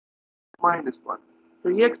 minus 1. तो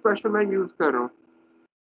ये एक्सप्रेशन मैं यूज कर रहा हूँ,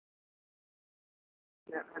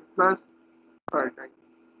 and plus third time.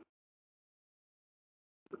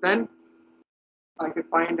 So then I can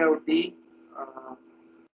find out the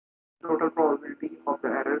total probability of the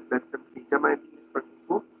error less than 3. जब मैं इस expression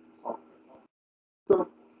को solve करता हूँ, तो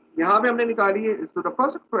यहाँ पे हमने निकाली है. So the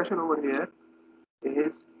first expression over here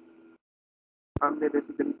is, हमने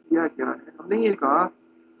बेसिकली किया क्या है, हमने ये कहा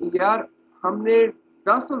कि यार हमने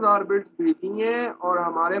 10,000 बिट्स भेजी हैं और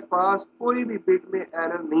हमारे पास कोई भी बिट में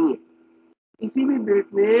एरर नहीं है, किसी भी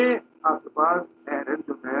बिट में आपके पास एरर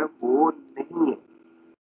जो है वो नहीं है.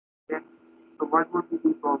 So what would be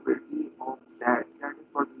the probability of that? That is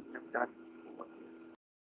what we have done over here.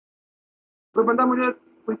 तो बंदा मुझे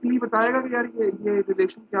क्विकली बताएगा कि यार ये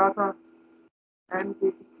रिलेशन क्या था, एन के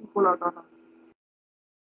किसकी को लाता था,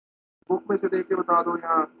 बुक में से देख के बता दो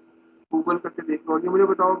या गूगल करके देख लो, ये मुझे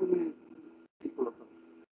बताओ कि ये ठीक होगा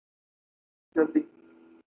जल्दी.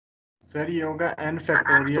 सर ये होगा n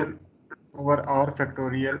factorial over r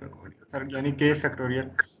factorial, sir यानी k factorial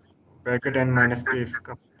bracket n minus k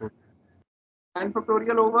का factorial. N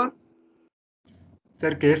factorial over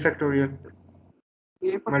sir k factorial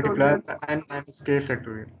A multiply factorial. n minus k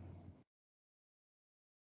factorial.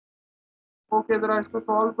 Okay, जरा इसको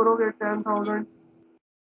सॉल्व करोगे 10,000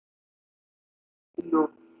 0,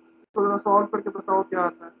 तो जरा सॉल्व करके बताओ क्या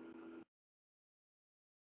आता है.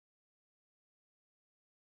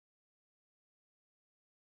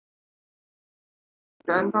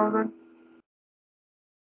 Ten thousand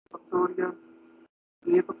factorial,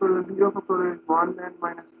 A factorial 0 factorial 1 and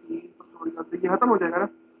minus A factorial, तो ये खत्म हो जाएगा ना,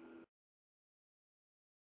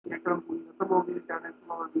 ये टर्म पूरी खत्म होगी. 10 x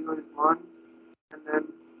power 0 is 1 and then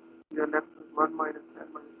you are left with 1 minus 10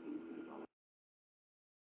 minus e to the power.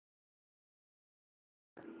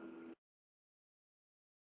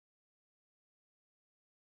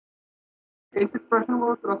 इस एक्सप्रेशन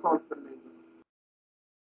को थोड़ा सॉल्व कर लेंगे,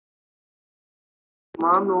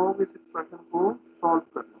 तमाम लोगों को इस एक्सप्रेशन को सॉल्व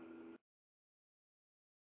करना.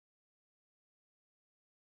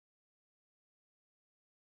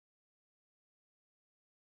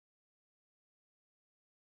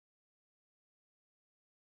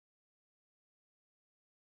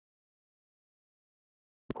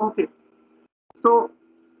 Okay, so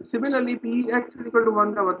similarly px is equal to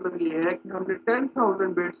 1 का मतलब ये है कि हमने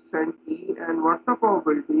 10,000 बिट्स सेंड की एंड व्हाट्स द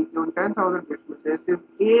प्रोबेबिलिटी कि उन 10,000 बिट्स में से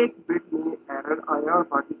सिर्फ एक बिट में एरर आया और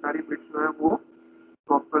बाकी सारी बिट्स जो है वो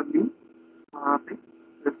प्रॉपरली वहाँ पे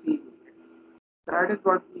रिसीव हुई है. That is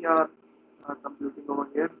what we are computing over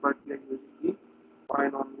here, but we are using the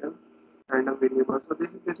binomial random variable. So this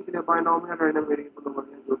is basically a binomial random variable over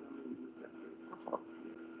here जो हमने use करके इसको solve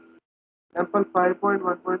किया. Example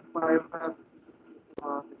 5.1.5 है.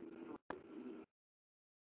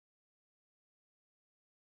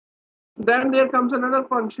 Then there comes another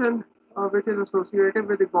function which is associated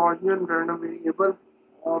with the Gaussian random variable,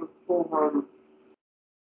 or so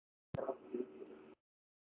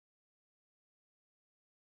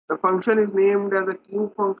the function is named as a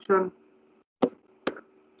Q function.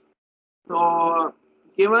 So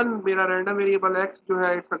given मेरा random variable x जो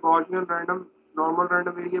है, it's a Gaussian random normal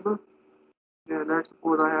random variable. Yeah, let's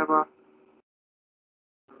suppose I have a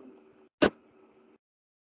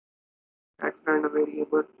x random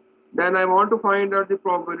variable. Then I want to find out the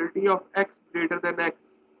probability of x greater than x.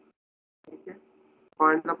 Okay.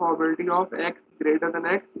 Find the probability of x greater than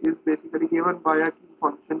x is basically given by a q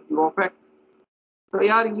function q of x. तो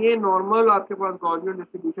यार ये normal आपके पास Gaussian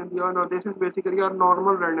distribution दिया और this is basically और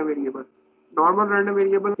normal random variable. Normal random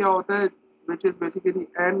variable क्या होता है, विच इज बेसिकली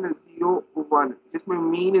n0 1, जिसमें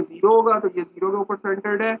मीन 0 होगा तो ये 0 के ऊपर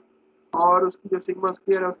सेंटर्ड है और उसकी जो सिग्मा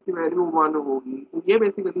स्क्वायर है उसकी वैल्यू 1 होगी. तो ये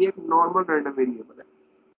बेसिकली एक नॉर्मल रैंडम वेरिएबल है.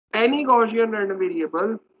 Any Gaussian random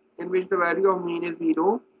variable in which the value of mean is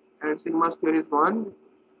 0 and sigma square is 1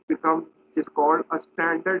 is called a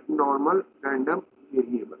standard normal random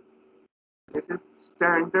variable. This is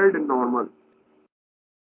standard normal.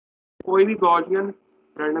 कोई भी Gaussian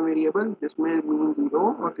random variable जिसमें mean 0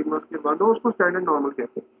 और sigma square 1 हो उसको standard normal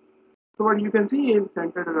कहते हैं. So what you can see is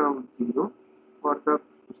centered around 0 और तब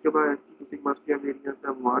उसके बाद सिग्मा स्क्वायर वेरिएंस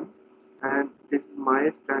है 1 and this is my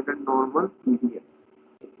standard normal PDF.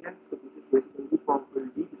 Okay, so this is basically the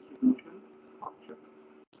probability distribution function.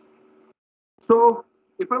 So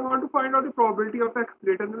if I want to find out the probability of x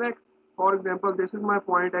greater than x, for example this is my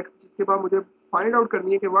point x, जिसके बाद मुझे find out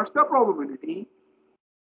करनी है कि what's the probability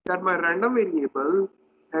that my random variable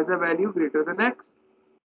has a value greater than x.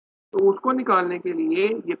 तो उसको निकालने के लिए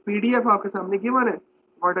ये PDF आपके सामने गिवन है.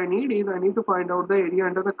 What I need is I need to find out the area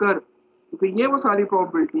under the curve, क्योंकि ये वो सारी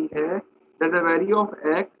probability है that the value of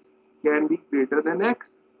x can be greater than x.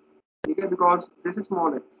 ठीक है, because this is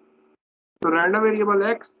small x. So random variable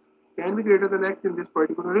x can be greater than x in this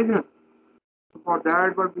particular region. So for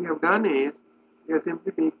that what we have done is we have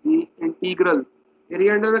simply take the integral.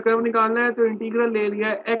 area under the curve निकालना है तो integral ले लिया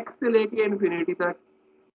है x से लेके infinity तक.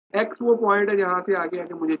 x वो पॉइंट है जहाँ से आगे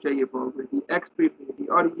आगे मुझे चाहिए प्रोबेबिलिटी x टू इन्फिनिटी,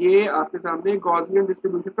 और ये आपके सामने गॉसियन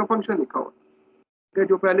डिस्ट्रीब्यूशन का फंक्शन लिखा हुआ है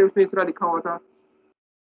जो पहले उसमें इस तरह लिखा हुआ था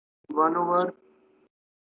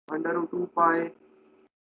 1/√2 pi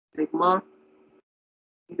sigma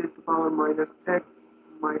e to power minus x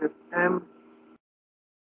minus m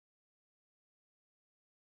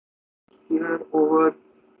here over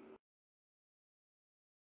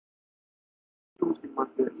 2 sigma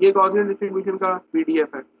square. ये गॉसियन डिस्ट्रीब्यूशन का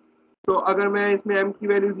PDF है. तो अगर मैं इसमें m की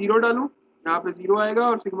वैल्यू 0 डालूं, यहाँ पे 0 आएगा,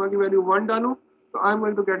 और सिग्मा की वैल्यू 1 डालूं, तो I am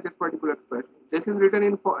going to get this particular expression. This is written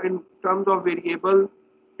in terms of variable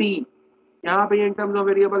t. यहाँ पे in terms of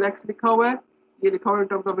variable x लिखा हुआ है, ये लिखा हुआ है in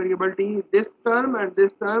terms of variable t. This term and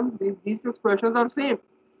this term, these two expressions are same.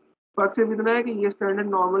 फर्क सिर्फ इतना है कि ये स्टैंडर्ड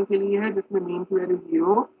नॉर्मल के लिए है जिसमें मीन की वैल्यू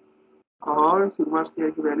 0 और सिग्मा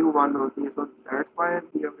स्क्वायर की वैल्यू 1 होती है. So that's why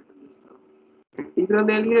we have written this term. Integral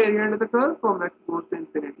ले लिए area under the curve from x goes to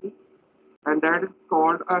infinity, and that is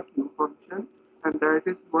called a q function, and that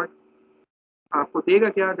is what आपको देगा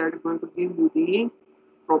क्या, that is going to give you the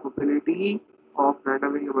probability of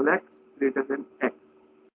random variable x greater than x.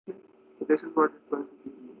 Okay? So this is what is going to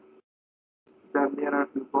give you. Then there are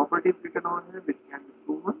few properties written on here which can be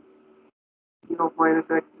proven. Q of minus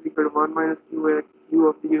x is equal to 1 minus qx, q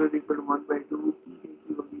of 0 is equal to 1 by 2, q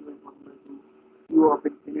of 0 is 1 by 2, q of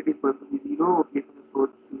infinity is equal to be 0, okay, so this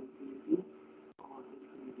goes to infinity, or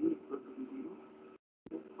infinity is equal to be 0,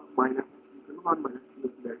 minus x is equal to 1 minus q.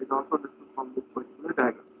 That is also understood from this particular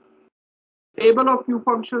diagram. Table of q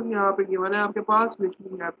functions यहाँ पे given है आपके पास, which we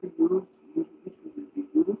have to use, which we will be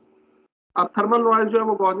use. अब thermal noise जो है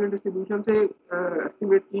वो Gaussian distribution से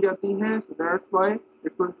estimate की जाती है. So that's why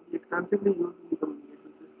it will be extensively used in the communication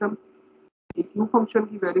system. ये q फंक्शन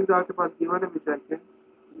की वैल्यूज आपके पास गिवन है which I can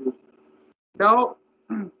use. Now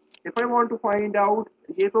if I want to find out,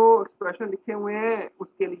 ये तो एक्सप्रेशन लिखे हुए हैं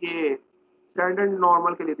उसके लिए स्टैंडर्ड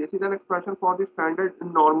नॉर्मल के लिए. This is an expression for the standard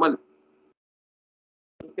normal.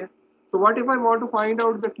 ठीक है, so what if I want to find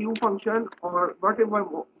out the q function, or what if I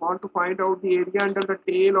want to find out the area under the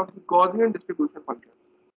tail of the Gaussian distribution function.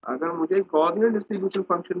 अगर मुझे Gaussian distribution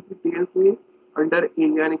function की tail से under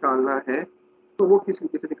area निकालना है तो वो किस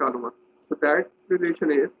तरीके से निकालूंगा. So that relation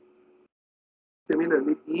is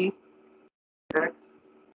similarly e x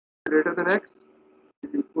greater than x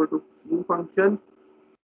is equal to q function.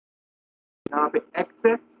 यहाँ पे x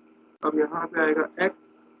है, अब यहाँ पे आएगा x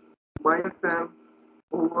minus m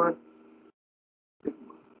over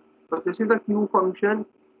sigma. So this is the q function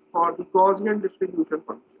for the Gaussian distribution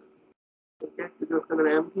function. Okay, तो उसके अंदर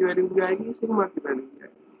m की वैल्यू भी आएगी, सिग्मा की वैल्यू भी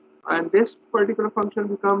आएगी, and this particular function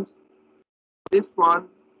becomes this one.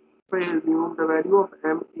 So I assume the value of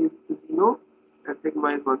m is 0 and sigma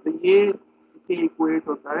is 1. तो ये इसके इक्वेट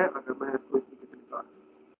होता है अगर मैं इसको इस तरीके से निकालूं.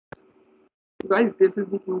 So guys, this is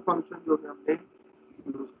the q function जो कि हमने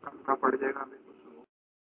यूज करना पड़ जाएगा हमें कुछ.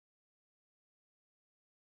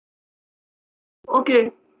 Okay,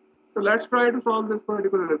 so let's try to solve this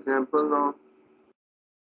particular example now.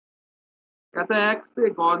 कहता है x पे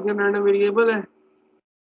गॉसियन रैंडम वेरिएबल है,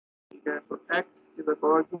 ठीक है, तो x is a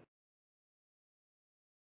Gaussian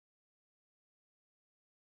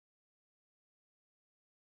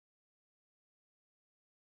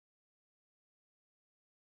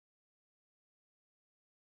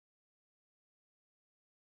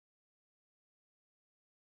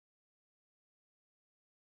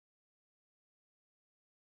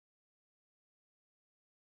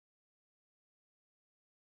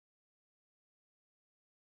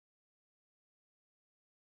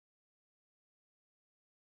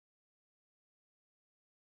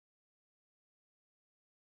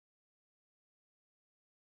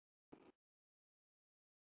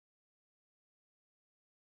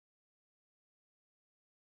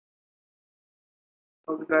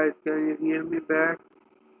of guys, can you hear me back?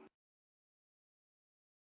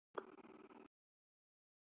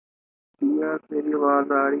 या मेरी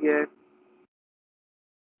आवाज आ रही है?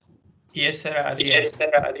 यस सर, आ रही है। यस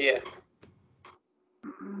सर, आ रही है।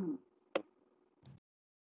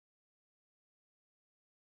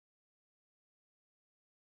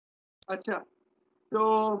 अच्छा, तो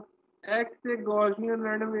x एक गॉसियन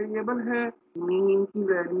रैंडम वेरिएबल है, मीन की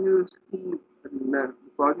वैल्यू उसकी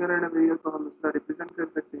गॉसियन रैंडम वेरिएबल को हम इसका रिप्रेजेंट कर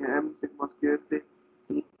सकते हैं m सिग्मा स्क्वायर से,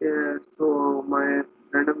 ठीक है। तो my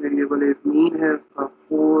random variable is mean है उसका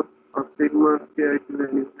 4 और सिग्मा स्क्वायर की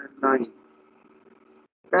वैल्यू है 9।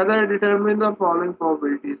 कहता है determine the following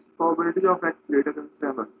probabilities, probability of x greater than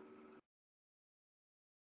 7।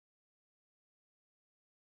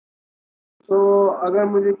 तो अगर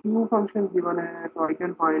मुझे q फंक्शन गिवन है तो I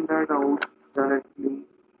can find that out directly,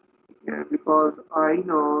 because I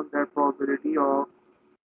know that probability of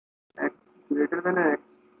x greater than x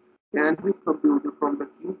can be computed from the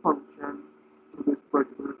q function to this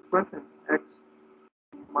particular expression x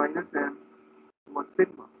minus m over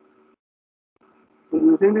sigma. So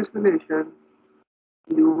using this relation, q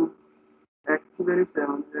x की value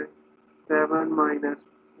 7 है, 7 minus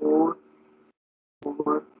 4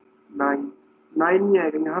 over 9, 9 नहीं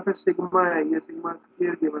आएगा, यहाँ पे sigma है, ये sigma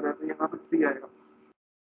square given है तो यहाँ पे 3 आएगा,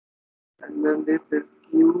 and then this is q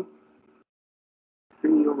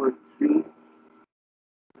 3 over 3,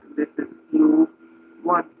 this is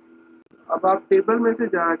q1। अब आप टेबल में से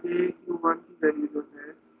जाके q1 की वैल्यू जो है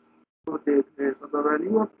वो देख लें, तो the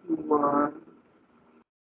value of q1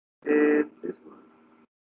 is this one,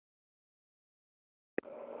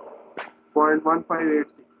 0.1586,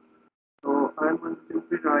 so I'm going to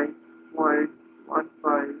simply write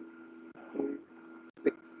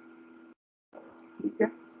 0.1586, ठीक है।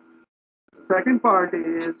 Second part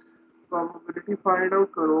is probability find out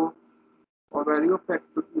करो और value of x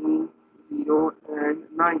between 0 and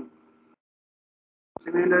 9।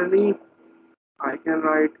 Similarly, I can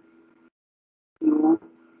write q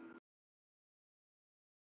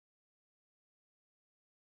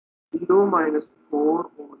 0 minus 4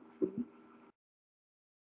 over 3,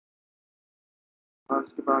 और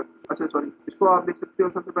उसके बाद अच्छा sorry, इसको आप लिख सकते हो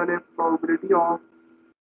सबसे पहले probability of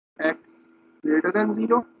x greater than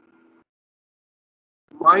 0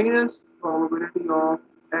 minus probability of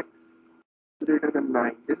x greater than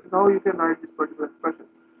 9। This is how you can write this particular expression.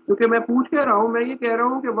 क्योंकि मैं पूछ कह रहा हूँ, मैं ये कह रहा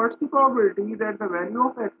हूँ कि what's the probability that the value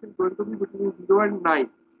of x is going to be between 0 and 9।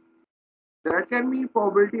 That can be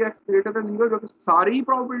probability x greater than 0, जो कि सारी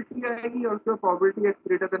प्रोबेबिलिटी आएगी, और उसके प्रोबेबिलिटी x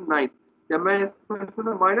ग्रेटर देन 9। जब मैं इसको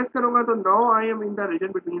में माइनस करूंगा तो now I am in the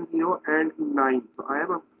region between 0 and 9, so I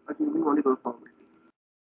am assuming only those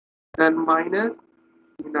probability. Then minus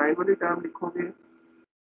 9 वाली टर्म लिखोगे,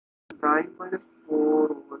 9 minus 4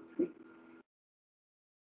 over 3,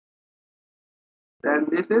 then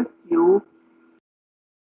this is q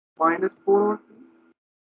minus 4 over 3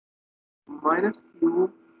 minus q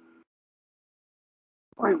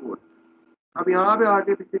 5 over 3। अब यहाँ पे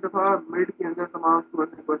आके पिछली दफा मिड के अंदर तमाम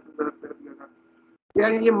स्टूडेंट ने क्वेश्चन गलत कर दिया था,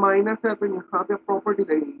 यार ये माइनस है तो यहाँ पे प्रॉपर्टी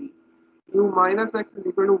लगेगी, q minus x is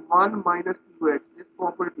equal to 1 minus qx, this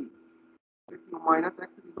property q minus x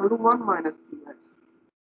is equal to 1 minus qx,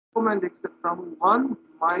 तो मैं लिख सकता हूँ 1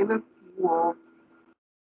 minus q of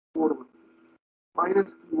 4 over 3 minus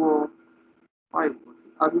q of 5 over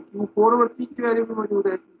 3। अब q 4 over 3 की वैल्यू भी मौजूद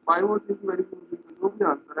है, 5 over 3 की वैल्यू भी मौजूद है, जो भी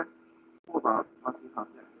आंसर है वो बात यहाँ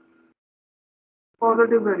पे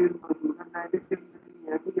पॉजिटिव वैल्यू मौजूद है, नेगेटिव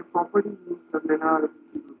नहीं है। तो ये प्रॉपर्टी यूज कर लेना,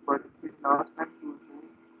 लास्ट टाइम यूज में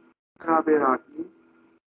बराबर आके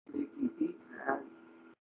की थी, and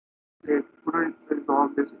they couldn't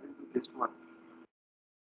resolve this into this one.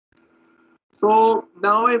 So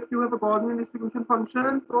now if you have a Gaussian distribution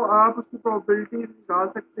function, तो आप उसकी probability निकाल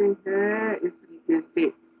सकते हैं इस तरीके से।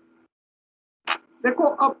 देखो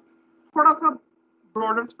अब थोड़ा सा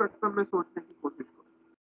ब्रॉडर स्पेक्ट्रम में सोचने की कोशिश करो।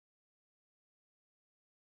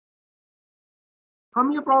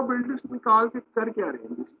 हम ये प्रोबेबिलिटीज निकाल के कर क्या रहे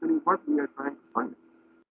हैं, basically what we are trying to find.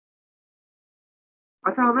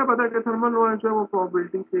 अच्छा, हमें पता है कि थर्मल लॉ जो है वो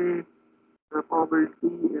प्रोबेबिलिटी से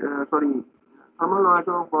थर्मल लॉ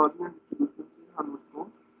जो गॉसियन डिस्ट्रीब्यूशन से हम उसको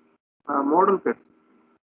मॉडल कर सकते हैं।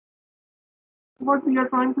 What we are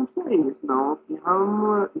trying to say is now कि हम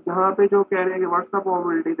यहाँ पे जो कह रहे हैं कि what's the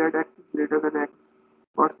probability that x is greater than x,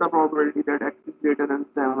 what's the probability that x is greater than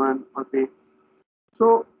 7 or 8. So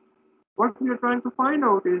what we are trying to find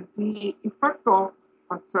out is the effect of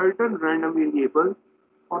a certain random variable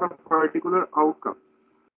on a particular outcome.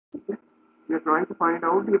 Okay? We are trying to find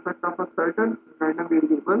out the effect of a certain random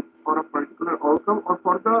variable on a particular outcome or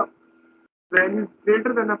for the values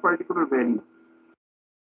greater than a particular value.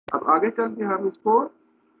 अब आगे चल के हम इसको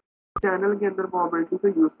channel के अंदर probability को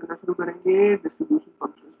use करना शुरू करेंगे, डिस्ट्रीब्यूशन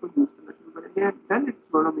फंक्शंस को यूज करना शुरू करेंगे, then it's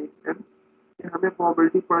gonna make sense कि हमें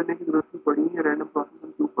प्रोबेबिलिटी पढ़ने की जरूरत नहीं पड़ी है, रैंडम प्रोसेस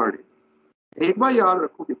हम क्यों पढ़े। एक बार याद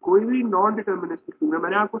रखो कि कोई भी नॉन डिटर्मिनिस्टिक फील्ड में,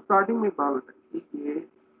 मैंने आपको स्टार्टिंग में बात बताई थी कि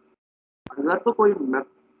अगर तो कोई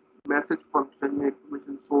मैसेज फंक्शन या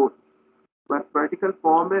इंफॉर्मेशन सोर्स मैथमेटिकल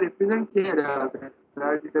फॉर्म में रिप्रेजेंट किया जाता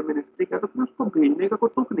है डिटर्मिनिस्टिक है, तो फिर उसको भेजने का कोई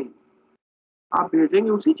तुक नहीं। आप भेजेंगे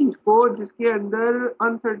उसी चीज को जिसके अंदर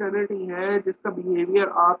अनसर्टेनिटी है, जिसका बिहेवियर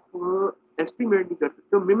आप एस्टिमेट नहीं कर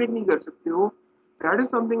सकते हो, मिमिक नहीं कर सकते हो। That is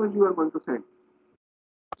something which you are going to send.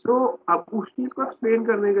 सो अब उस चीज को एक्सप्लेन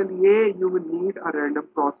करने के लिए you will need a random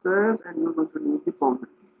process and you will need the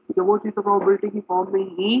probability. तो वो चीज तो प्रोबेबिलिटी की फॉर्म में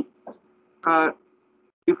ही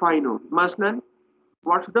डिफाइन होगी। मसलन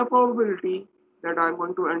what's the probability that I am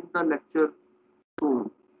going to and the lecture सून,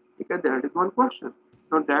 ठीक है, that is one question.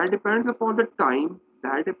 Now that depends upon the time,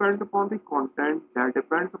 that depends upon the content, that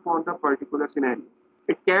depends upon the particular scenario.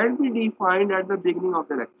 It can be defined at the beginning of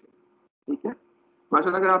the lecture. ठीक है,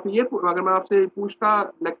 मतलब अगर मैं आपसे पूछता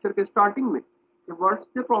lecture के starting में कि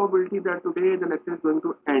what's the probability that today the lecture is going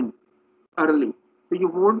to end early, so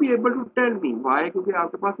you won't be able to tell me why, क्योंकि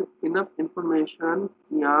आपके पास enough information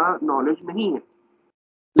या knowledge नहीं है।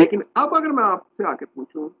 लेकिन अब अगर मैं आपसे आके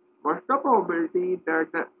पूछूं what's the probability that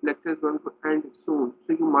the lecture is going to end soon,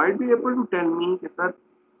 so you might be able to tell me कि सर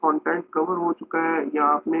कंटेंट कवर हो चुका है या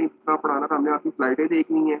आपने इतना पढ़ाना था, हमने आपकी स्लाइडें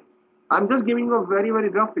देखनी है। I'm just giving a very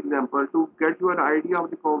very rough example to get you an idea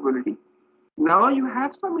of the probability. Now you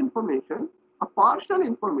have some information, a partial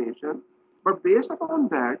information, but based upon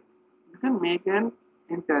that you can make an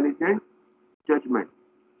intelligent judgment.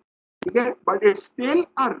 ठीक है, but it's still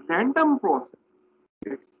a random process.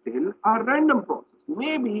 It's still a random process.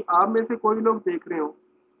 Maybe आप में से कोई लोग देख रहे हो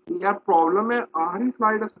कि यार प्रॉब्लम है आखिरी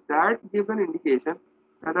slide, that gives an indication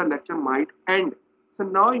that the lecture might end. So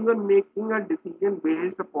now you are making a decision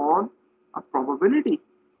based upon a probability.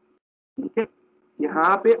 ठीक है,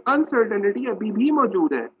 यहाँ पे uncertainty अभी भी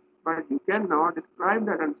मौजूद है, but you cannot describe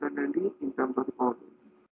that uncertainty in terms of the probability.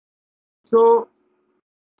 So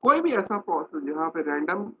कोई भी ऐसा प्रोसेस जहाँ पे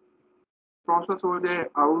रैंडम प्रोसेस हो जाए,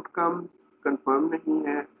 आउटकम कंफर्म नहीं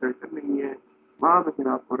है, सर्टन नहीं है, वहां पे फिर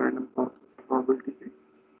आपको रैंडम प्रोबेबिलिटी से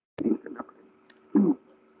डील करना पड़ेगा।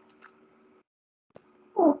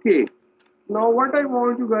 Okay, now what I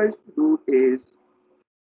want you guys to do is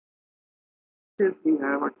since we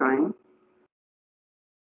have a time,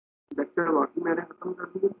 lecture बाकी मैंने खत्म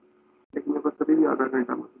कर दिया, लेकिन मेरे पास अभी भी आधा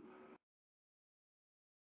घंटा मौजूद है।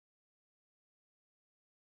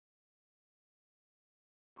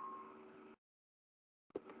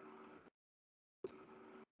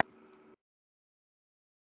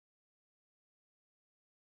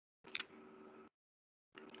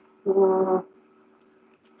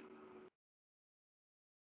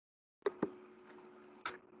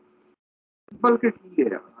 बल्कि ठीक है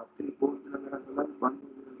यार, आपके बोल मेरा गला भी बंद हो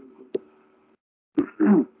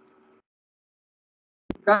गया।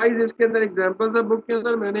 गाइस इसके अंदर एग्जांपल्स है बुक के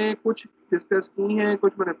अंदर, मैंने कुछ डिस्कस की हैं,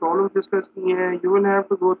 कुछ मैंने प्रॉब्लम्स डिस्कस की हैं। You will have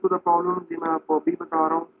to go through the problems, जी मैं आपको अभी बता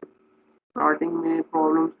रहा हूँ। स्टार्टिंग में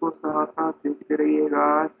प्रॉब्लम्स को साथ साथ देखते रहिएगा,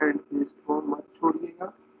 एंड इसको मत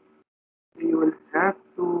छोड़िएगा। You will have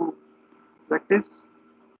to practice,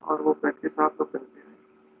 और वो प्रैक्टिस आप तो करते हैं।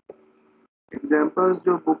 एग्जांपल्स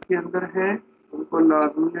जो बुक के अंदर हैं उनको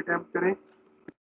लाजमी अटेम्प्ट करें।